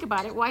when you think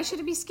about it. Why should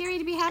it be scary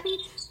to be happy?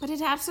 But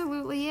it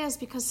absolutely is,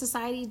 because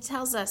society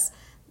tells us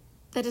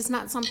that it's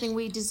not something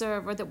we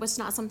deserve, or that it's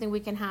not something we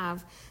can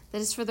have,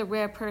 that it's for the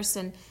rare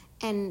person.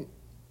 And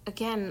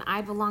again,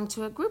 I belong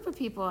to a group of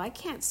people. I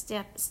can't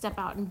step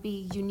out and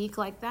be unique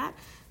like that.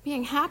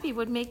 Being happy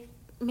would make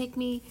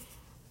me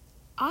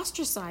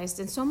ostracized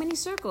in so many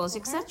circles,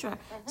 etc.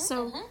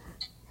 So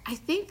I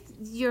think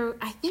you're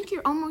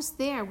almost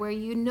there, where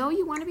you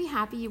want to be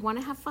happy, you want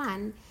to have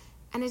fun,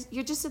 and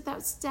you're just at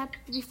that step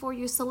before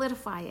you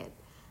solidify it,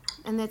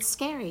 and that's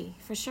scary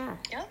for sure.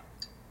 Yep.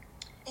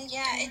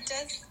 Yeah, it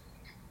does.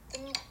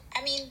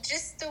 I mean,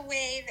 just the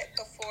way that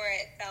before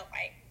it felt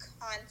like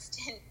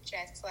constant,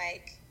 just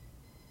like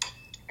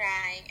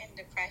crying and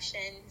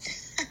depression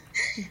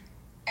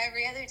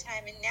every other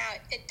time, and now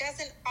it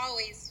doesn't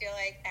always feel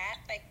like that.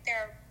 Like,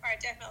 there are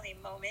definitely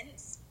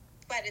moments,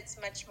 but it's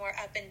much more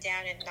up and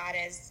down, and not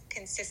as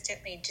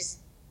consistently just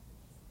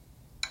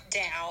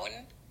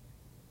down.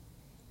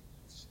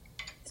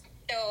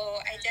 So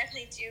I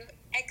definitely do.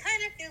 It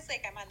kind of feels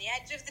like I'm on the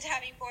edge of the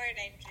diving board, and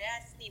I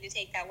just need to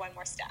take that one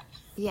more step.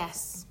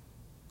 Yes,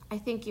 I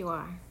think you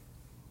are.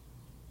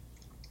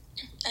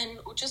 And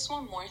just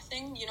one more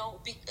thing,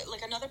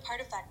 like another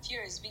part of that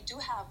fear is we do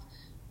have,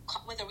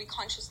 whether we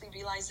consciously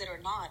realize it or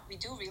not, we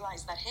do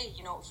realize that, hey,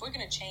 if we're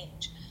going to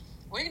change,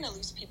 we're going to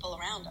lose people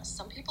around us.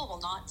 Some people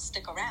will not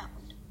stick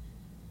around.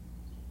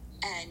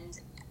 And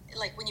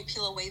like when you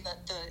peel away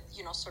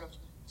the sort of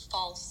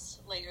false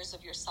layers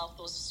of yourself,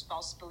 those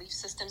false belief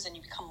systems, and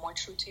you become more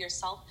true to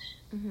yourself,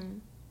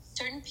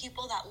 certain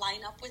people that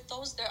line up with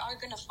those, they are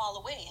going to fall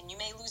away, and you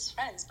may lose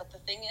friends. But the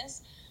thing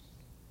is,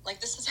 like,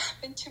 this has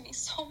happened to me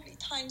so many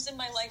times in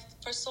my life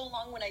for so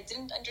long when I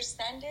didn't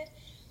understand it.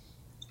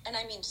 And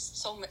I mean,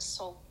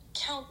 so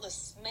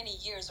countless many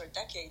years or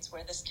decades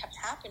where this kept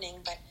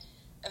happening. But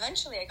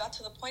eventually I got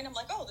to the point, I'm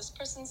like, oh, this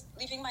person's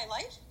leaving my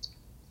life?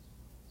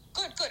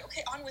 Good.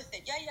 Okay, on with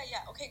it. Yeah.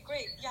 Okay,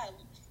 great. Yeah.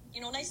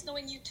 Nice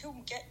knowing you too.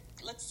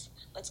 Let's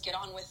get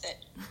on with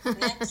it.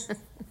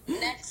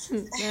 Next.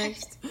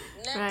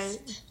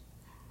 Right.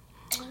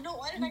 And you know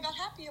what? And I got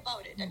happy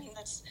about it. I mean,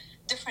 that's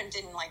different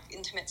in like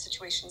intimate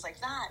situations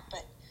like that.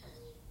 But,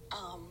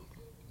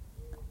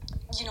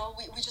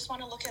 we just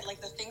want to look at like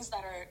the things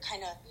that are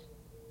kind of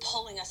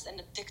pulling us and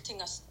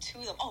addicting us to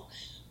them. Oh,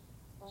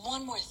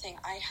 one more thing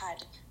I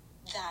had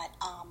that,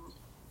 I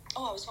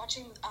was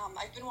watching,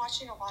 I've been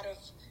watching a lot of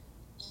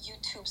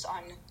YouTubes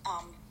on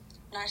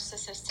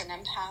narcissists and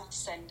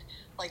empaths and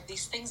like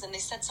these things, and they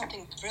said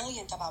something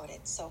brilliant about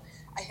it. So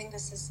I think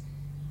this is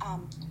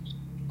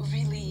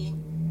really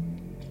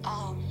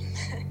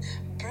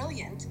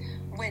brilliant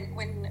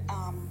when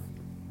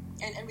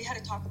and we had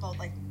to talk about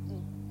like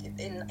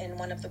in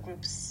one of the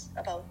groups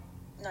about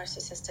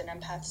narcissists and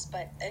empaths.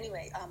 But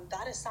anyway,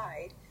 that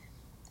aside,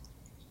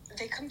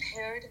 they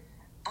compared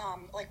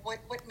like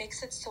what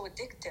makes it so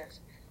addictive,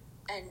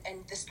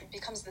 and this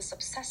becomes this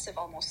obsessive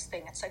almost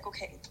thing. It's like,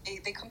 okay,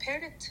 they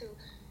compared it to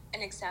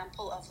an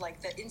example of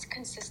like the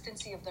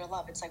inconsistency of their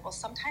love. It's like, well,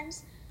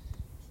 sometimes,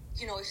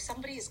 if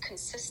somebody is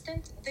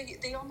consistent,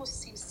 they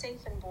almost seem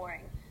safe and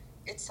boring.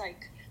 It's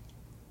like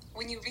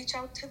when you reach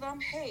out to them,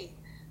 hey,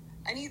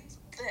 I need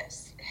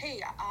this.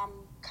 Hey,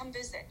 come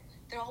visit.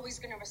 They're always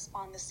going to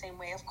respond the same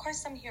way. Of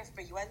course, I'm here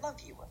for you. I love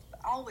you.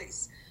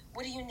 Always.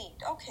 What do you need?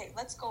 Okay,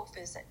 let's go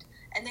visit.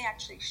 And they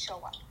actually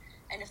show up.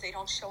 And if they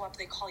don't show up,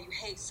 they call you,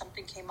 hey,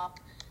 something came up.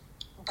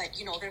 But,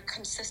 they're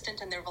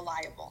consistent and they're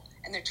reliable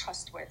and they're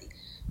trustworthy.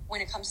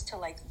 When it comes to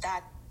like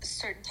that,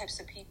 certain types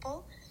of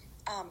people,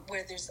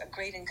 where there's a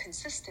great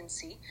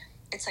inconsistency,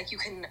 it's like you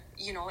can,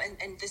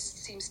 and this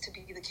seems to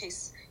be the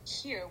case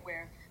here,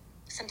 where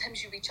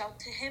sometimes you reach out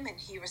to him and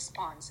he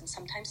responds, and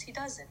sometimes he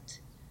doesn't.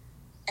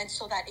 And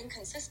so that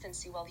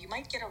inconsistency, well, you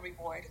might get a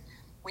reward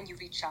when you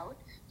reach out,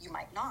 you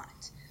might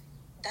not.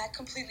 That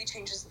completely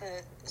changes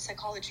the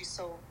psychology.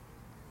 So,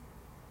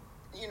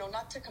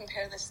 not to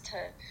compare this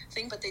to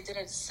thing, but they did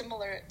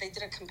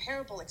a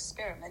comparable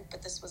experiment,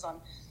 but this was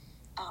on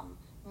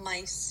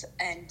mice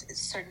and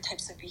certain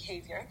types of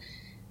behavior.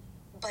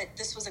 but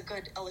this was a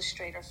good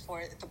illustrator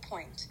for the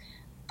point.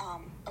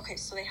 Okay,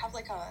 so they have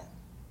like a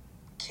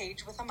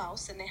cage with a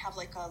mouse, and they have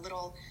like a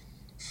little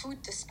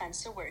food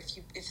dispenser where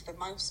if the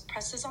mouse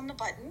presses on the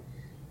button,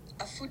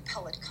 a food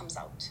pellet comes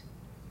out.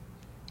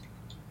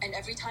 And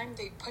every time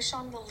they push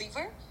on the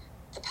lever,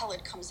 the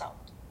pellet comes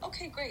out.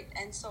 Okay, great.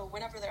 And so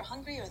whenever they're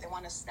hungry or they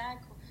want a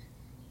snack,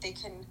 they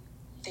can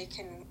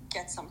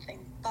get something.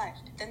 But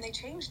then they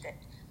changed it,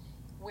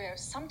 where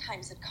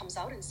sometimes it comes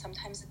out and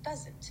sometimes it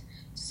doesn't.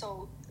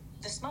 So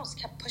this mouse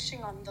kept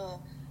pushing on the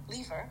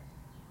lever,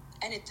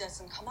 and it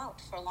doesn't come out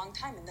for a long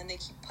time, and then they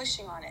keep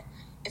pushing on it.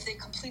 If they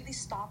completely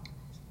stop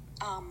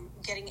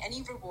getting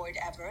any reward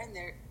ever, and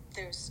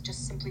there's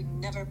just simply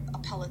never a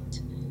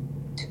pellet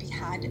to be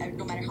had,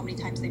 no matter how many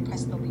times they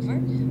press the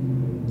lever,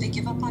 they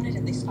give up on it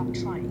and they stop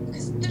trying,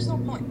 because there's no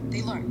point.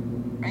 They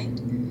learn, right?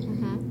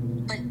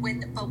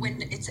 Mm-hmm. But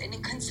when it's an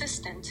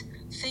inconsistent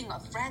thing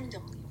of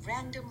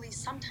randomly,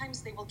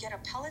 sometimes they will get a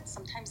pellet,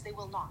 sometimes they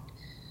will not.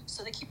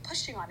 So they keep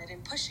pushing on it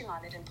and pushing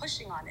on it and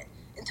pushing on it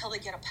until they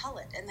get a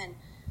pellet, and then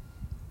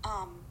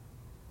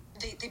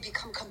they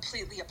become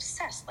completely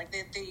obsessed. Like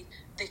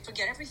they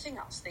forget everything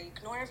else. They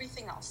ignore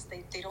everything else.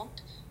 They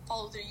don't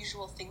follow their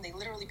usual thing. They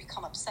literally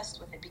become obsessed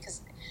with it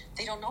because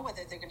they don't know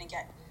whether they're going to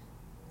get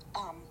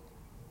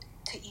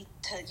to eat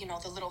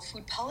the little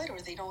food pellet,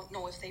 or they don't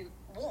know if they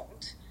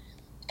won't.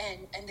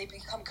 And they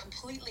become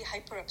completely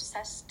hyper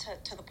obsessed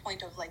to the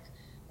point of like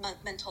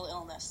mental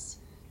illness,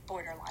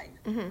 borderline.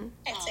 Mm-hmm.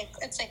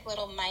 It's like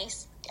little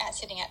mice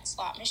sitting at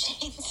slot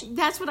machines.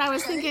 That's what I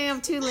was thinking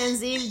of too,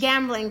 Lindsay.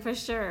 Gambling for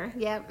sure.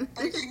 Yep.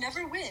 But if you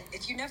never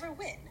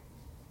win,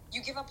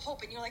 you give up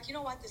hope, and you're like, you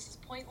know what? This is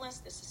pointless.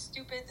 This is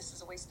stupid. This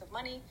is a waste of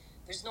money.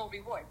 There's no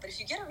reward. But if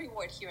you get a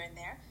reward here and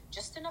there,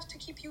 just enough to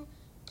keep you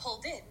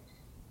pulled in,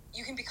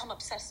 you can become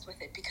obsessed with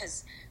it,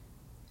 because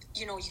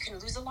you can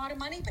lose a lot of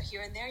money, but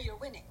here and there you're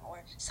winning.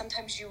 Or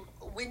sometimes you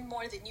win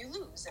more than you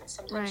lose, and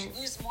sometimes you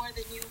lose more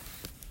than you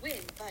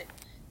win. But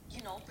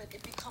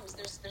it becomes,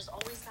 there's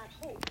always that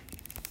hope.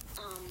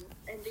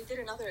 And they did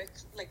another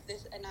like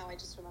this, and now I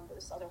just remember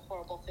this other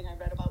horrible thing I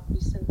read about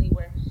recently,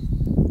 where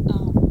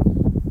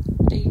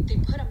they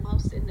put a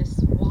mouse in this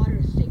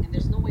water thing, and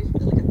there's no way for,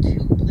 like a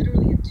tube,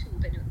 literally a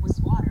tube, and it was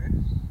water,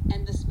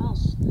 and this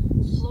mouse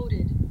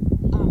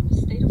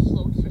stayed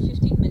afloat for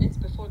 15 minutes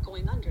before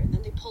going under, and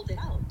then they pulled it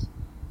out.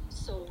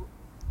 So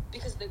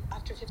because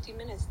after 15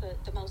 minutes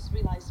the mouse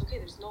realized, okay,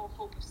 there's no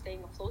hope of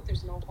staying afloat,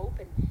 there's no hope,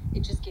 and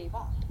it just gave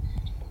up.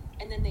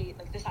 And then they,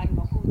 like this, I don't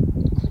know who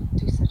could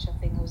do such a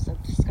thing. It was a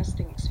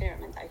disgusting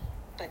experiment.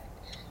 But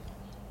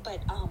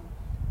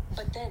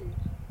then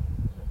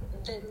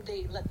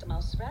they let the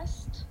mouse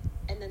rest,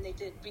 and then they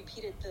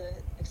repeated the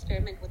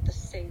experiment with the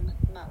same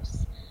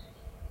mouse.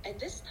 And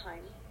this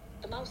time,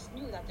 the mouse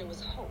knew that there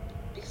was hope,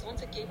 because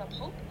once it gave up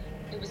hope,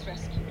 it was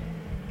rescued.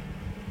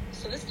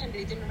 So this time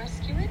they didn't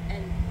rescue it,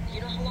 and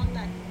you know how long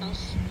that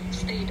mouse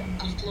stayed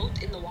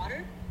afloat in the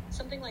water?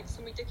 Something like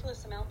some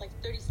ridiculous amount, like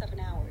 37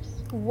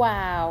 hours.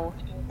 Wow.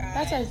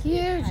 That's a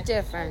huge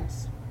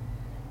difference. Hope,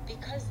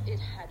 because it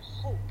had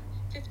hope.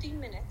 15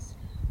 minutes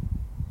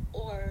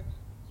or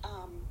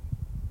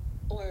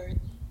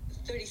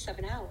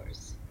 37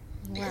 hours.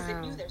 Because it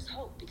knew there's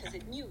hope, because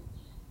it knew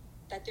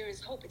that there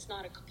is hope. It's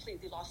not a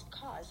completely lost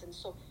cause. And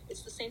so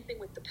it's the same thing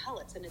with the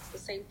pellets, and it's the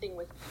same thing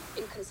with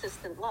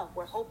inconsistent love.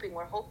 We're hoping.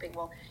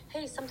 Well,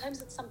 hey,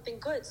 sometimes it's something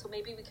good, so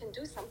maybe we can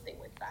do something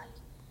with that.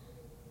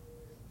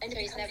 And so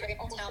he's never going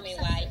to tell me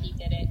why he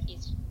did it.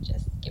 He's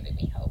just giving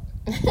me hope.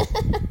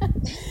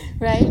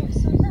 Right?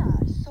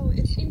 So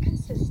it's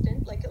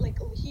inconsistent. Like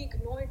he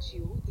ignored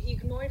you. He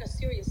ignored a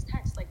serious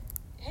text. Like,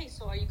 hey,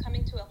 so are you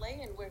coming to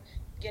LA, and we're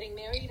getting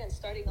married and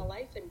starting a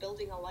life and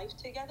building a life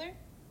together?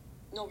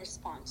 No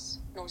response.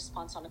 No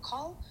response on a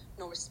call.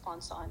 No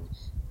response on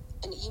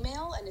an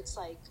email. And it's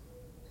like,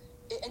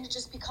 and it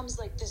just becomes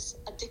like this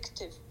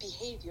addictive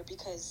behavior,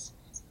 because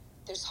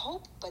there's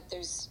hope, but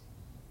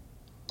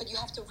you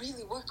have to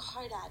really work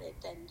hard at it,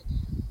 and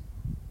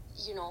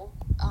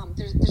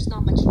there's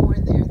not much more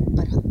there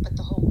but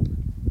the hope.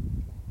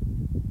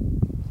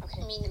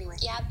 Okay. I mean, anyway.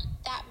 Yeah,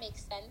 that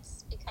makes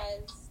sense,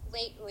 because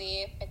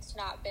lately, if it's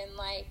not been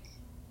like,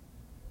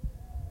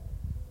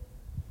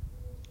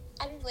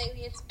 I think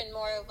lately it's been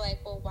more of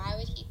like, well, why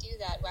would he do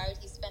that? Why would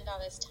he spend all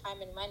this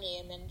time and money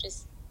and then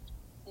just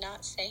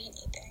not say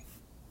anything?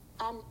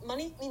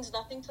 Money means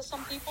nothing to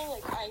some people.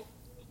 Like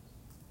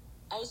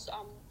I was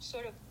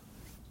sort of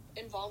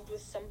involved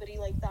with somebody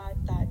like that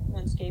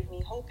once gave me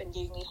hope and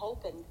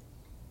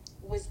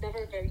was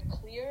never very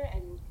clear,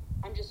 and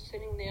I'm just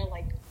sitting there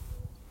like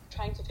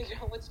trying to figure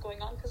out what's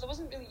going on, because I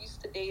wasn't really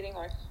used to dating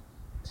or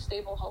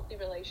stable, healthy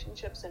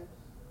relationships. And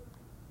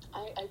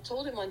I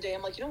told him one day,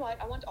 I'm like, you know what,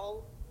 I want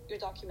all your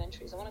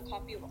documentaries. I want a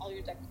copy of all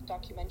your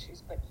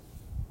documentaries, but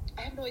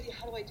I have no idea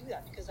how do I do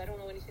that, because I don't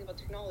know anything about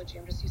technology.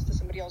 I'm just used to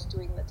somebody else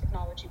doing the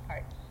technology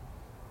part.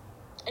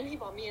 And he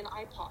bought me an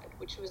iPod,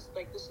 which was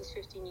like, this is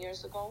 15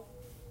 years ago.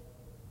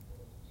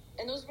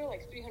 And those were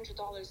like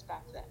 $300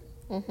 back then.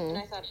 Mm-hmm. And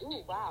I thought,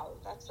 ooh, wow,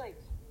 that's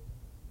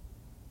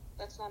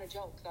not a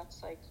joke.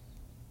 That's like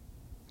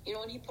You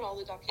know, when he put all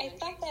the I documentaries.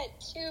 thought that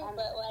too,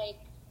 but like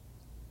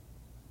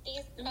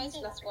these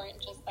presents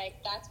weren't just like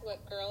that's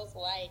what girls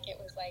like. It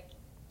was like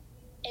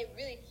it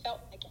really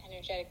felt like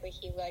energetically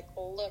he like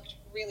looked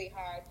really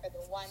hard for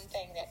the one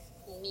thing that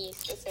me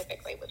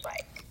specifically would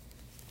like.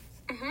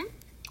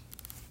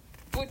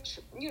 Which,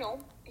 you know,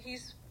 he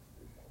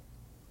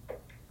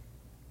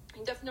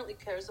definitely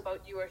cares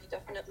about you, or he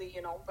definitely,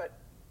 you know, but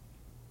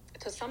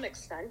to some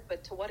extent,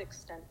 but to what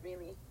extent,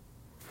 really?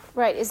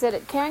 Right. Is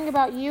it caring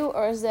about you,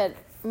 or is it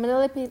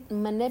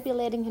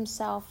manipulating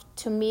himself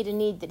to meet a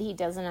need that he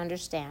doesn't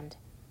understand?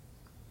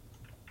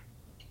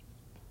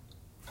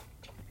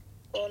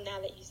 Well,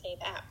 now that you say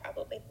that,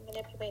 probably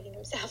manipulating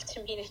himself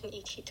to meet a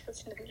need he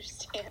doesn't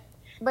understand.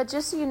 But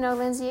just so you know,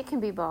 Lindsay, it can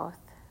be both.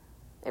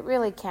 It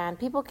really can.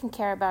 People can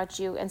care about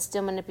you and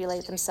still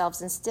manipulate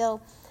themselves and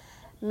still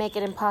make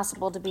it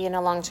impossible to be in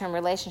a long-term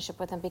relationship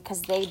with them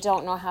because they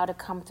don't know how to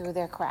come through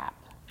their crap.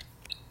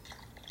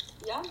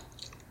 Yeah,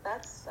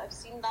 I've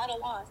seen that a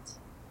lot.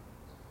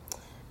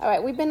 All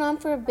right, we've been on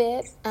for a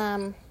bit.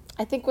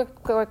 I think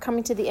we're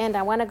coming to the end.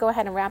 I want to go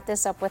ahead and wrap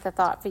this up with a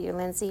thought for you,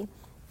 Lindsay.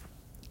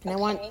 And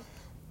Okay.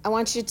 I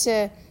want you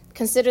to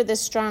consider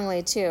this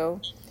strongly, too.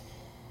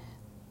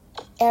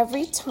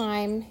 Every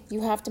time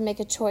you have to make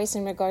a choice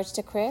in regards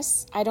to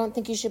Chris, I don't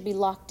think you should be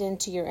locked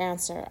into your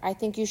answer. I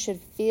think you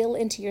should feel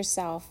into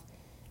yourself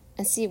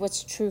and see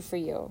what's true for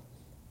you.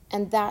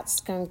 And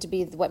that's going to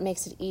be what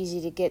makes it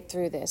easy to get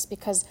through this.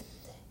 Because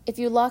if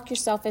you lock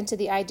yourself into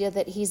the idea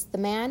that he's the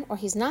man or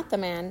he's not the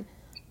man,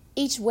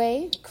 each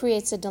way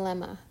creates a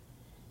dilemma.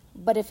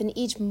 But if in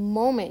each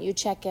moment you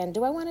check in,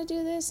 do I want to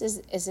do this?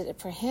 Is it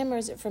for him or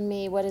is it for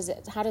me? What is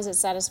it? How does it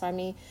satisfy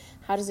me?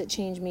 How does it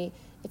change me?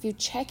 If you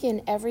check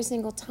in every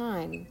single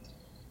time,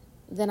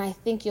 then I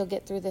think you'll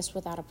get through this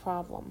without a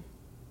problem.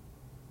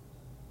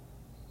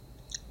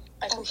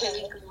 I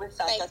completely agree with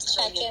that. Like That's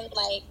check very in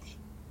like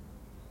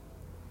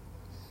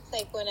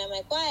when I'm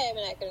like, why am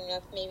I not good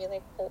enough? Maybe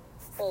like, well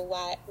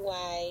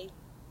why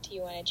do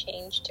you want to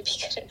change to be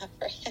good enough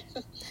for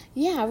him?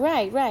 Yeah,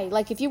 right.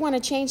 Like if you want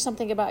to change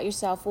something about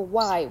yourself, well,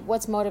 why?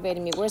 What's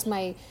motivating me? Where's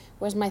my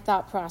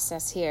thought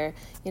process here?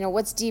 You know,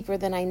 what's deeper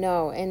than I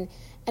know? And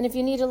if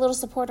you need a little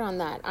support on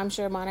that, I'm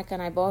sure Monica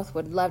and I both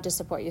would love to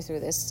support you through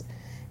this.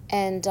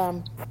 And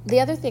the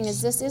other thing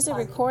is this is a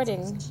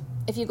recording.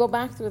 If you go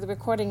back through the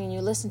recording and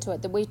you listen to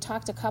it, we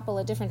talked a couple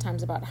of different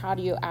times about how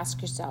do you ask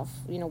yourself,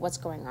 you know, what's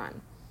going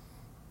on.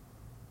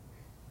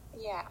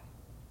 Yeah.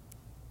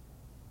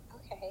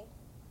 Okay.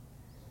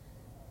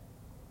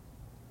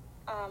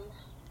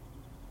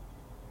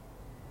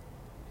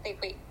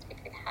 Wait,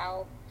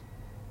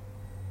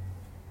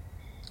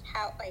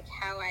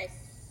 how I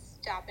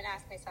stop and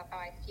ask myself how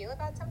I feel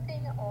about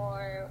something,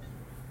 or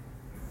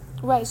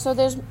Right, so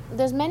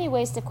there's many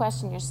ways to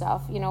question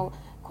yourself. You know,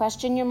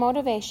 question your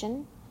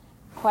motivation,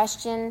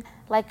 question,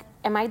 like,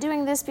 am I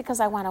doing this because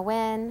I want to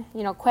win?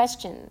 You know,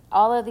 question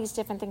all of these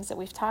different things that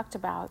we've talked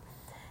about.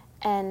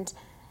 And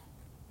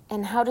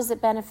how does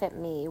it benefit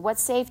me? What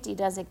safety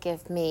does it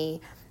give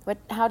me?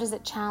 How does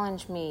it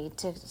challenge me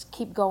to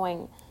keep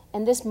going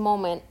in this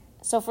moment?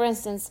 So, for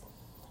instance,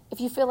 if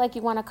you feel like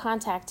you want to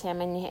contact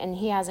him and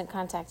he hasn't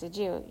contacted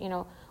you, you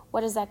know,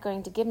 what is that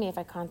going to give me if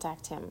I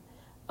contact him?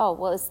 Oh,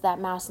 well, it's that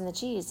mouse and the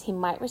cheese. He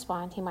might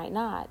respond, he might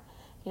not.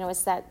 You know,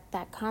 it's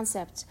that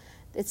concept.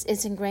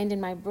 It's ingrained in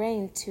my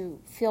brain to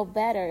feel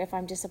better if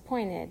I'm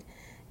disappointed.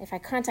 If I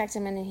contact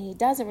him and he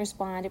doesn't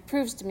respond, it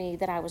proves to me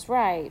that I was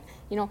right.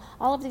 You know,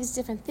 all of these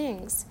different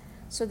things.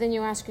 So then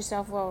you ask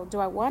yourself, well, do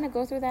I want to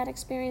go through that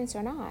experience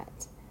or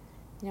not?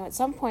 You know, at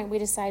some point we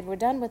decide we're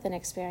done with an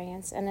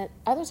experience, and at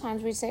other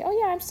times we say, oh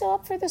yeah, I'm still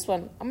up for this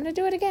one. I'm going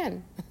to do it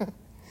again.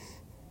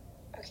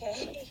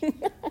 okay.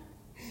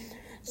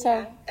 So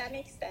yeah, that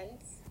makes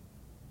sense.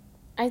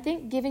 I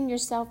think giving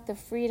yourself the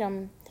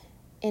freedom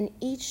in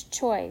each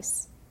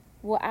choice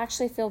will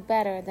actually feel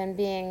better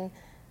than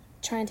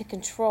trying to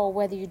control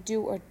whether you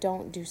do or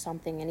don't do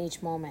something in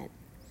each moment.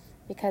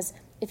 Because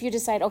if you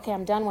decide, okay,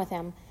 I'm done with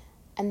him,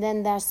 and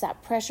then there's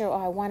that pressure,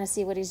 oh, I want to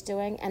see what he's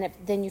doing, and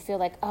then you feel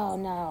like, oh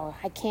no,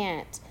 I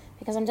can't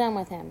because I'm done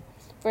with him.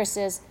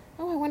 Versus,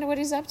 oh, I wonder what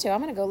he's up to.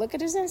 I'm going to go look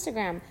at his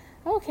Instagram.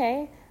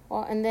 Okay,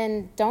 well, and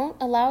then don't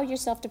allow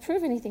yourself to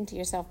prove anything to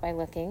yourself by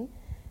looking.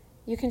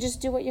 You can just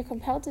do what you're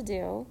compelled to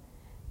do.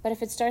 But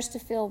if it starts to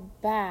feel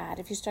bad,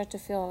 if you start to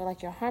feel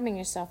like you're harming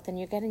yourself, then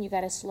you got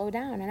to slow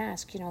down and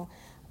ask, you know,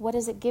 what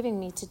is it giving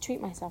me to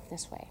treat myself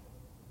this way?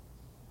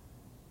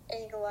 I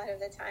think a lot of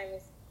the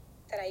times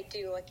that I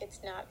do, like, it's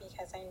not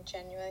because I'm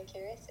genuinely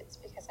curious, it's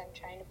because I'm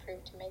trying to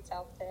prove to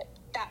myself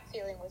that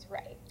feeling was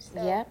right.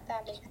 So Yep.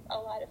 That makes a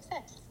lot of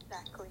sense.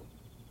 Exactly.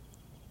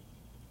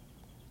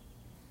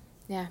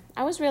 Yeah,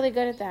 I was really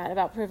good at that,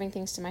 about proving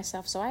things to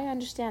myself, so I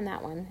understand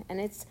that one.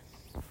 And it's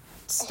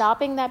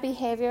stopping that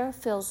behavior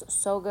feels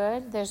so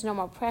good. There's no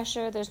more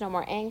pressure, there's no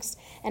more angst,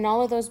 and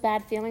all of those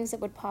bad feelings that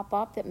would pop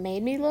up that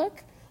made me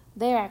look,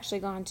 they're actually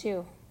gone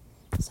too.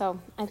 So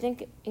I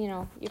think, you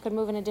know, you could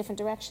move in a different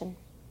direction.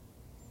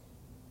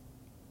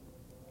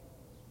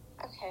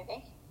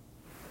 Okay.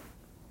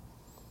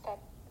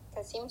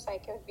 That's seems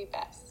like it would be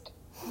best.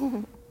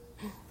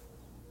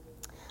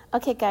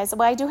 Okay, guys.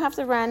 Well, I do have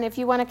to run. If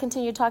you want to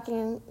continue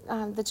talking,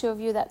 the two of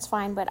you, that's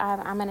fine. But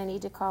I'm going to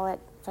need to call it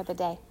for the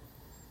day.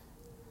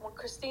 Well,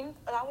 Christine,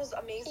 that was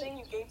amazing.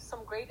 You gave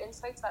some great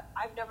insights that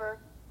I've never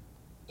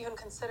even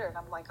considered.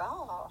 I'm like,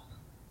 oh.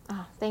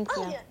 Oh, thank you.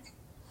 Brilliant.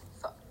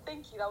 So,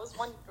 thank you. That was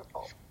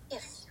wonderful.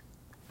 Yes.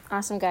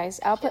 Awesome, guys.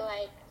 I feel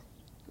like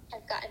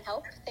I've gotten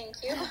help.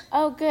 Thank you.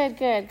 Oh, good.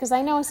 Because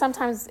I know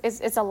sometimes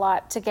it's a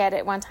lot to get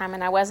at one time,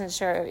 and I wasn't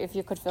sure if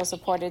you could feel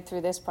supported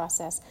through this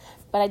process.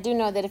 But I do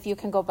know that if you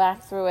can go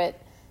back through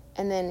it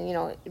and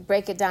then,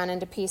 break it down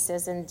into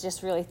pieces and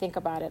just really think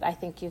about it, I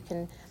think you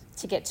can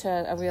to get to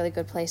a really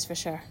good place for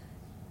sure.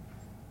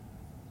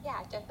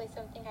 Yeah, definitely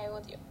something I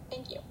will do.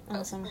 Thank you.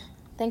 Awesome.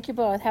 Thank you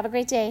both. Have a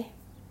great day.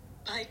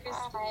 Bye,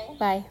 Christine. Bye.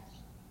 Bye.